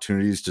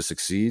opportunities to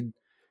succeed.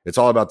 It's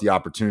all about the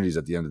opportunities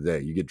at the end of the day.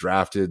 You get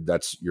drafted,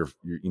 that's your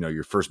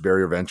first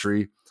barrier of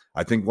entry.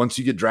 I think once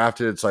you get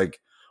drafted, it's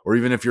like, or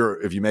even if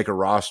you make a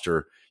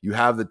roster, you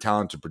have the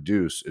talent to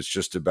produce. It's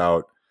just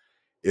about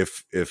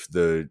if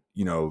the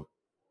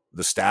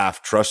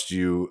staff trusts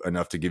you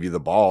enough to give you the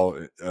ball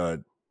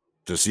to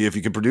see if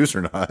you can produce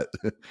or not.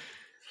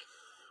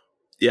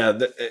 Yeah,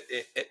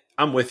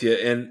 I'm with you.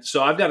 And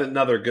so I've got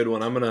another good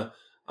one. I'm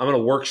gonna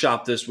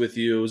workshop this with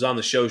you. It was on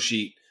the show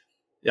sheet.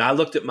 Yeah, I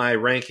looked at my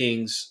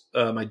rankings,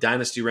 my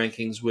dynasty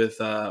rankings with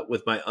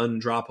my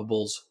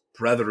undroppables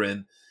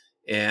brethren,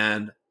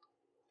 and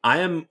I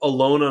am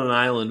alone on an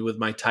island with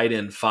my tight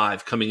end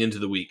 5 coming into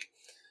the week.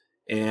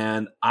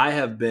 And I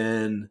have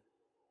been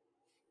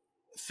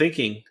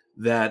thinking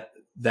that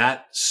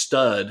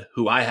stud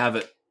who I have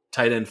at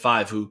tight end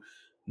 5, who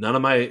none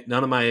of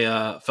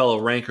my fellow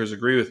rankers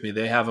agree with me.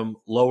 They have him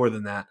lower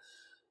than that.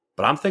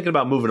 But I'm thinking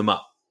about moving him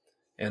up.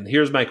 And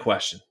here's my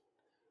question.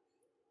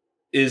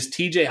 Is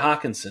TJ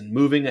Hawkinson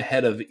moving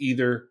ahead of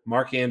either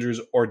Mark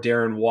Andrews or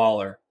Darren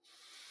Waller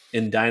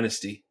in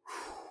Dynasty?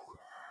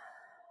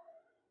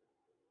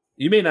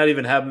 You may not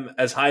even have him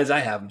as high as I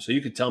have him, so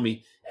you could tell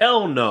me,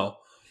 hell no.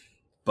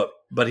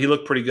 But he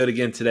looked pretty good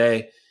again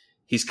today.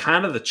 He's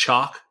kind of the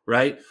chalk,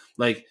 right?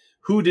 Like,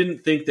 who didn't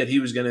think that he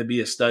was going to be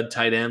a stud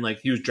tight end? Like,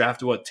 he was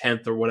drafted,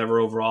 10th or whatever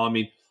overall. I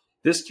mean,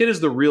 this kid is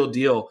the real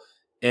deal,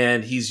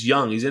 and he's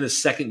young. He's in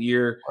his second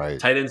year. Right.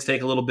 Tight ends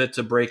take a little bit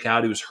to break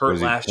out. He was hurt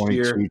last 22,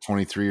 year.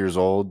 23 years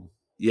old.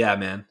 Yeah,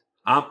 man.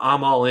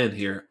 I'm all in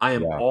here. I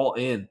am all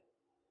in.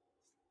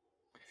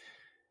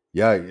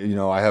 Yeah,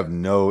 I have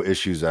no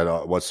issues at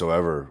all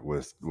whatsoever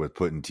with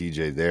putting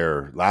TJ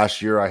there.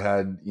 Last year I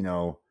had,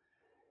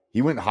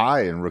 he went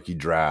high in rookie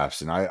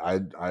drafts, and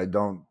I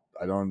don't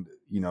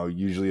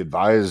usually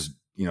advise,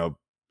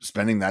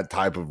 spending that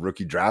type of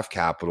rookie draft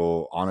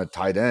capital on a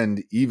tight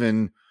end,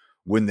 even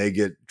when they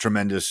get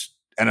tremendous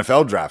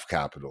NFL draft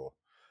capital.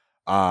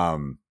 I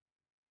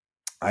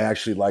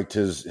actually liked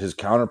his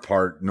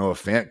counterpart, Noah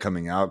Fant,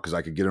 coming out because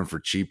I could get him for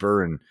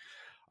cheaper, and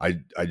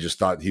I just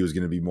thought he was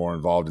going to be more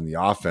involved in the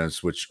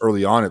offense, which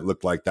early on it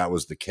looked like that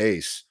was the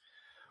case.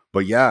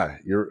 But yeah,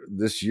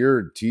 this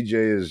year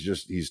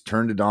TJ he's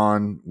turned it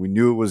on. We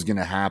knew it was going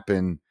to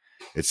happen.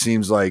 It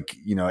seems like,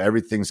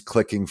 everything's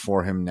clicking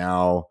for him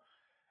now.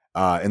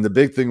 And the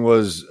big thing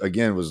was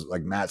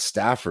like Matt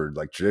Stafford.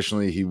 Like,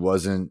 traditionally he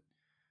wasn't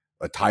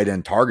a tight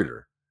end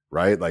targeter,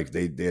 right? Like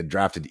they had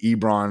drafted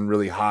Ebron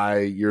really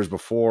high years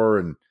before,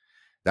 and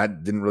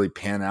that didn't really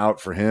pan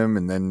out for him.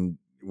 And then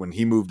when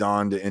he moved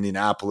on to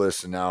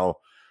Indianapolis and now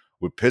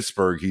with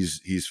Pittsburgh,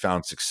 he's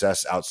found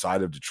success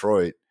outside of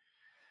Detroit.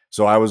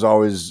 So I was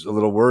always a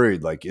little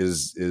worried, like,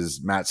 is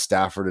Matt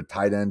Stafford a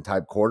tight end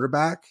type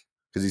quarterback?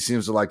 Because he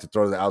seems to like to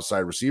throw to the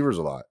outside receivers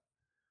a lot.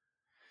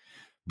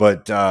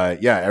 But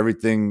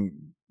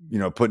everything,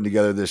 putting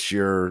together this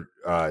year,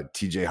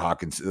 TJ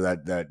Hawkins,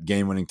 that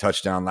game-winning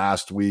touchdown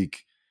last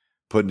week,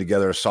 putting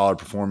together a solid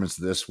performance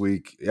this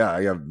week. Yeah,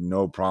 I have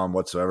no problem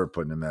whatsoever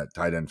putting him at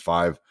tight end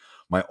 5.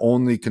 My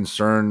only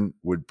concern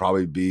would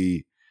probably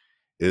be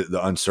the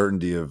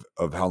uncertainty of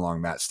how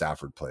long Matt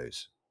Stafford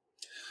plays.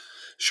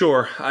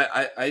 Sure,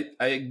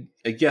 I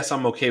guess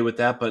I'm okay with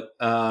that, but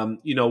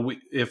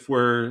if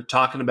we're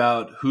talking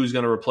about who's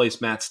going to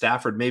replace Matt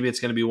Stafford, maybe it's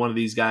going to be one of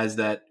these guys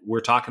that we're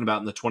talking about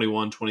in the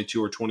 21,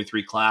 22, or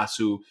 23 class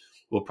who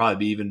will probably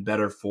be even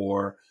better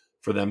for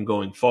them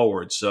going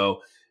forward.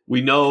 So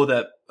we know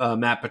that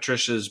Matt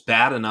Patricia is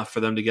bad enough for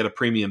them to get a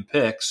premium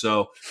pick,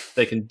 so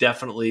they can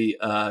definitely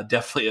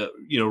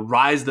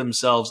rise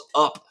themselves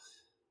up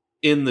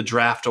in the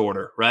draft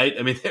order, right?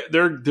 I mean,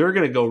 they're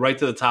going to go right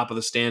to the top of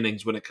the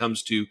standings when it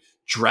comes to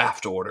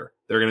draft order.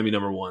 They're going to be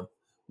number 1.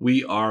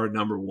 We are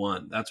number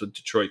 1. That's what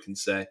Detroit can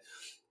say.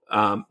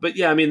 But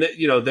yeah, I mean,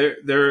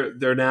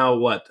 they're now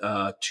what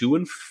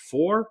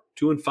 2-4,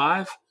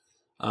 2-5. Is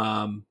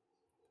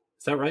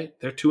that right?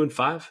 They're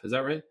 2-5. Is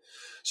that right?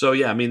 So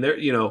yeah, I mean, they're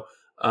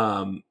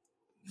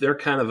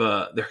kind of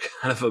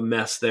a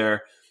mess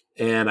there,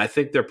 and I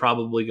think they're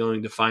probably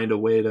going to find a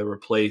way to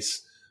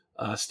replace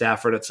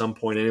Stafford at some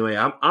point. Anyway,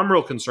 I'm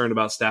real concerned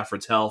about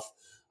Stafford's health.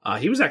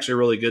 He was actually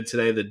really good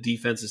today. The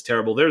defense is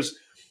terrible. There's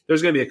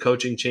going to be a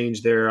coaching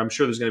change there. I'm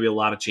sure there's going to be a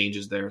lot of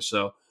changes there.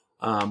 So,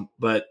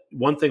 but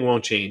one thing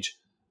won't change.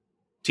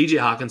 TJ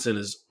Hawkinson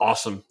is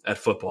awesome at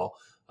football.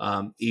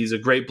 He's a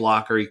great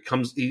blocker.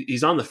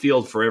 He's on the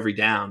field for every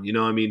down.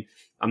 I mean,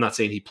 I'm not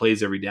saying he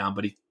plays every down,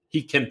 but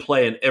he can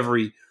play in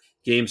every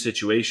game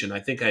situation. I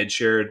think I had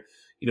shared,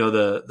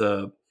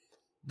 the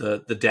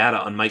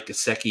data on Mike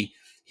Gesicki.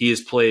 He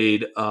has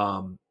played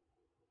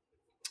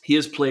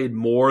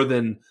more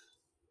than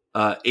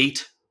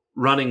 8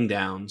 running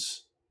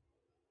downs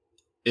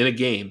in a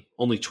game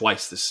only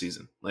twice this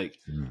season. Like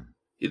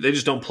they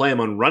just don't play him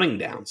on running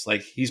downs.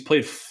 Like he's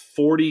played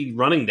 40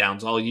 running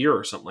downs all year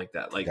or something like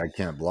that. Like I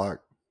can't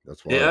block.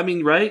 That's why. Yeah, I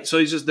mean, right? So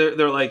he's just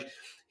they're like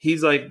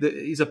he's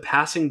a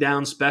passing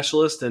down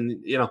specialist,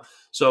 and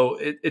so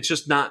it's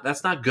just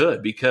that's not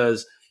good,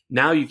 because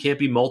now you can't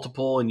be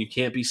multiple and you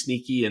can't be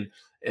sneaky, and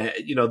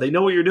they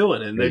know what you're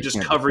doing, and they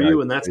just cover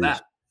you, and that's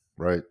that.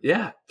 Right.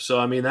 Yeah. So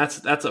I mean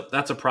that's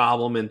a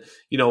problem, and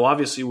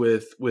obviously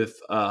with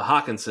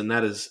Hawkinson,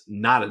 that is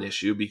not an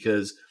issue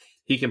because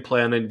he can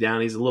play on any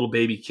down. He's a little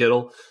baby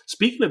Kittle.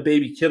 Speaking of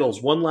baby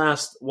Kittles, one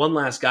last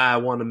guy I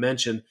want to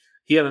mention.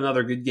 He had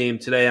another good game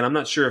today, and I'm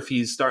not sure if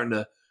he's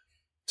starting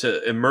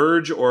to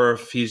emerge or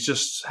if he's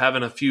just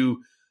having a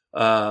few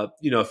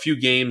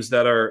games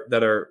that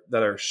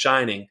are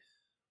shining.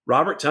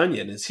 Robert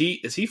Tonyan, is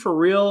he for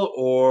real,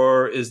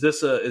 or is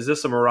this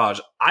a mirage?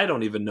 I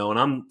don't even know, and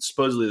I'm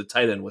supposedly the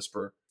tight end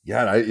whisperer.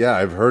 Yeah,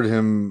 I've heard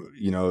him.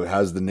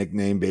 Has the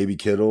nickname Baby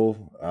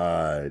Kittle.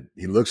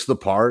 He looks the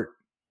part.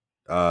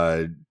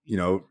 Aaron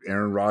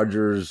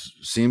Rodgers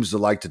seems to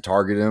like to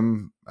target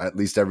him at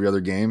least every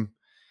other game,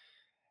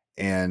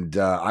 and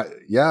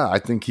I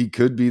think he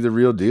could be the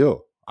real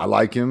deal. I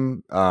like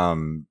him.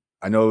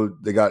 I know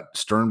they got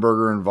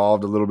Sternberger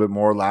involved a little bit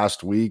more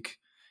last week.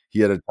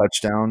 He had a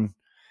touchdown.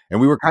 And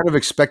we were kind of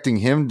expecting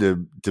him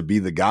to be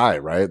the guy,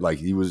 right? Like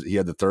he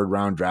had the 3rd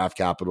round draft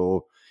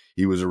capital.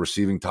 He was a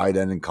receiving tight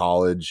end in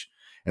college.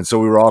 And so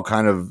we were all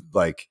kind of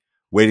like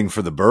waiting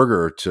for the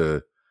burger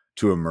to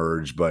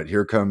emerge. But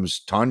here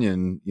comes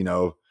Tonyan,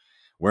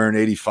 wearing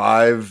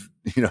 85,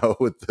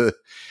 with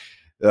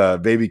the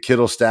baby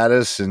Kittle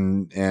status.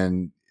 And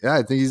yeah,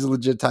 I think he's a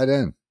legit tight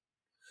end.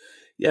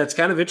 Yeah, it's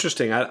kind of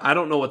interesting. I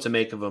don't know what to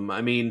make of him.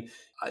 I mean,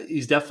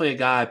 he's definitely a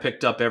guy I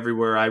picked up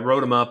everywhere. I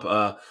wrote him up,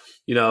 I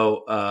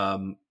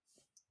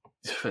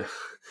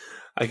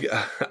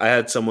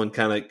had someone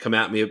kind of come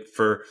at me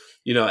for,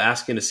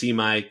 asking to see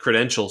my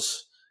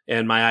credentials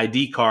and my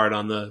ID card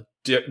on the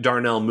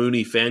Darnell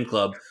Mooney fan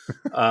club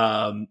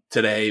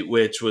today,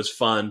 which was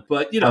fun.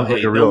 But,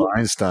 like a real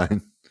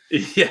Einstein.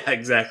 Yeah,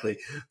 exactly.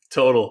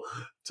 Total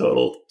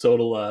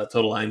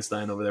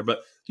Einstein over there.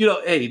 But,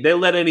 hey, they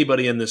let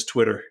anybody in this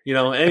Twitter,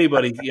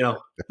 anybody,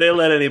 they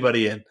let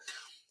anybody in.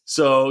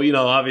 So,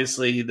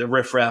 obviously the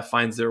riffraff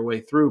finds their way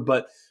through,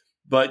 but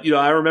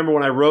I remember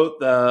when I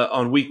wrote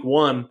on week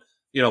one,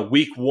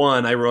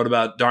 I wrote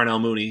about Darnell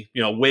Mooney,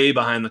 way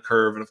behind the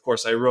curve. And of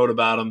course I wrote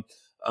about him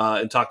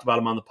and talked about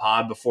him on the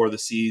pod before the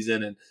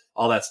season and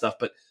all that stuff,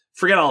 but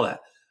forget all that.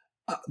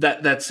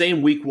 That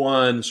same week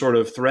one sort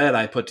of thread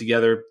I put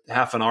together,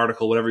 half an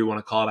article, whatever you want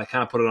to call it. I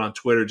kind of put it on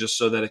Twitter just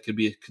so that it could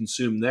be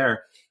consumed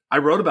there. I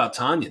wrote about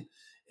Tonyan,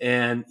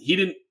 and he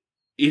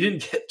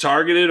didn't get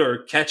targeted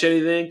or catch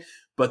anything,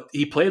 but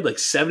he played like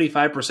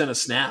 75% of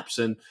snaps.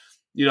 And,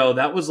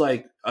 that was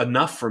like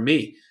enough for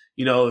me.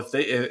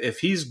 If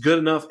he's good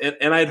enough,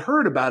 and I'd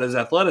heard about his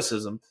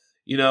athleticism,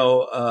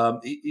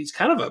 he's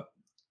kind of a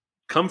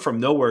come from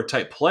nowhere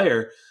type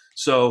player.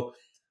 So,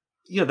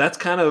 that's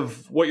kind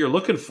of what you're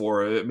looking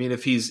for. I mean,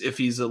 if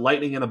he's a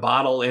lightning in a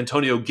bottle,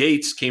 Antonio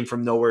Gates came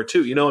from nowhere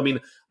too. I mean,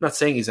 I'm not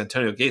saying he's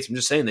Antonio Gates. I'm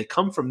just saying they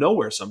come from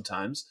nowhere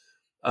sometimes.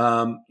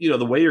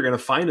 The way you're going to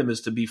find him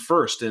is to be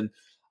first. And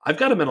I've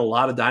got him in a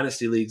lot of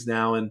dynasty leagues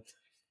now. And,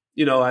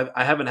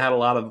 I haven't had a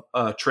lot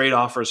of trade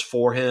offers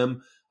for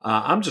him.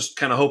 I'm just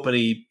kind of hoping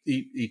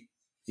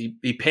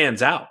he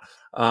pans out.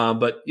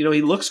 But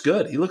he looks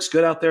good. He looks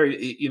good out there.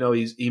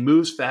 He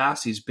moves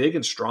fast. He's big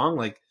and strong.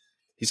 Like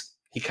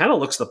he kind of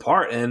looks the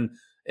part. And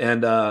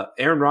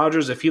Aaron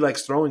Rodgers, if he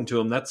likes throwing to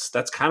him, that's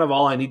kind of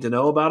all I need to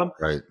know about him.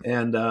 Right.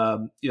 And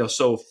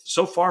so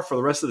far for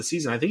the rest of the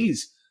season, I think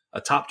he's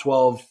a top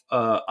 12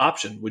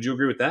 option. Would you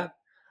agree with that?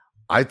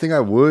 I think I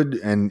would.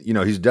 And,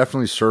 he's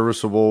definitely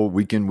serviceable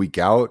week in, week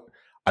out.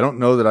 I don't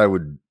know that I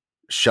would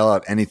shell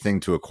out anything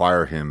to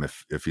acquire him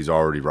if he's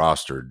already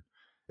rostered.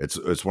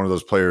 It's one of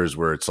those players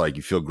where it's like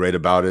you feel great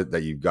about it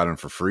that you got him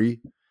for free.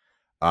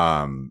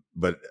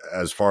 But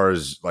as far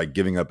as like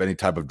giving up any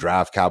type of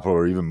draft capital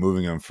or even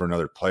moving him for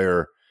another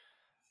player,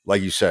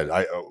 like you said,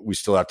 we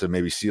still have to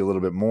maybe see a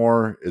little bit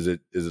more. Is it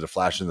a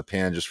flash in the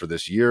pan just for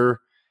this year?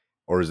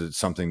 Or is it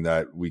something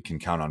that we can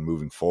count on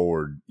moving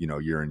forward,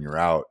 year in, year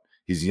out?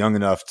 He's young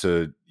enough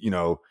to,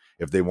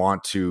 if they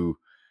want to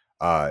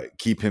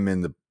keep him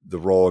in the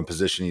role and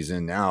position he's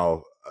in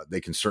now, they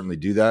can certainly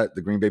do that,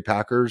 the Green Bay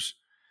Packers.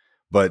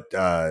 But,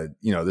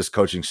 this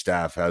coaching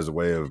staff has a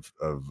way of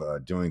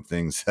doing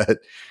things that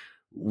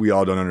we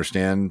all don't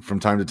understand from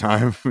time to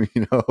time,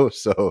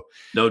 so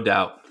No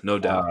doubt. No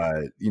doubt.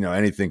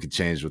 Anything could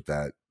change with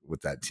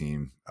that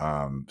team.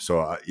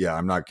 Yeah,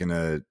 I'm not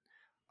gonna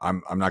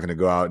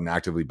go out and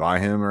actively buy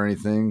him or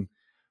anything.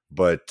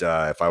 But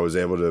if I was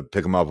able to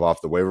pick him up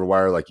off the waiver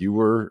wire like you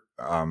were,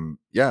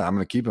 yeah, I'm going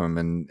to keep him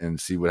and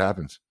see what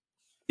happens.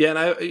 Yeah,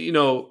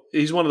 and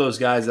he's one of those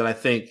guys that I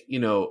think,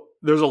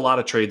 there's a lot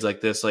of trades like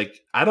this.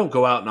 Like, I don't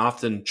go out and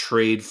often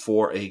trade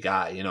for a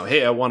guy.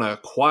 Hey, I want to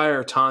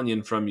acquire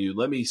Tanyan from you.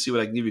 Let me see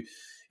what I can give you.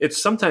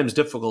 It's sometimes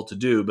difficult to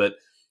do, but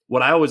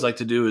what I always like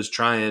to do is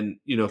try and,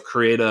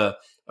 create a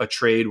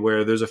trade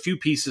where there's a few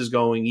pieces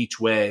going each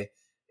way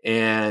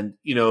and,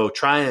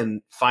 try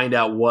and find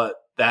out what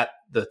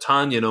the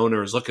Tanyan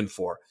owner is looking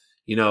for,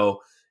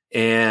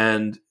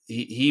 and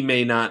he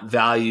may not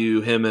value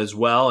him as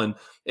well. And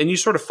you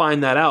sort of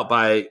find that out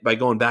by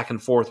going back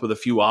and forth with a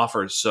few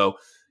offers. So,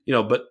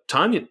 but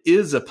Tanyan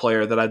is a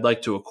player that I'd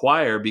like to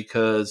acquire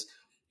because,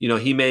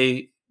 he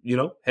may,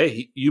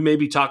 hey, you may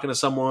be talking to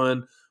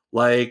someone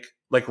like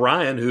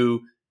Ryan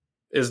who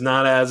is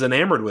not as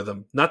enamored with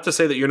him. Not to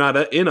say that you're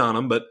not in on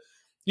him, but,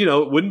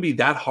 it wouldn't be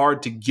that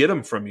hard to get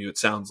him from you, it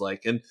sounds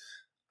like. And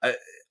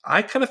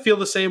I kind of feel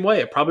the same way.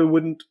 It probably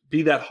wouldn't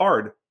be that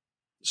hard.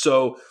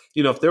 So,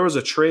 if there was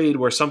a trade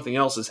where something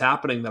else is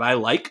happening that I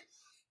like,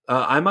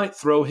 I might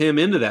throw him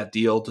into that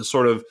deal to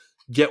sort of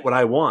get what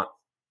I want.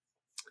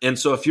 And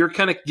so if you're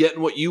kind of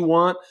getting what you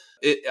want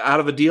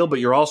out of a deal, but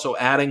you're also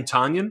adding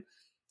Tanyan,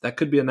 that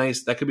could be a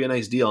nice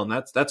deal.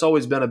 And that's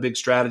always been a big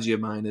strategy of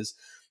mine is,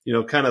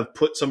 kind of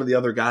put some of the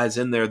other guys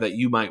in there that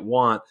you might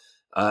want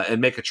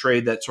and make a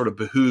trade that sort of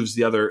behooves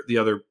the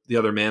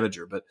other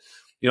manager. But,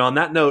 on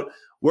that note,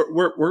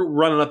 we're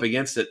running up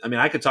against it. I mean,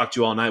 I could talk to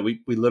you all night. We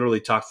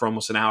literally talked for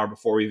almost an hour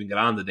before we even got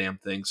on the damn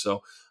thing.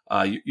 So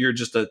you're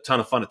just a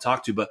ton of fun to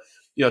talk to. But,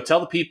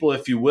 tell the people,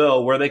 if you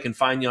will, where they can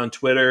find you on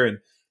Twitter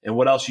and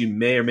what else you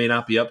may or may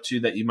not be up to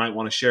that you might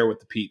want to share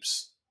with the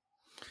peeps.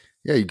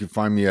 Yeah, you can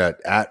find me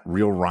at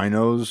Real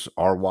Rhinos,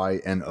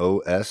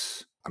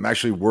 RYNOS. I'm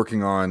actually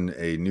working on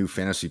a new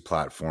fantasy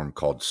platform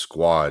called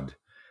Squad.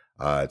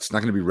 It's not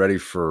going to be ready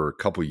for a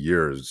couple of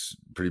years.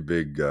 Pretty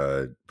big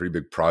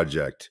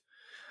project.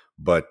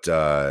 But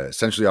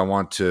essentially, I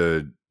want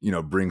to,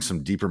 bring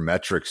some deeper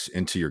metrics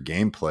into your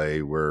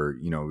gameplay where,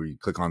 you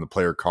click on the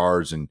player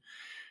cards and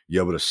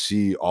you're able to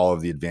see all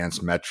of the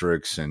advanced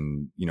metrics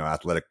and,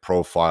 athletic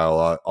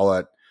profile,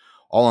 all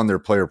on their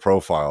player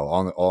profile,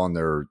 all on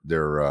their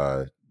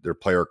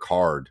player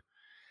card.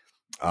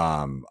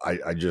 I'm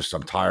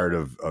tired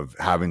of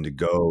having to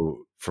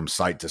go from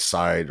site to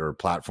site or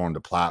platform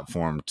to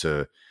platform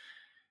to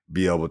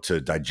be able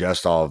to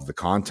digest all of the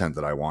content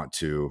that I want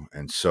to.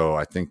 And so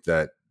I think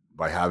that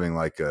by having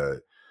like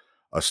a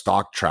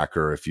stock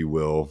tracker, if you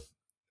will,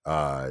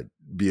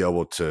 be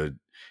able to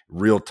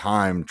real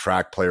time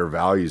track player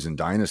values in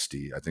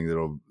Dynasty. I think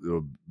it'll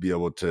be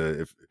able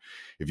to,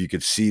 if you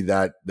could see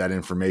that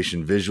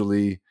information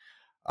visually,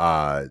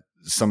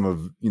 some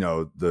of,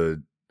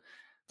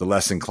 the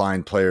less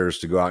inclined players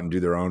to go out and do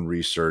their own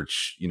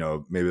research,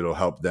 maybe it'll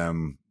help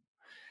them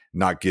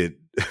not get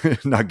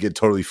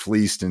totally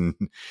fleeced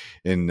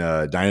in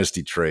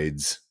dynasty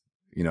trades,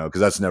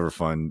 because that's never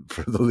fun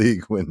for the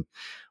league when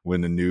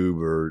a noob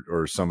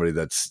or somebody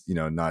that's,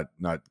 not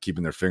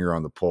keeping their finger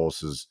on the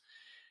pulse is,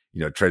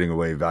 trading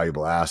away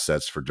valuable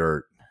assets for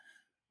dirt.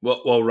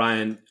 Well,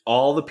 Ryan,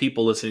 all the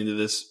people listening to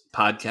this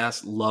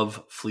podcast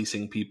love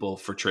fleecing people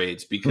for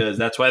trades because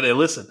that's why they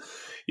listen.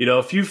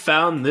 If you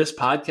found this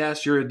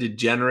podcast, you're a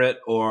degenerate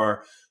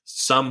or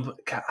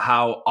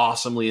somehow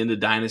awesomely into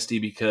Dynasty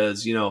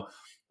because,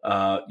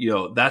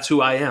 that's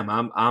who I am.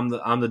 I'm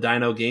the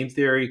Dino Game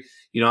Theory.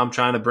 I'm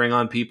trying to bring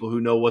on people who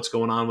know what's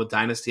going on with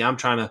Dynasty. I'm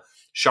trying to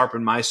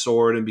sharpen my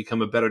sword and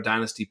become a better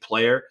Dynasty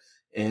player.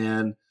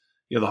 And,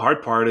 the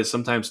hard part is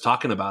sometimes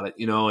talking about it,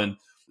 and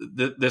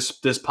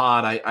this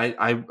pod,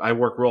 I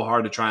work real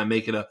hard to try and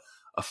make it a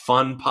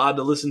fun pod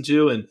to listen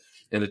to and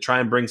to try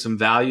and bring some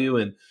value.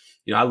 And,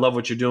 I love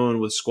what you're doing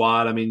with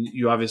Squad. I mean,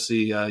 you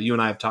obviously, you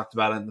and I have talked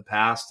about it in the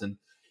past and,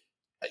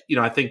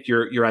 I think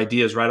your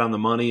idea is right on the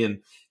money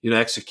and,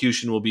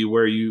 execution will be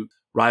where you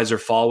rise or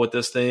fall with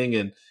this thing.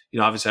 And,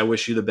 obviously I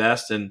wish you the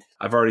best and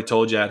I've already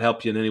told you I'd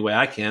help you in any way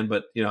I can,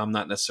 but, I'm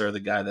not necessarily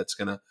the guy that's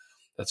going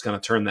to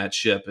turn that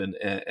ship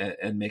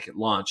and make it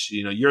launch.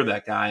 You're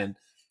that guy and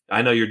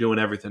I know you're doing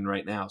everything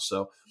right now.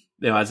 So,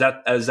 as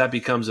that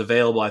becomes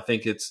available, I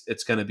think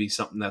it's going to be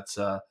something that's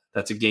a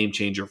game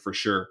changer for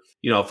sure.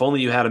 If only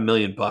you had $1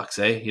 million,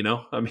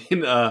 I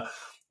mean,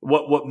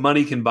 what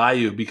money can buy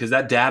you because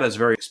that data is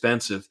very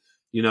expensive,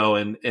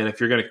 and if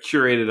you're going to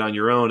curate it on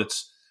your own,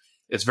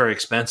 it's very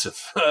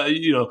expensive.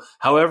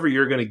 However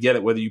you're going to get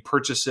it, whether you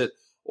purchase it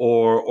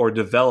or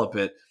develop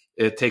it,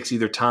 it takes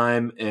either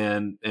time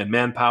and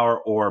manpower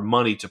or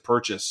money to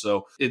purchase.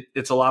 So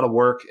it's a lot of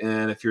work.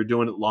 And if you're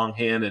doing it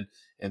longhand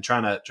and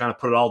trying to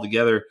put it all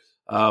together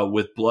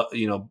with blood,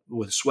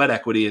 with sweat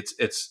equity,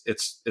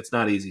 it's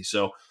not easy.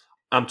 So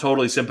I'm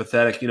totally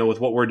sympathetic, with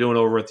what we're doing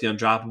over at the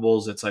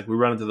Undroppables. It's like we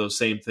run into those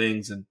same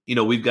things and,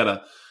 we've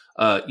got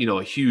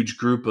a huge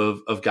group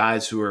of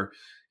guys who are,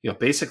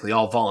 basically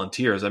all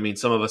volunteers. I mean,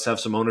 some of us have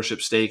some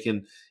ownership stake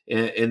in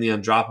the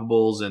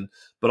Undroppables,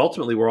 but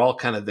ultimately we're all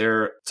kind of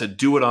there to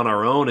do it on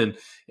our own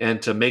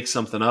and to make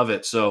something of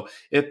it. So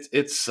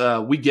it's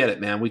we get it,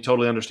 man. We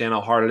totally understand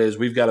how hard it is.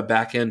 We've got a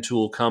back end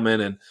tool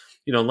coming, and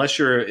unless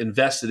you're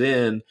invested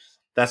in,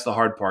 that's the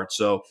hard part.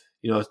 So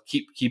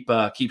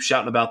keep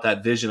shouting about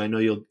that vision. I know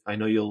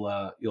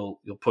you'll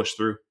push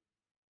through.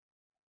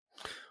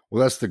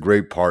 Well, that's the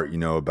great part,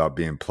 about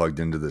being plugged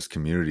into this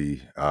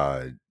community.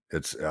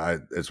 It's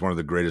one of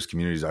the greatest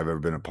communities I've ever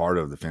been a part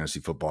of, the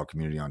fantasy football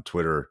community on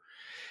Twitter.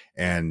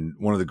 And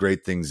one of the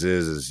great things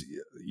is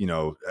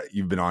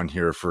you've been on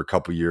here for a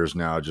couple of years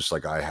now, just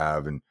like I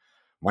have, and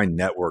my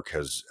network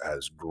has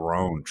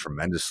grown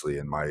tremendously,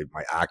 and my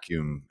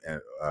acumen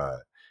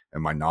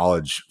and my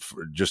knowledge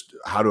for just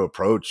how to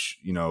approach,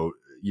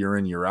 year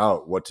in, year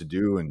out, what to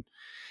do, and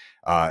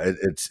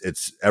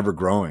it's ever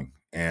growing.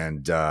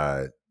 And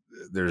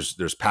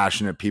there's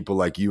passionate people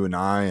like you and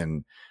I,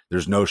 and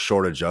there's no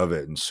shortage of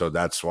it. And so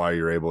that's why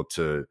you're able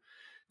to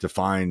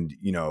find,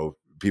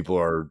 people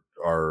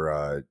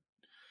are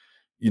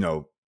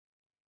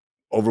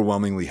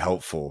overwhelmingly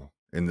helpful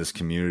in this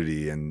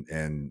community,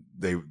 and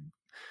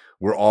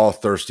we're all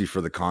thirsty for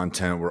the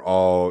content. We're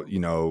all,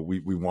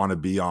 we want to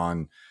be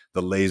on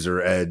the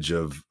laser edge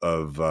of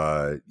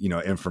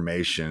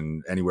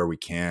information anywhere we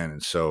can.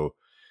 And so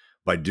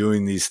by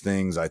doing these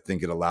things, I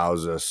think it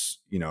allows us,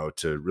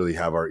 to really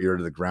have our ear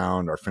to the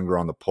ground, our finger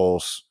on the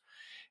pulse,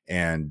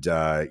 and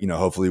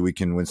hopefully we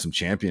can win some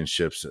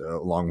championships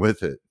along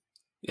with it.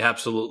 Yeah,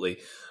 absolutely.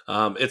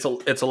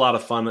 It's a lot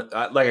of fun.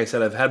 Like I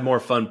said, I've had more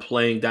fun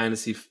playing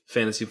Dynasty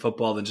fantasy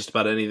football than just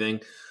about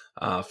anything.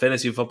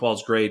 Fantasy football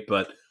is great,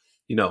 but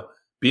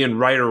being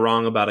right or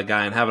wrong about a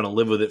guy and having to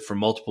live with it for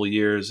multiple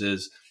years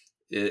is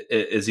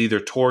either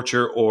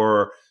torture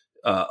or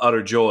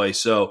utter joy.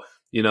 So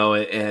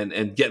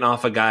and getting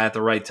off a guy at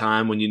the right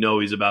time when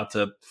he's about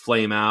to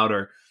flame out,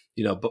 or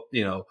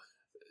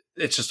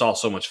it's just all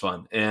so much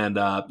fun. And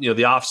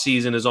the off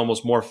season is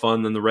almost more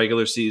fun than the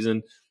regular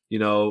season.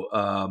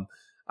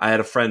 I had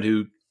a friend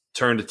who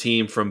turned a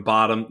team from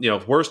bottom,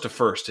 worst to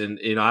first,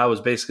 and I was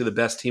basically the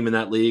best team in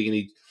that league,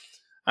 and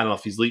I don't know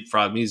if he's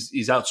leapfrogged me.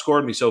 He's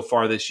outscored me so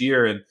far this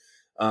year,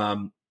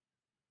 and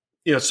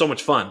it's so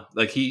much fun.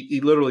 Like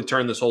he literally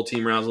turned this whole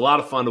team around. It was a lot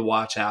of fun to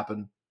watch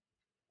happen.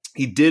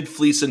 He did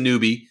fleece a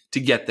newbie to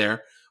get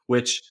there,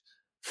 which,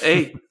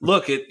 hey,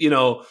 look,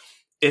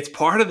 it's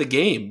part of the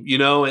game,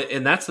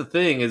 and that's the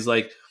thing is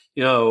like,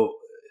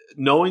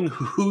 knowing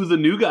who the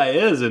new guy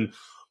is and,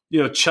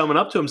 chumming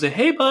up to him, saying,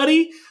 "Hey,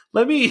 buddy,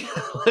 let me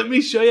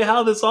show you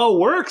how this all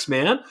works,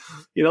 man.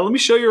 Let me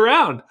show you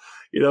around."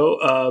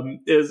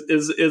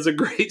 Is a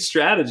great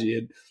strategy,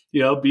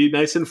 and be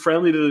nice and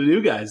friendly to the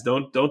new guys.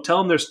 Don't tell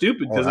them they're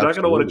stupid, because they're not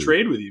going to want to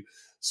trade with you.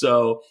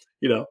 So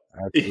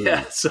absolutely.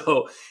 Yeah.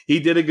 So he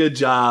did a good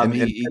job.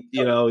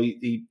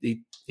 He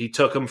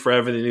took him for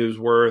everything he was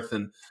worth,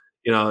 and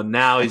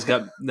now he's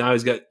got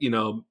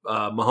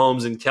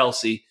Mahomes and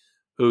Kelsey,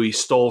 who he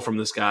stole from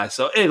this guy.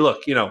 So hey,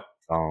 look,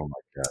 oh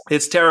my God,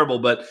 it's terrible,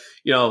 but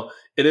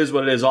it is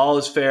what it is. All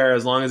is fair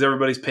as long as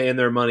everybody's paying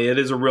their money. It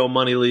is a real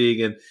money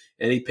league, and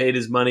he paid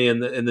his money,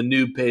 and the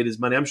noob paid his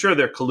money. I'm sure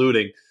they're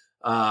colluding.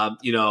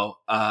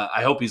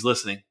 I hope he's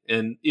listening,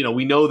 and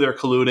we know they're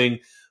colluding,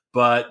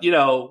 but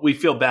we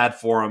feel bad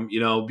for him,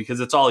 because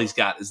it's all he's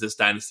got is this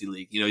dynasty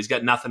league. He's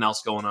got nothing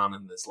else going on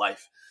in his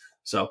life.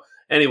 So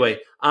anyway,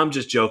 I'm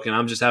just joking.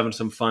 I'm just having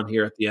some fun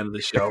here at the end of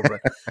the show.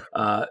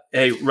 But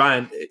hey,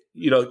 Ryan,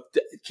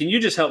 can you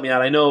just help me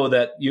out? I know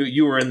that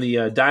you were in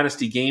the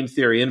Dynasty Game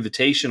Theory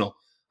Invitational.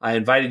 I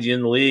invited you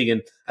in the league,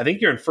 and I think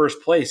you're in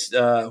first place. Who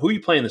are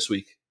you playing this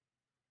week?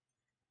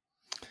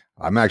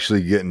 I'm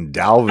actually getting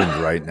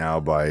Dalvined right now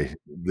by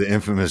the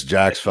infamous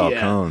Jax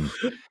Falcone.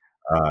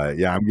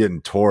 Yeah. I'm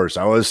getting torched.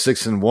 I was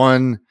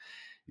 6-1.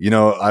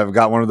 I've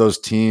got one of those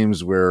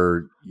teams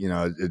where,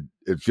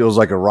 it feels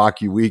like a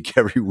rocky week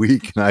every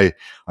week. And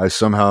I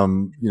somehow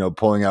am,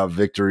 pulling out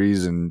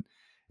victories and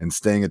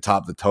staying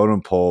atop the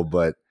totem pole,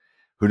 but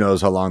who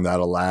knows how long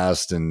that'll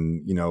last.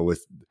 And,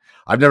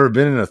 I've never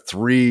been in a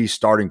 3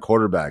 starting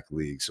quarterback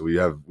league. So we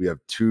have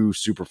 2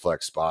 super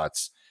flex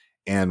spots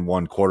and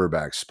 1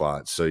 quarterback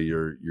spot. So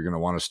you're going to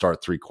want to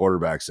start 3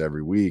 quarterbacks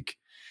every week.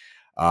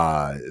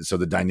 So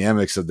the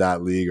dynamics of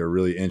that league are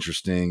really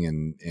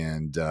interesting,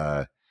 and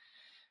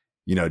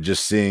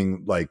just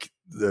seeing like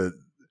the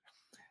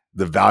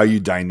value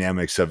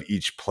dynamics of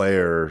each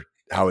player,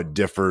 how it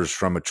differs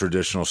from a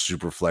traditional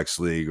super flex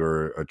league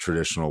or a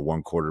traditional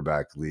 1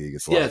 quarterback league.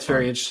 It's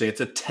very interesting.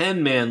 It's a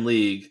 10-man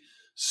league.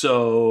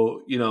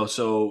 So,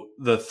 so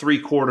the 3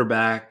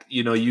 quarterback,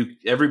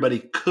 everybody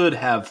could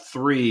have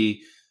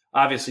 3.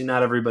 Obviously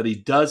not everybody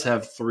does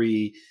have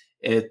 3.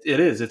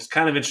 It's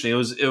kind of interesting.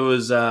 It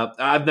was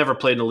I've never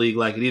played in a league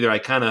like it either. I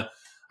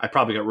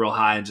probably got real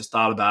high and just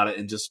thought about it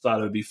and just thought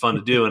it would be fun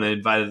to do. And I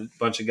invited a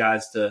bunch of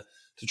guys to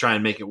try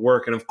and make it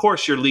work. And of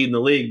course you're leading the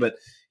league, but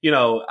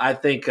I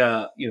think,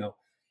 I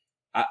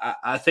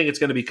think it's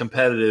going to be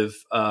competitive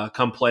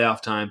come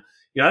playoff time.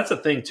 that's the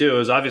thing too,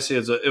 is obviously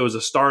it was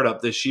a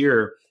startup this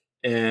year,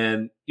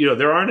 and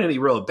there aren't any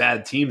real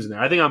bad teams in there.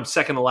 I think I'm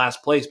second to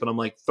last place, but I'm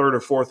like third or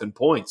fourth in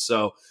points.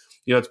 So,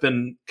 it's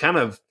been kind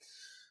of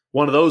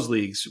one of those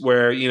leagues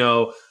where,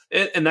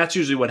 and that's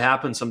usually what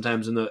happens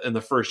sometimes in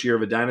the first year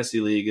of a dynasty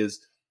league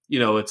is,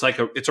 it's like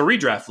it's a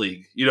redraft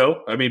league,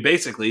 I mean,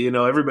 basically,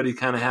 everybody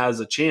kind of has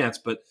a chance,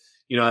 but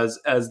as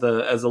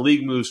the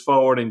league moves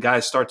forward and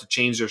guys start to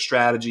change their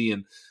strategy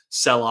and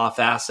sell off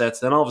assets,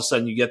 then all of a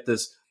sudden you get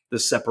this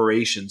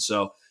separation.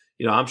 So,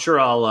 I'm sure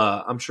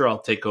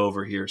I'll take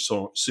over here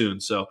soon.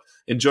 So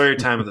enjoy your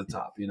time at the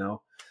top,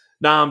 No,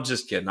 I'm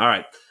just kidding. All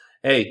right.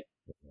 Hey,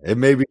 it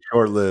may be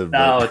short-lived.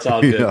 No, it's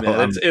all good,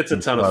 man. It's a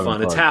ton of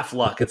fun. It's half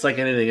luck. It's like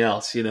anything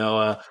else, Sure.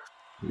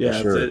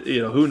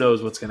 Who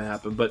knows what's going to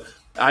happen. But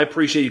I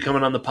appreciate you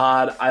coming on the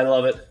pod. I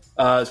love it.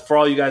 For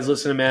all you guys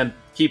listening, man,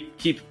 keep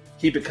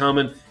it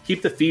coming.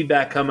 Keep the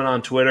feedback coming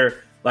on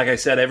Twitter. Like I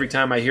said, every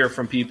time I hear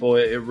from people,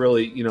 it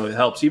really, it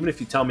helps. Even if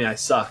you tell me I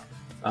suck,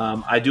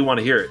 I do want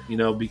to hear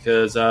it,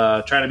 because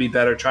trying to be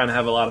better, trying to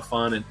have a lot of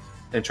fun,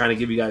 and trying to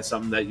give you guys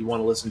something that you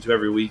want to listen to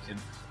every week. And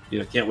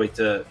can't wait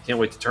to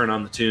turn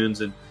on the tunes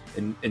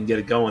and get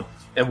it going.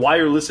 And while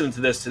you're listening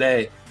to this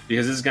today,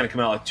 because this is going to come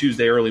out like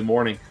Tuesday early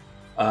morning,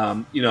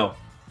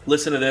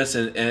 listen to this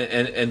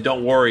and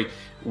don't worry.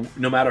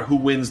 No matter who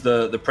wins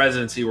the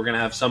presidency, we're going to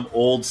have some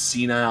old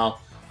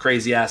senile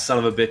crazy ass son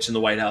of a bitch in the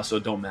White House, so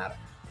it don't matter.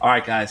 All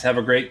right, guys, have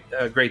a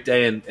great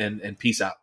day and peace out.